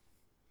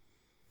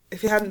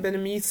if he hadn't been a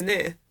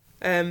mutineer.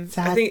 I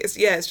Sad. think it's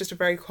just a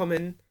very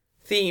common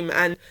theme,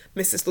 and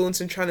Mrs.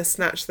 Thornton trying to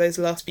snatch those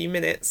last few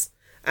minutes,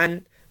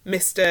 and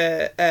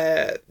Mr.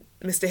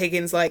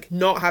 Higgins like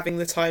not having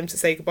the time to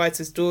say goodbye to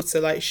his daughter,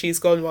 like she's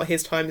gone while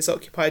his time is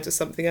occupied with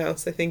something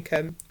else. I think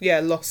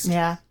lost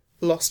time.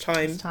 Lost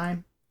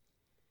time.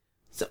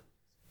 So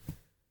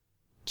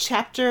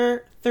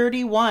chapter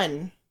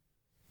 31.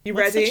 You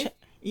ready?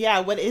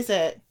 Yeah, what is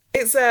it?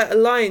 It's a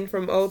line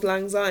from Auld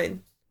Lang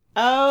Syne.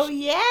 Oh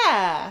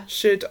yeah.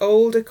 Should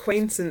old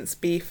acquaintance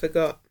be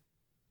forgot?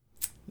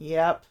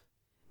 Yep.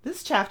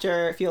 This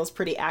chapter feels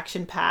pretty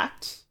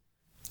action-packed.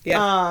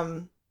 Yeah.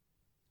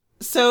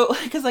 So,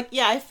 because, like,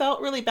 yeah, I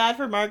felt really bad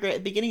for Margaret at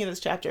the beginning of this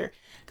chapter.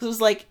 Because it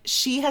was like,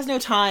 she has no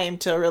time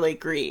to really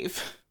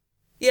grieve.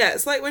 Yeah,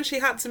 it's like when she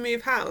had to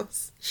move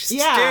house. She's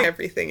Yeah. doing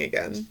everything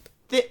again.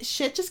 The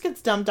shit just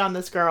gets dumped on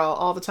this girl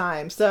all the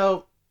time.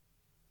 So,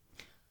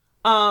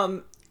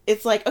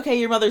 it's like, okay,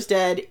 your mother's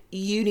dead.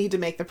 You need to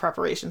make the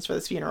preparations for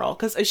this funeral.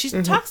 Because she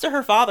talks to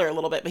her father a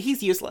little bit, but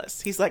he's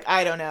useless. He's like,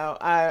 I don't know.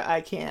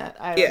 I can't.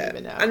 I don't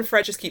even know. And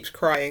Fred just keeps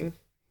crying.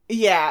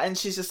 Yeah, and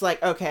she's just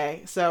like,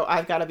 okay, so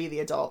I've got to be the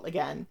adult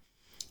again.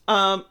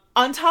 On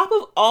top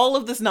of all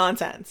of this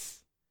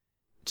nonsense,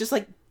 just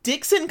like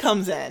Dixon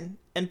comes in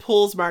and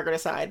pulls Margaret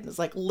aside and is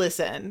like,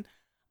 listen,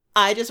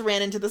 I just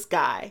ran into this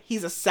guy.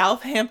 He's a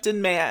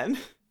Southampton man.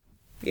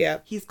 Yeah.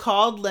 He's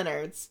called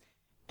Leonard's.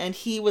 And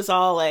he was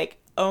all like,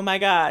 oh my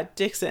God,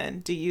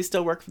 Dixon, do you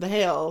still work for the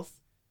Hales?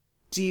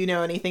 Do you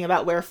know anything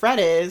about where Fred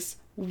is?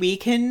 We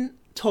can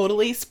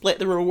totally split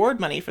the reward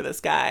money for this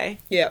guy.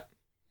 Yeah.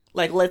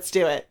 Like, let's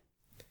do it.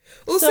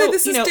 Also, So,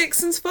 this is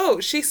Dixon's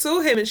fault. She saw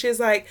him and she was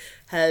like,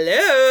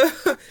 hello.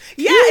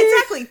 Yeah,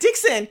 exactly.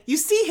 Dixon, you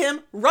see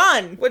him,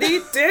 run. What are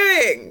you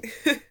doing?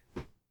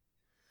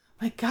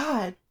 My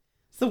God.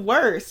 It's the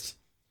worst.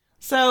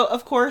 So,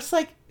 of course,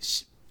 like,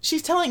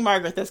 she's telling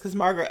Margaret this because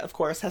Margaret, of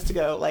course, has to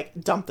go,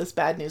 like, dump this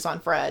bad news on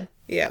Fred.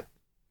 Yeah.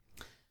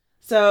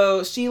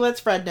 So she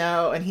lets Fred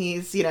know, and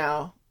he's,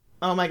 oh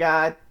my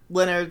God,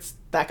 Leonard's,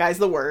 that guy's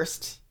the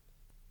worst.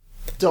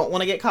 Don't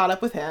want to get caught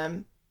up with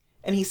him.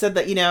 And he said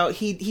that,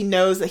 he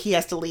knows that he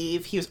has to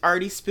leave. He was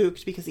already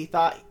spooked because he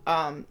thought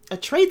a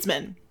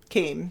tradesman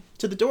came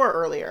to the door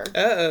earlier.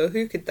 Uh-oh,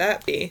 who could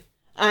that be?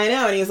 I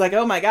know, and he was like,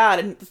 oh my God,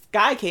 and this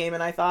guy came,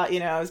 and I thought,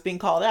 I was being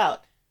called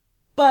out.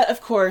 But,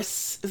 of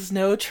course, it was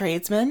no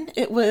tradesman.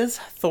 It was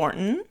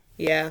Thornton.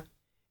 Yeah.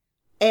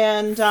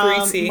 And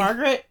Freaky.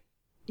 Margaret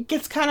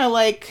gets kind of,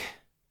 like,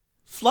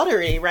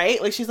 fluttery,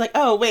 right? Like, she's like,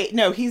 oh, wait,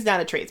 no, he's not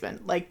a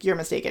tradesman. Like, you're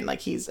mistaken. Like,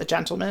 he's a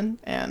gentleman.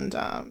 And,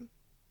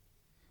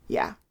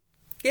 yeah.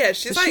 Yeah,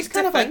 she's So like she's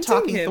kind of, like,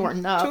 talking him,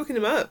 Thornton up. talking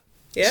him up.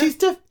 Yeah.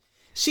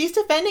 She's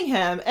defending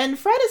him. And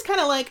Fred is kind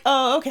of like,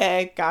 oh,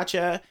 okay,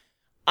 gotcha.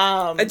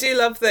 I do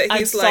love that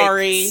he's, I'm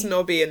sorry. like,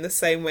 snobby in the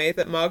same way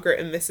that Margaret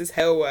and Mrs.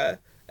 Hale were.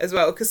 As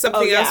well, because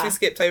something else we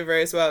skipped over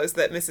as well is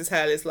that Mrs.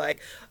 Hale is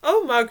like,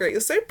 oh, Margaret, you're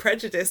so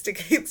prejudiced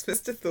against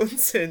Mr.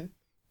 Thornton.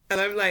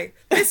 And I'm like,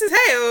 Mrs.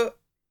 Hale,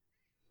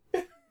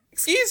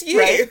 excuse you.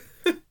 Right?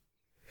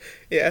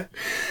 Yeah.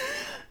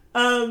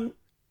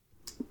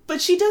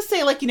 But she does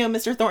say, like,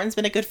 Mr. Thornton's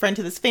been a good friend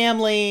to this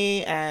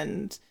family,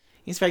 and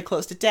he's very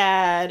close to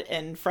Dad,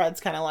 and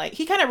Fred's kind of like,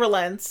 he kind of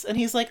relents, and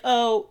he's like,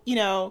 oh,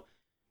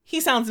 he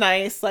sounds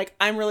nice. Like,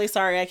 I'm really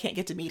sorry I can't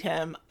get to meet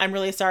him. I'm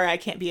really sorry I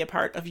can't be a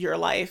part of your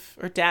life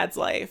or Dad's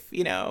life,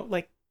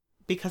 like,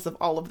 because of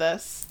all of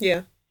this.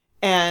 Yeah.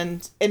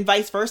 And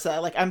vice versa.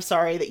 Like, I'm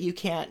sorry that you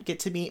can't get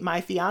to meet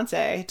my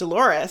fiance,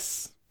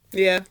 Dolores.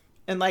 Yeah.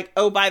 And like,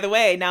 oh, by the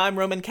way, now I'm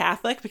Roman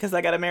Catholic because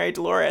I got to marry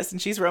Dolores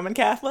and she's Roman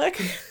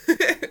Catholic.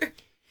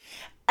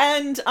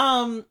 And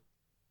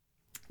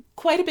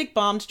quite a big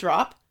bomb to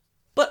drop.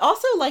 But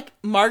also, like,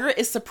 Margaret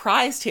is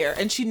surprised here,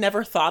 and she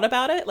never thought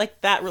about it.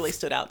 Like, that really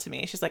stood out to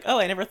me. She's like, oh,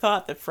 I never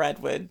thought that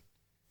Fred would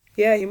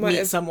he might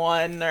meet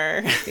someone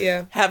or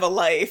Yeah. have a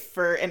life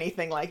or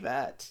anything like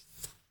that.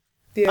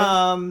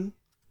 Yeah. And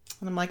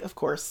I'm like, of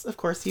course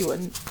you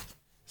wouldn't.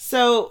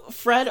 So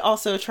Fred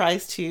also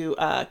tries to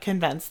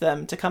convince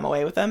them to come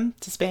away with them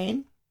to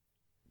Spain.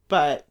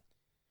 But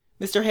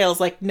Mr. Hale's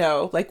like,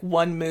 no, like,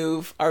 one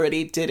move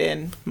already did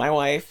in my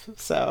wife,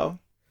 so...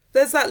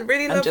 There's that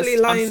really lovely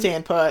line. I'm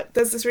staying put.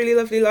 There's this really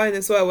lovely line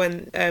as well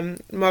when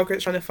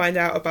Margaret's trying to find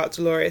out about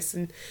Dolores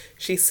and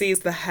she sees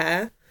the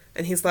hair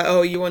and he's like,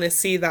 oh, you want to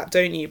see that,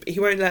 don't you? But he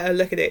won't let her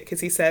look at it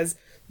because he says,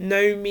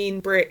 no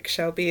mean brick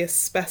shall be a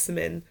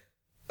specimen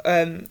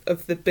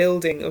of the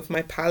building of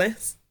my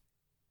palace.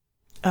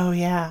 Oh,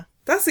 yeah.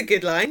 That's a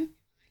good line.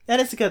 That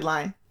is a good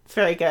line. It's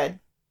very good.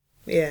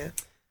 Yeah.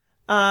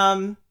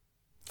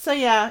 So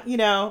yeah,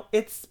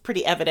 it's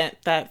pretty evident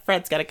that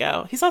Fred's got to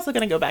go. He's also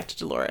going to go back to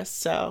Dolores,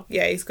 so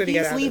yeah, he's going to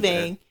get out leaving.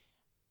 of there.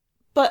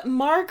 But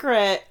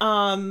Margaret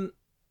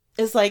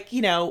is like,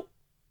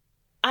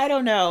 I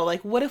don't know,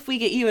 like, what if we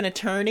get you an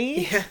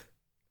attorney? Yeah.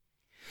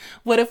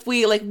 What if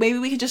we, like, maybe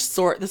we can just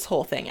sort this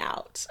whole thing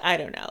out? I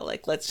don't know,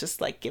 like, let's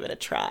just, like, give it a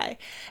try.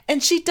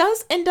 And she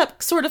does end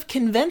up sort of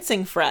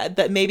convincing Fred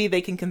that maybe they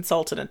can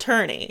consult an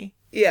attorney.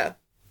 Yeah.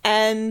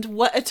 And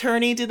what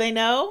attorney do they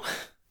know?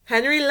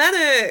 Henry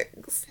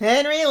Lennox.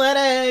 Henry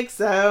Lennox.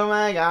 Oh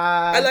my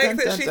god. I like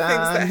that she thinks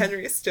that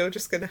Henry is still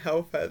just going to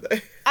help her, though.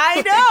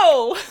 I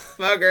know.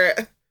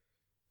 Margaret.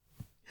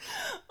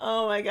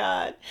 Oh my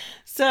god.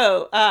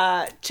 So,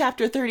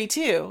 chapter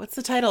 32. What's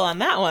the title on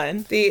that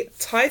one? The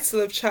title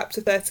of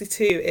chapter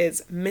 32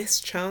 is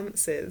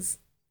Mischances.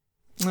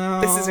 Oh,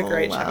 This is a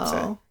great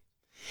chapter.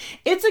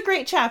 It's a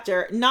great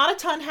chapter. Not a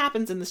ton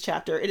happens in this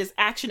chapter. It is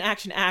action,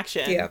 action,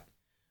 action. Yeah.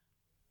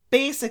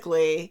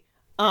 Basically,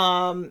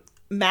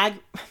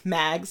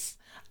 Mags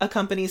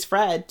accompanies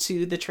Fred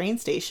to the train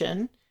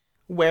station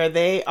where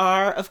they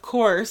are, of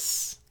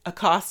course,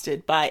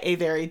 accosted by a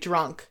very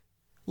drunk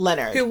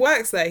Leonard. Who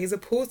works there? He's a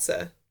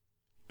porter.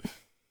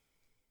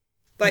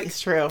 Like,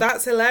 it's true.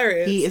 That's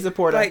hilarious. He is a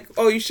porter. Like,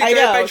 oh, you should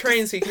go by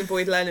train so you can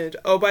avoid Leonard.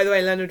 Oh, by the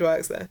way, Leonard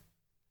works there.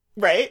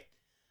 Right?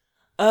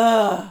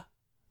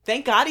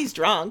 Thank God he's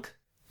drunk.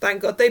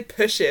 Thank God they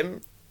push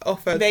him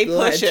off a They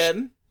ledge. push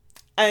him.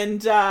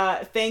 And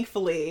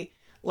thankfully,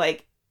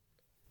 like,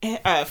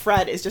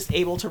 Fred is just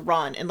able to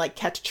run and, like,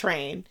 catch a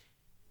train.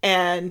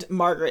 And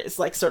Margaret is,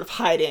 like, sort of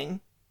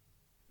hiding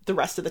the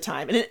rest of the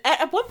time. And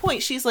at one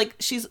point, she's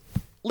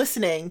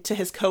listening to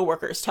his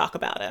coworkers talk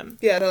about him.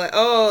 Yeah, they're like,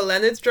 oh,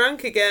 Leonard's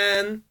drunk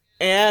again.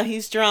 Yeah,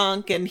 he's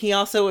drunk. And he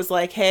also was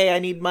like, hey, I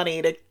need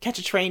money to catch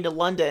a train to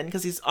London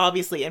because he's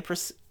obviously in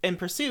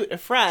pursuit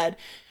of Fred.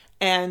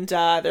 And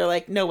they're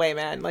like, no way,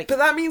 man. Like, but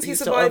that means he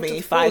survived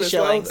the fall as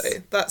well, though.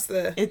 That's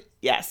the...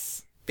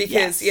 Yes.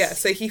 Because, yeah,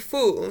 so he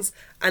falls,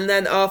 and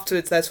then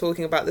afterwards they're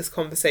talking about this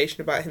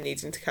conversation about him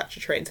needing to catch a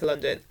train to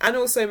London. And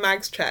also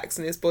Mags checks,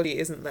 and his body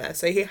isn't there,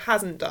 so he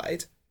hasn't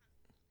died.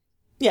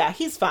 Yeah,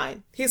 he's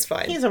fine. He's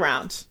fine. He's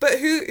around. But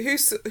who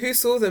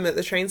saw them at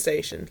the train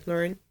station,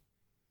 Lauren?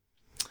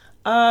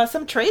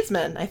 Some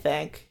tradesmen, I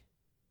think.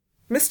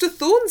 Mr.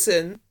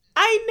 Thornton?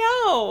 I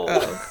know!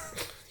 Oh,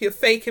 you're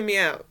faking me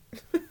out.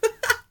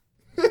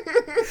 I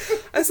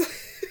was like...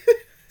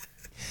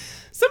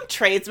 Some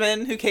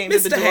tradesman who came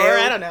Mr. to the door,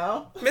 Hale. I don't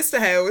know. Mr.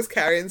 Hale was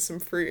carrying some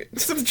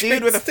fruit. Some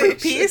dude with a fruit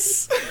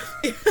piece.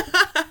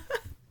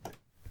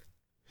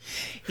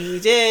 He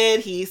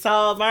did. He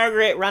saw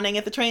Margaret running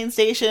at the train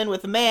station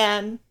with a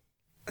man.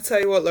 I tell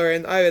you what,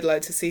 Lauren, I would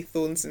like to see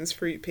Thornton's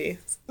fruit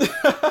piece.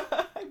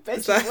 I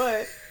bet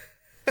you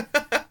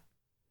would.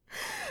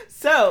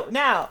 So,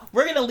 now,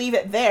 we're going to leave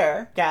it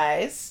there,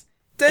 guys.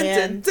 Dun,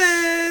 dun,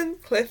 dun!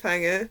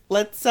 Cliffhanger.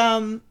 Let's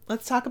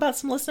talk about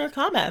some listener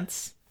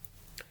comments.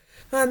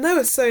 Man, there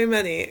were so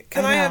many.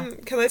 Can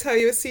I tell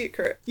you a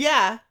secret?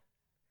 Yeah.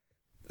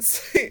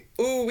 So,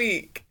 all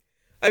week,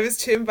 I was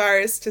too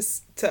embarrassed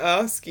to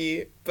ask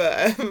you,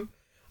 but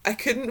I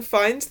couldn't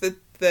find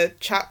the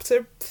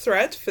chapter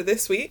thread for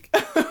this week.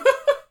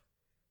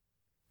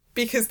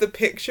 Because the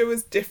picture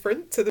was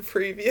different to the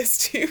previous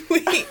 2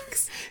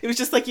 weeks. It was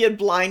just like you had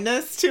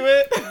blindness to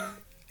it.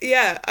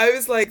 Yeah, I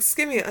was like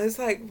skimming it. I was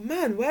like,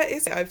 man, where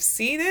is it? I've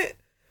seen it.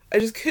 I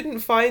just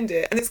couldn't find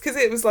it. And it's because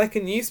it was like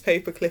a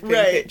newspaper clipping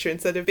picture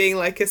instead of being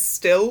like a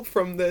still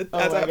from the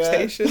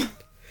adaptation.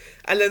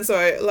 And then so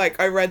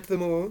I read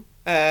them all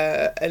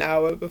an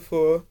hour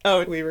before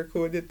we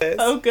recorded this.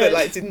 Oh, good.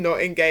 But did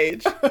not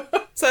engage.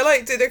 So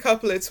I did a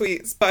couple of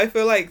tweets. But I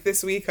feel like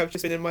this week I've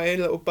just been in my own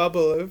little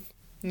bubble of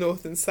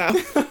North and South.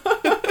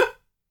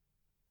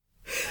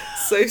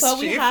 So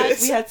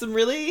stupid. We had some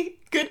really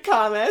good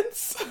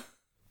comments.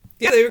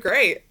 Yeah, they were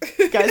great.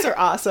 You guys are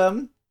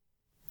awesome.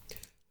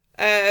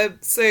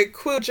 So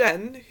Quill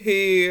Jen,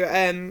 who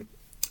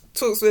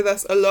talks with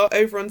us a lot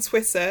over on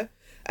Twitter,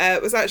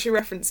 was actually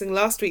referencing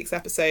last week's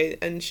episode,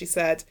 and she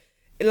said,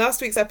 in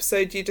last week's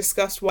episode you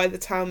discussed why the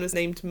town was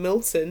named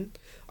Milton.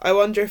 I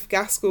wonder if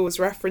Gaskell was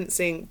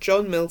referencing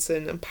John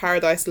Milton and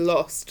Paradise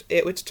Lost.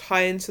 It would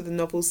tie into the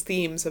novel's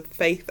themes of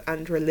faith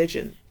and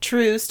religion.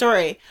 True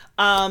story.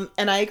 And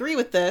I agree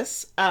with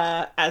this.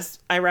 As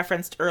I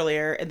referenced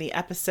earlier in the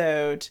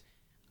episode,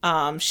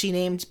 she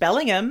named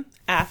Bellingham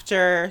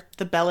after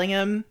the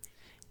Bellingham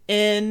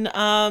in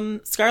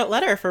Scarlet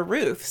Letter for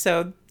Ruth.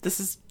 So this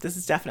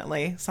is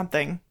definitely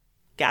something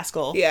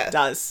Gaskell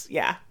does.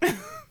 Yeah.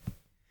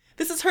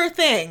 This is her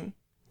thing.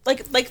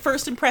 Like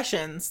first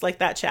impressions, like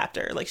that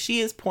chapter. Like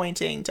she is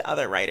pointing to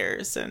other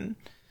writers and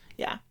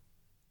yeah.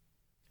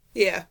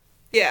 Yeah.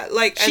 Yeah.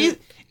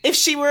 If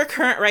she were a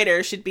current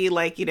writer, she'd be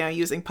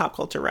using pop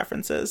culture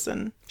references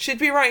and she'd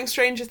be writing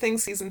Stranger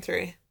Things season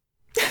 3.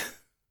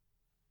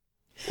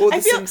 Or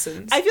The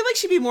Simpsons. I feel like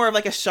she'd be more of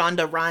a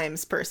Shonda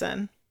Rhimes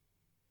person.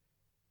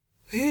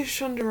 Who's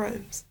Shonda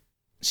Rhimes?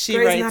 She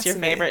writes your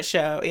favorite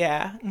show,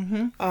 yeah.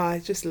 Mm-hmm. Oh, I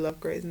just love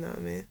Grey's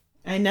Anatomy.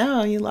 I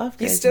know, you love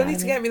Grey's You still Anatomy.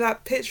 need to get me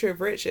that picture of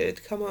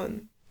Richard. Come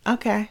on.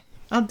 Okay,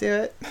 I'll do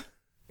it.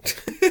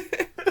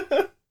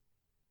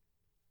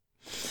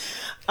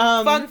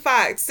 Fun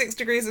fact, 6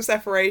 Degrees of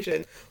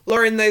Separation.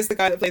 Lauren knows the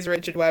guy that plays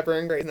Richard Webber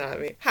in Grey's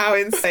Anatomy. How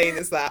insane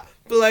is that?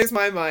 Blows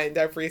my mind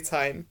every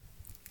time.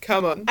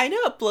 Come on. I know,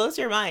 it blows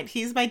your mind.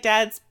 He's my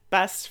dad's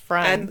best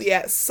friend. And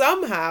yet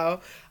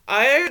somehow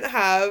I don't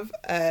have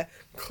a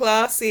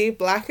classy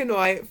black and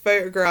white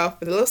photograph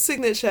with a little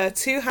signature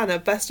to Hannah.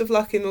 Best of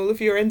luck in all of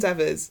your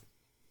endeavours.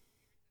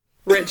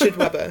 Richard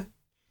Webber.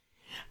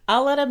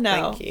 I'll let him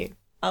know. Thank you.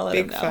 I'll let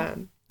him know. Big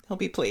fan. He'll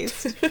be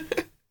pleased.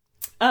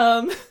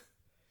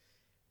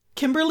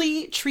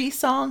 Kimberly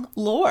Treesong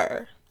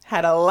Lore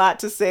had a lot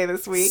to say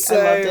this week. So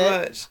I loved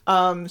it.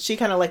 much. She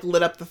kind of like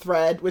lit up the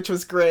thread, which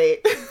was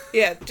great.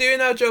 Yeah, doing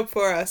our job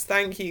for us.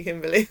 Thank you,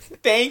 Kimberly.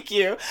 Thank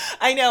you.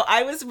 I know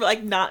I was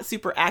like not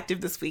super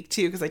active this week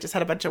too because I just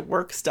had a bunch of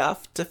work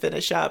stuff to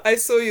finish up. I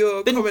saw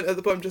your comment at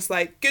the bottom, just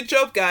like, good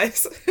job,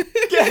 guys.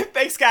 Yeah,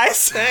 thanks,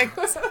 guys.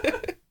 Thanks.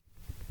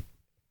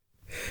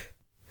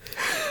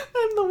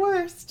 I'm the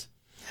worst.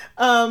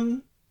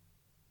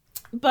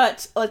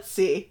 But let's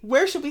see.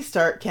 Where should we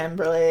start,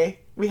 Kimberly?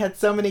 We had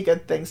so many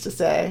good things to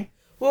say.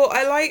 Well,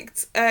 I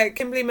liked,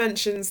 Kimberly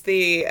mentions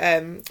the,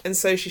 and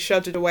so she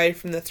shuddered away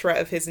from the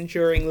threat of his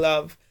enduring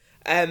love.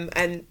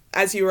 And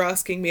as you were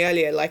asking me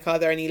earlier, like, are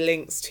there any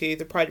links to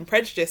the Pride and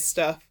Prejudice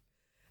stuff?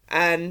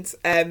 And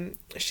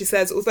she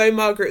says, although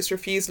Margaret's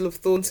refusal of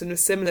Thornton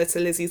was similar to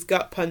Lizzie's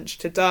gut punch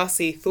to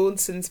Darcy,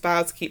 Thornton's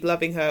vow to keep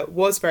loving her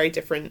was very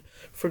different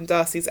from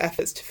Darcy's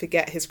efforts to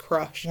forget his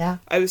crush. Yeah.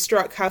 I was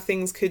struck how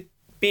things could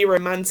be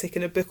romantic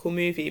in a book or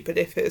movie, but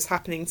if it was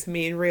happening to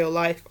me in real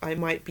life, I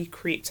might be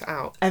creeped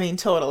out. I mean,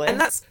 totally. And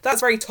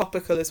that's very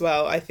topical as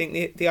well. I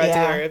think the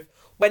idea of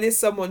when is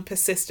someone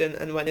persistent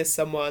and when is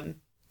someone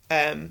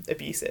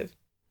abusive.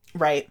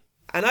 Right.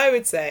 And I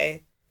would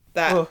say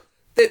that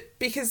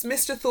because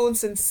Mr.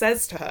 Thornton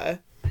says to her,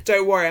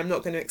 don't worry, I'm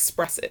not going to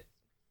express it.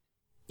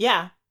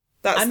 Yeah.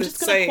 I'm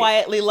just going to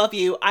quietly love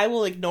you. I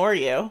will ignore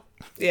you.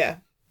 Yeah.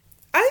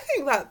 I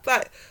think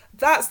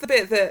that's the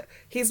bit that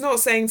he's not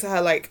saying to her,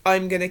 like,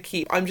 I'm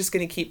just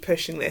going to keep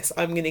pushing this.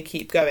 I'm going to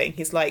keep going.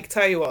 He's like,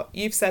 tell you what,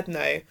 you've said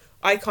no.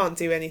 I can't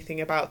do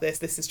anything about this.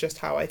 This is just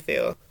how I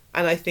feel.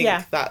 And I think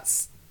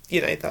that's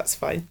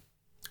fine.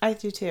 I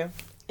do too.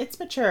 It's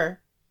mature.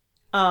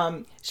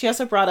 She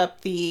also brought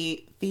up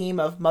the theme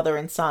of mother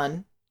and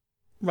son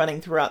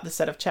running throughout the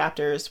set of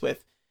chapters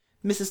with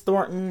Mrs.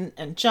 Thornton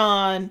and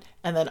John,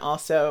 and then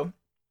also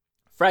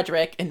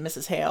Frederick and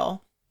Mrs.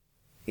 Hale.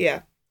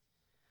 Yeah.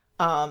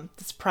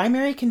 This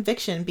primary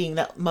conviction being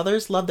that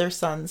mothers love their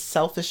sons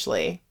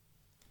selfishly.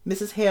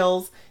 Mrs.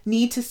 Hale's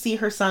need to see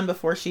her son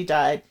before she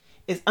died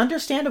is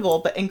understandable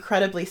but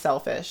incredibly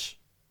selfish.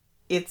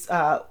 It's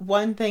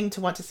one thing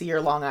to want to see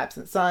your long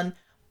absent son,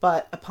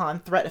 but upon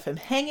threat of him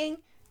hanging,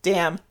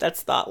 damn,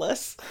 that's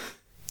thoughtless.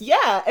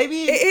 Yeah, I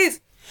mean... It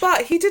is,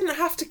 but he didn't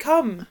have to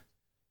come.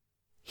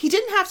 He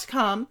didn't have to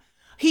come.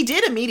 He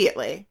did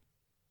immediately.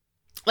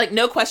 Like,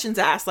 no questions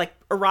asked. Like,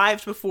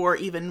 arrived before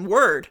even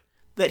word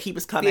that he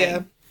was coming.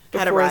 Yeah,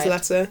 had before arrived. his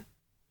letter.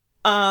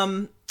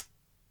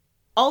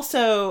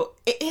 Also,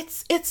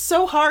 it's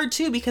so hard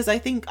too because I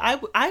think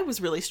I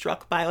was really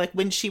struck by like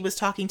when she was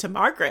talking to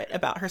Margaret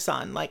about her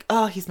son, like,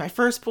 oh, he's my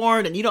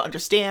firstborn, and you don't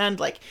understand,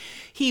 like,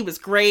 he was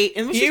great,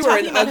 and when she was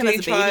talking about him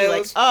as a baby,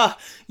 like, oh,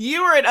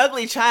 you were an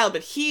ugly child,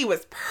 but he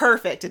was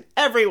perfect, and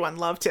everyone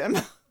loved him.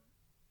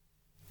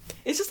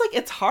 It's just like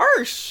it's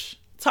harsh.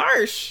 It's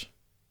harsh.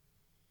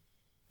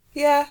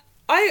 Yeah,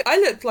 I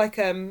looked like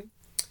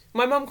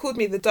my mum called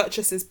me the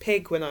Duchess's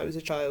pig when I was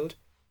a child.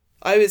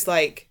 I was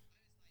like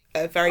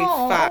a very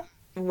fat,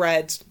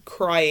 red,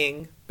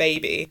 crying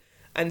baby.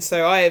 And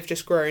so I have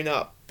just grown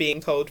up being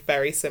told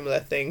very similar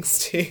things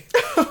to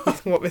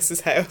what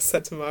Mrs. Hale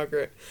said to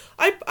Margaret.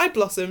 I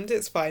blossomed,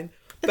 it's fine.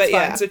 But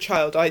yeah, as a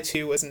child, I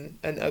too was an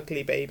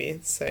ugly baby,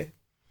 so...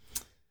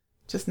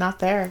 Just not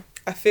there.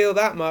 I feel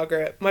that,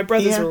 Margaret. My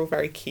brothers are all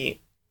very cute.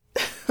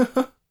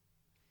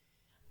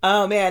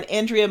 Oh man,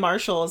 Andrea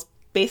Marshall is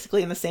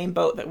basically in the same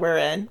boat that we're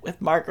in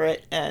with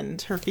Margaret and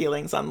her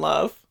feelings on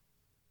love.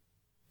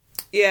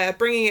 Yeah,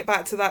 bringing it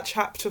back to that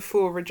chapter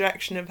 4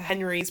 rejection of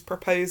Henry's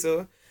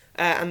proposal,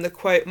 and the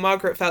quote,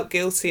 Margaret felt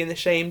guilty and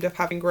ashamed of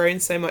having grown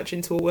so much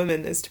into a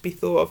woman as to be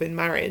thought of in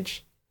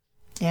marriage.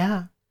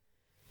 Yeah.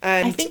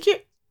 And I think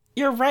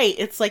you're right.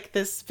 It's like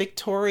this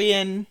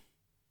Victorian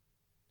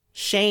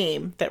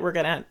shame that we're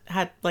gonna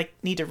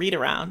need to read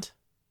around.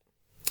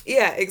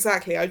 Yeah,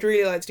 exactly. I'd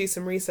really like to do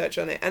some research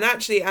on it. And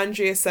actually,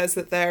 Andrea says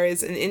that there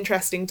is an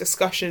interesting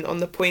discussion on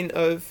the point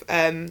of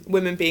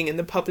women being in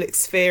the public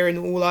sphere and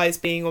all eyes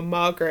being on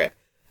Margaret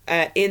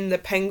in the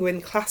Penguin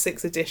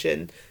Classics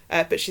edition.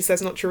 But she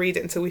says not to read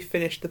it until we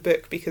finish the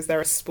book because there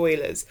are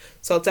spoilers.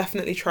 So I'll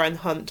definitely try and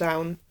hunt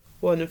down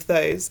one of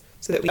those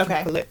so that we can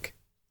have a look.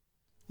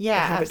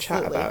 Yeah, and have a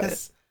chat about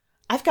it.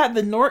 I've got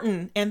the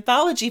Norton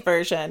anthology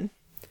version.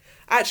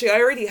 Actually, I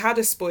already had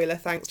a spoiler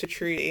thanks to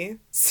Trudy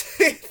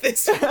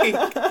this week.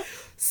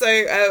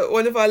 So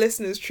one of our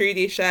listeners,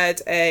 Trudy,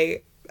 shared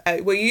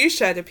you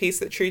shared a piece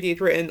that Trudy had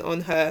written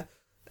on her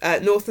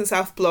North and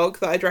South blog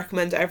that I'd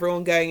recommend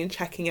everyone going and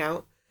checking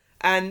out.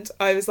 And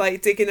I was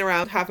like digging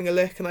around, having a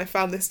look, and I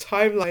found this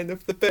timeline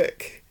of the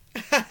book.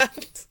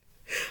 And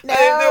no.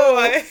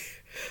 I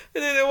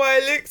don't know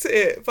why I looked at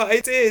it, but I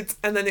did.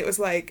 And then it was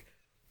like,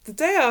 the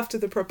day after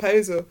the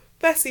proposal,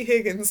 Bessie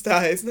Higgins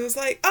dies. And I was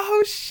like,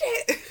 oh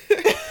shit!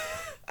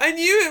 I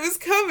knew it was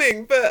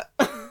coming, but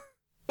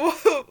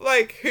well,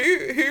 like,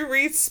 who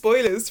reads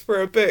spoilers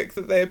for a book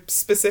that they're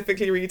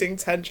specifically reading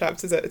 10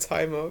 chapters at a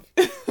time of?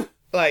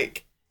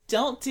 Like,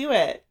 don't do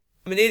it.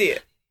 I'm an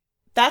idiot.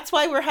 That's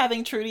why we're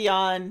having Trudy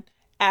on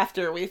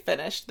after we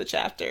finish the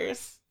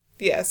chapters.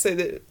 Yeah, so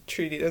that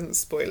Trudy doesn't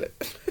spoil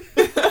it.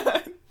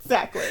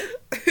 Exactly.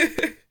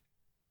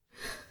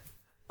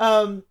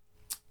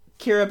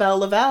 Kira Bell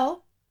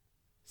Lavelle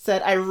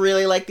said, I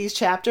really like these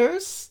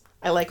chapters.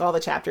 I like all the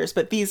chapters,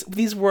 but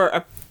these were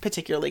a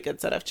particularly good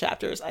set of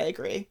chapters. I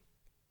agree.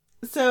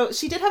 So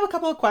she did have a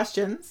couple of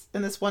questions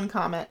in this one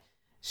comment.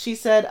 She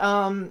said,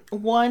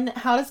 one,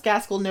 how does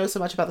Gaskell know so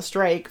much about the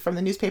strike from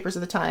the newspapers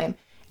of the time?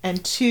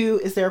 And two,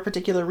 is there a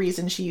particular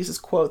reason she uses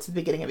quotes at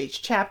the beginning of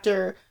each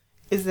chapter?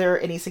 Is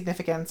there any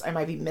significance I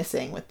might be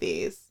missing with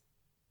these?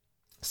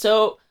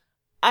 So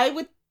I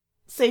would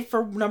say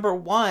for number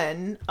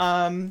one,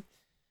 I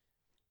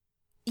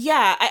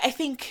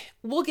think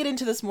we'll get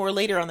into this more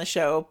later on the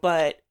show,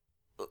 but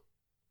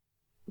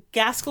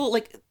Gaskell,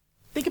 like,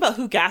 think about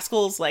who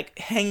Gaskell's, like,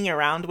 hanging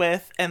around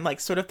with and, like,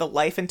 sort of the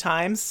life and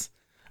times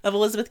of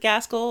Elizabeth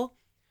Gaskell.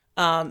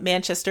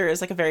 Manchester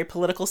is, like, a very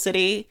political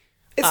city.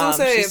 It's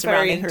also a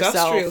very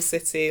industrial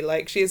city.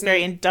 Like, she's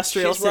very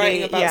industrial city. She's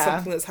writing about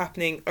something that's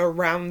happening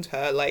around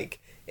her, like,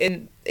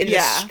 in the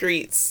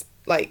streets,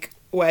 like,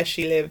 where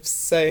she lives,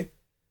 so...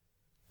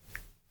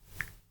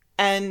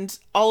 And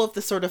all of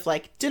the sort of,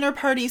 like, dinner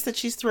parties that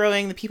she's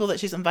throwing, the people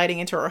that she's inviting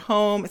into her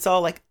home, it's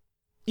all, like,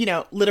 you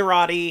know,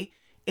 literati.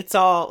 It's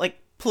all,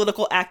 like,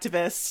 political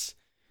activists.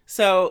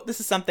 So this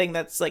is something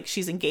that's, like,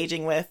 she's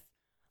engaging with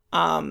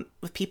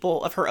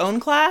people of her own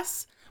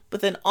class.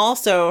 But then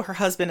also her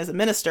husband is a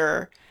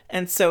minister.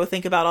 And so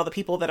think about all the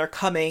people that are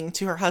coming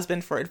to her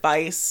husband for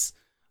advice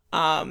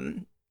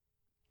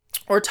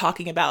or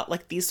talking about,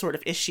 like, these sort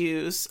of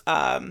issues.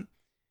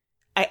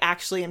 I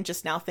actually am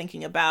just now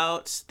thinking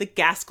about the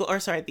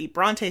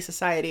Bronte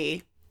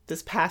Society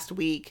this past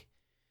week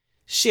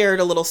shared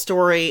a little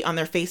story on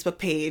their Facebook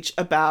page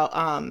about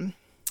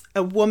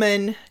a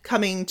woman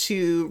coming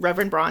to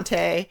Reverend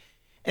Bronte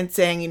and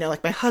saying, you know,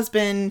 like, my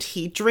husband,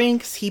 he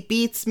drinks, he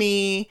beats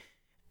me,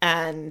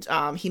 and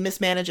he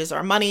mismanages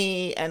our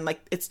money, and,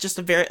 like, it's just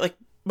a very, like,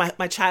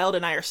 my child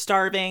and I are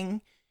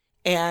starving,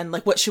 and,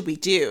 like, what should we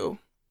do?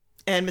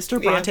 And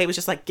Mr. Bronte was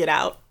just like, get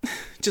out.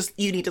 Just,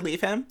 you need to leave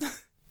him.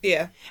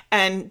 Yeah.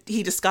 And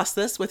he discussed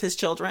this with his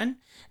children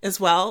as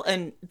well,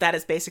 and that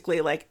is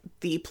basically, like,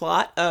 the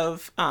plot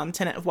of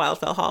Tenant of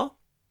Wildfell Hall.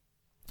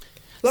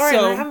 Lauren,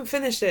 I haven't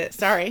finished it.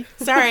 Sorry.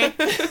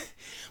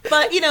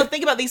 But, you know,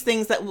 think about these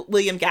things that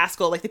William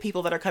Gaskell, like, the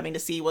people that are coming to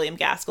see William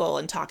Gaskell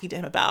and talking to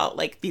him about,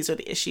 like, these are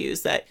the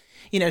issues that,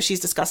 you know, she's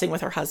discussing with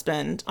her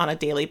husband on a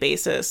daily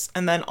basis.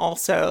 And then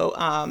also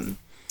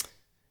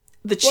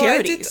the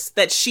charities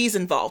that she's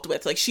involved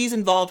with. Like, she's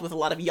involved with a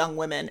lot of young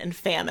women and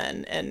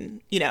famine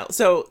and, you know,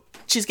 so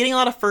she's getting a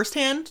lot of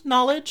firsthand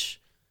knowledge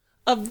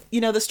of,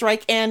 you know, the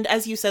strike. And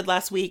as you said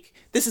last week,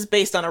 this is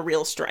based on a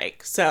real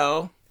strike.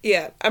 So...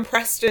 Yeah, and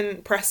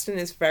Preston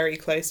is very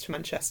close to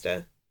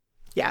Manchester.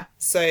 Yeah.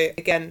 So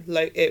again,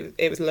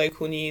 it was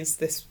local news.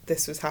 This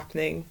was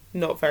happening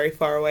not very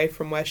far away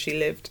from where she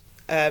lived.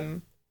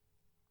 It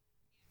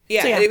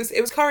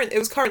was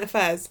current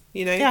affairs.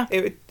 You know. Yeah.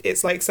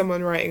 It's like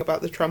someone writing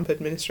about the Trump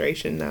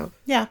administration now.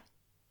 Yeah,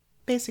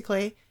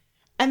 basically.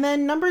 And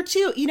then number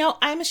two, you know,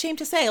 I'm ashamed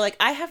to say, like,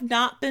 I have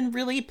not been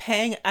really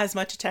paying as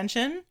much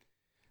attention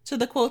to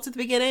the quotes at the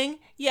beginning.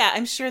 Yeah,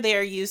 I'm sure they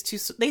are used to.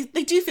 They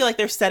do feel like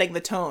they're setting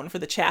the tone for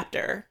the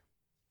chapter.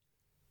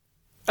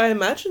 I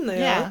imagine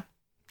they are.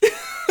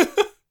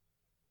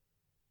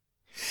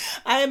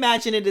 I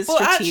imagine it is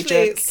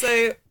strategic.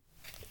 Actually,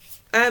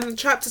 so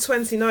chapter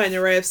 29,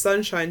 A Ray of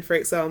Sunshine, for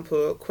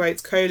example,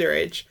 quotes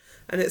Coleridge,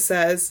 and it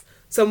says,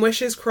 "Some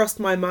wishes crossed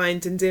my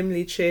mind and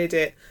dimly cheered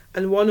it,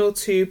 and one or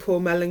two poor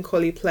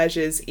melancholy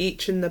pleasures,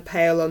 each in the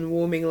pale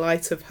unwarming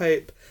light of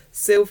hope,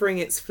 silvering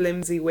its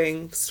flimsy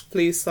wings,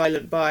 flew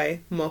silent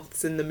by,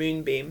 moths in the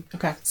moonbeam."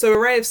 Okay. So A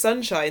Ray of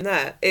Sunshine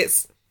there,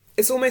 it's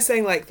almost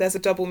saying, like, there's a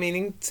double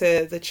meaning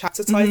to the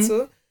chapter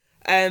title.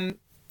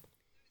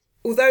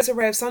 Although it's A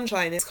Ray of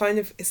Sunshine, it's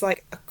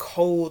like a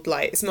cold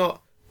light. It's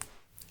not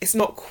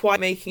quite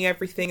making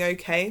everything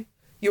okay.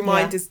 Your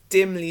mind is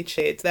dimly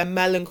cheered. They're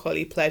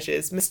melancholy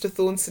pleasures. Mr.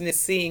 Thornton is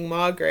seeing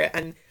Margaret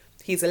and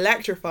he's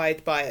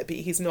electrified by it, but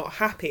he's not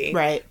happy.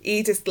 Right.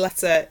 Edith's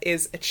letter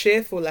is a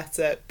cheerful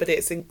letter, but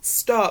it's in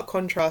stark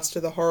contrast to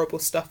the horrible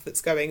stuff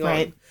that's going on.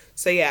 Right.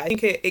 So yeah, I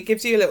think it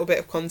gives you a little bit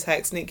of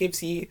context, and it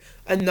gives you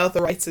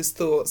another writer's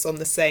thoughts on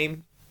the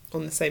same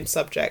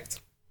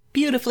subject.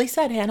 Beautifully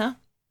said, Hannah.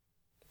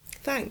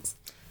 Thanks.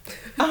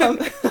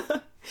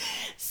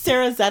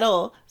 Sarah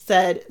Zettel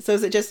said, "So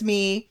is it just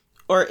me,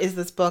 or is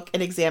this book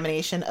an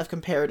examination of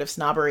comparative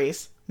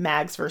snobberies?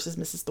 Mags versus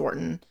Mrs.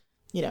 Thornton,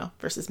 you know,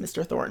 versus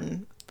Mr.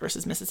 Thornton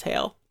versus Mrs.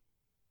 Hale."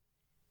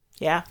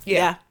 Yeah,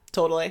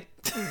 totally.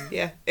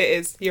 Yeah, it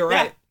is. You're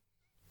right. Yeah.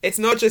 It's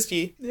not just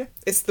you. Yeah.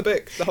 It's the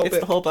book. It's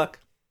the whole book.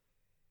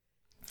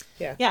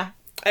 Yeah. Yeah.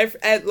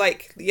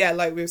 Like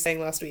we were saying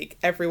last week,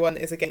 everyone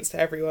is against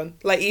everyone.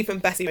 Like, even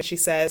Betty, when she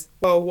says,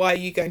 "Well, why are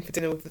you going for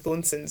dinner with the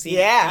Thorntons?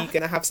 You're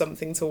going to have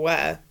something to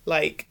wear."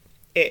 Like,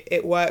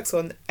 it works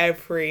on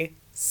every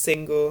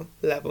single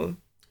level.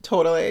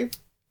 Totally.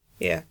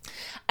 Yeah.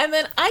 And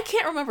then I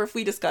can't remember if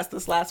we discussed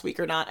this last week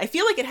or not. I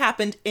feel like it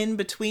happened in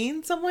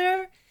between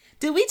somewhere.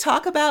 Did we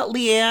talk about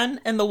Leanne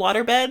and the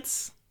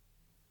waterbeds?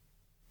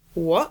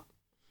 What?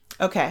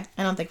 Okay,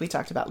 I don't think we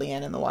talked about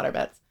Leanne and the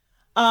waterbeds.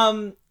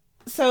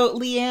 So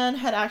Leanne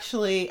had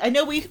actually, I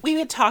know we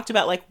had talked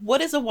about, like,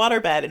 what is a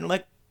waterbed? And,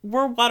 like,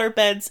 were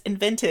waterbeds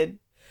invented?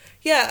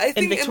 Yeah, I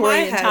think in my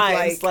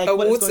head, like a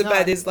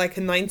waterbed is like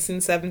a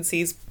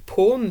 1970s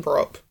porn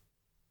prop.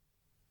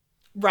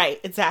 Right,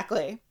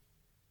 exactly.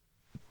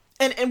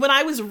 And when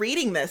I was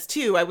reading this,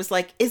 too, I was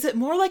like, is it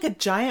more like a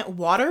giant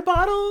water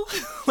bottle?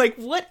 Like,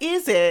 what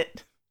is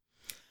it?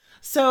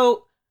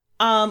 So,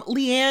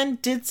 Leanne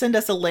did send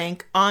us a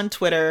link on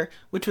Twitter,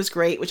 which was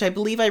great, which I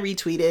believe I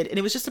retweeted, and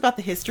it was just about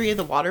the history of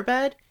the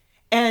waterbed.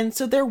 And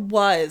so there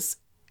was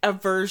a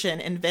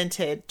version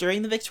invented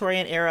during the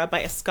Victorian era by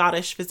a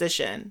Scottish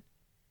physician.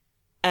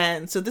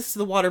 And so this is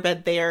the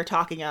waterbed they are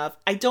talking of.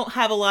 I don't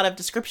have a lot of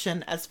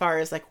description as far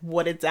as, like,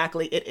 what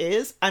exactly it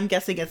is. I'm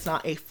guessing it's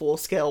not a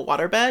full-scale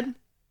waterbed.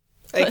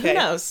 But who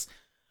knows?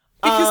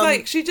 Because,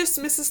 like,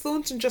 Mrs.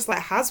 Thornton just, like,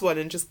 has one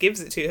and just gives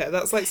it to her.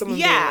 That's like someone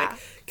being like,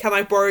 can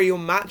I borrow your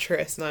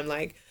mattress? And I'm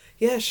like,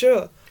 yeah,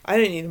 sure. I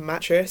don't need a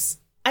mattress.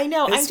 I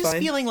know. I'm just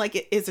feeling like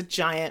it is a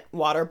giant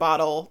water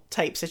bottle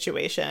type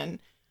situation.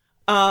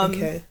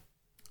 Okay.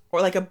 Or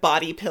like a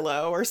body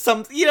pillow or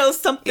something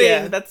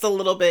that's a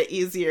little bit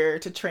easier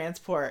to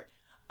transport.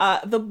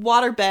 The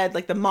waterbed,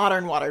 like the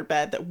modern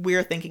waterbed that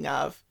we're thinking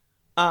of,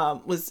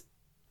 was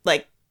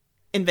like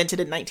invented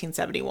in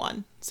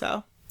 1971.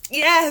 So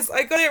yes,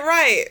 I got it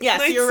right.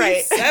 Yes, you're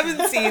right.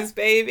 1970s,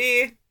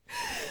 baby.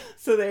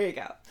 So there you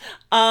go.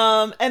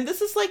 And this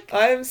is like,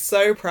 I'm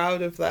so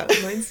proud of that.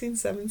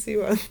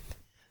 1971.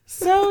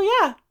 So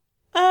yeah.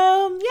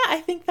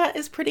 I think that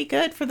is pretty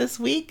good for this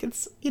week.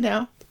 It's,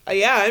 yeah,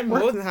 I'm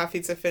more than happy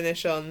to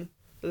finish on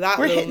that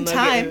little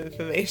nugget of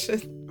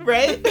information.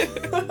 Right?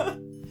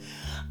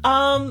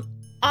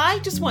 I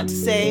just want to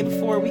say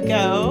before we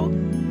go,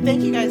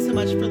 thank you guys so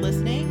much for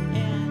listening.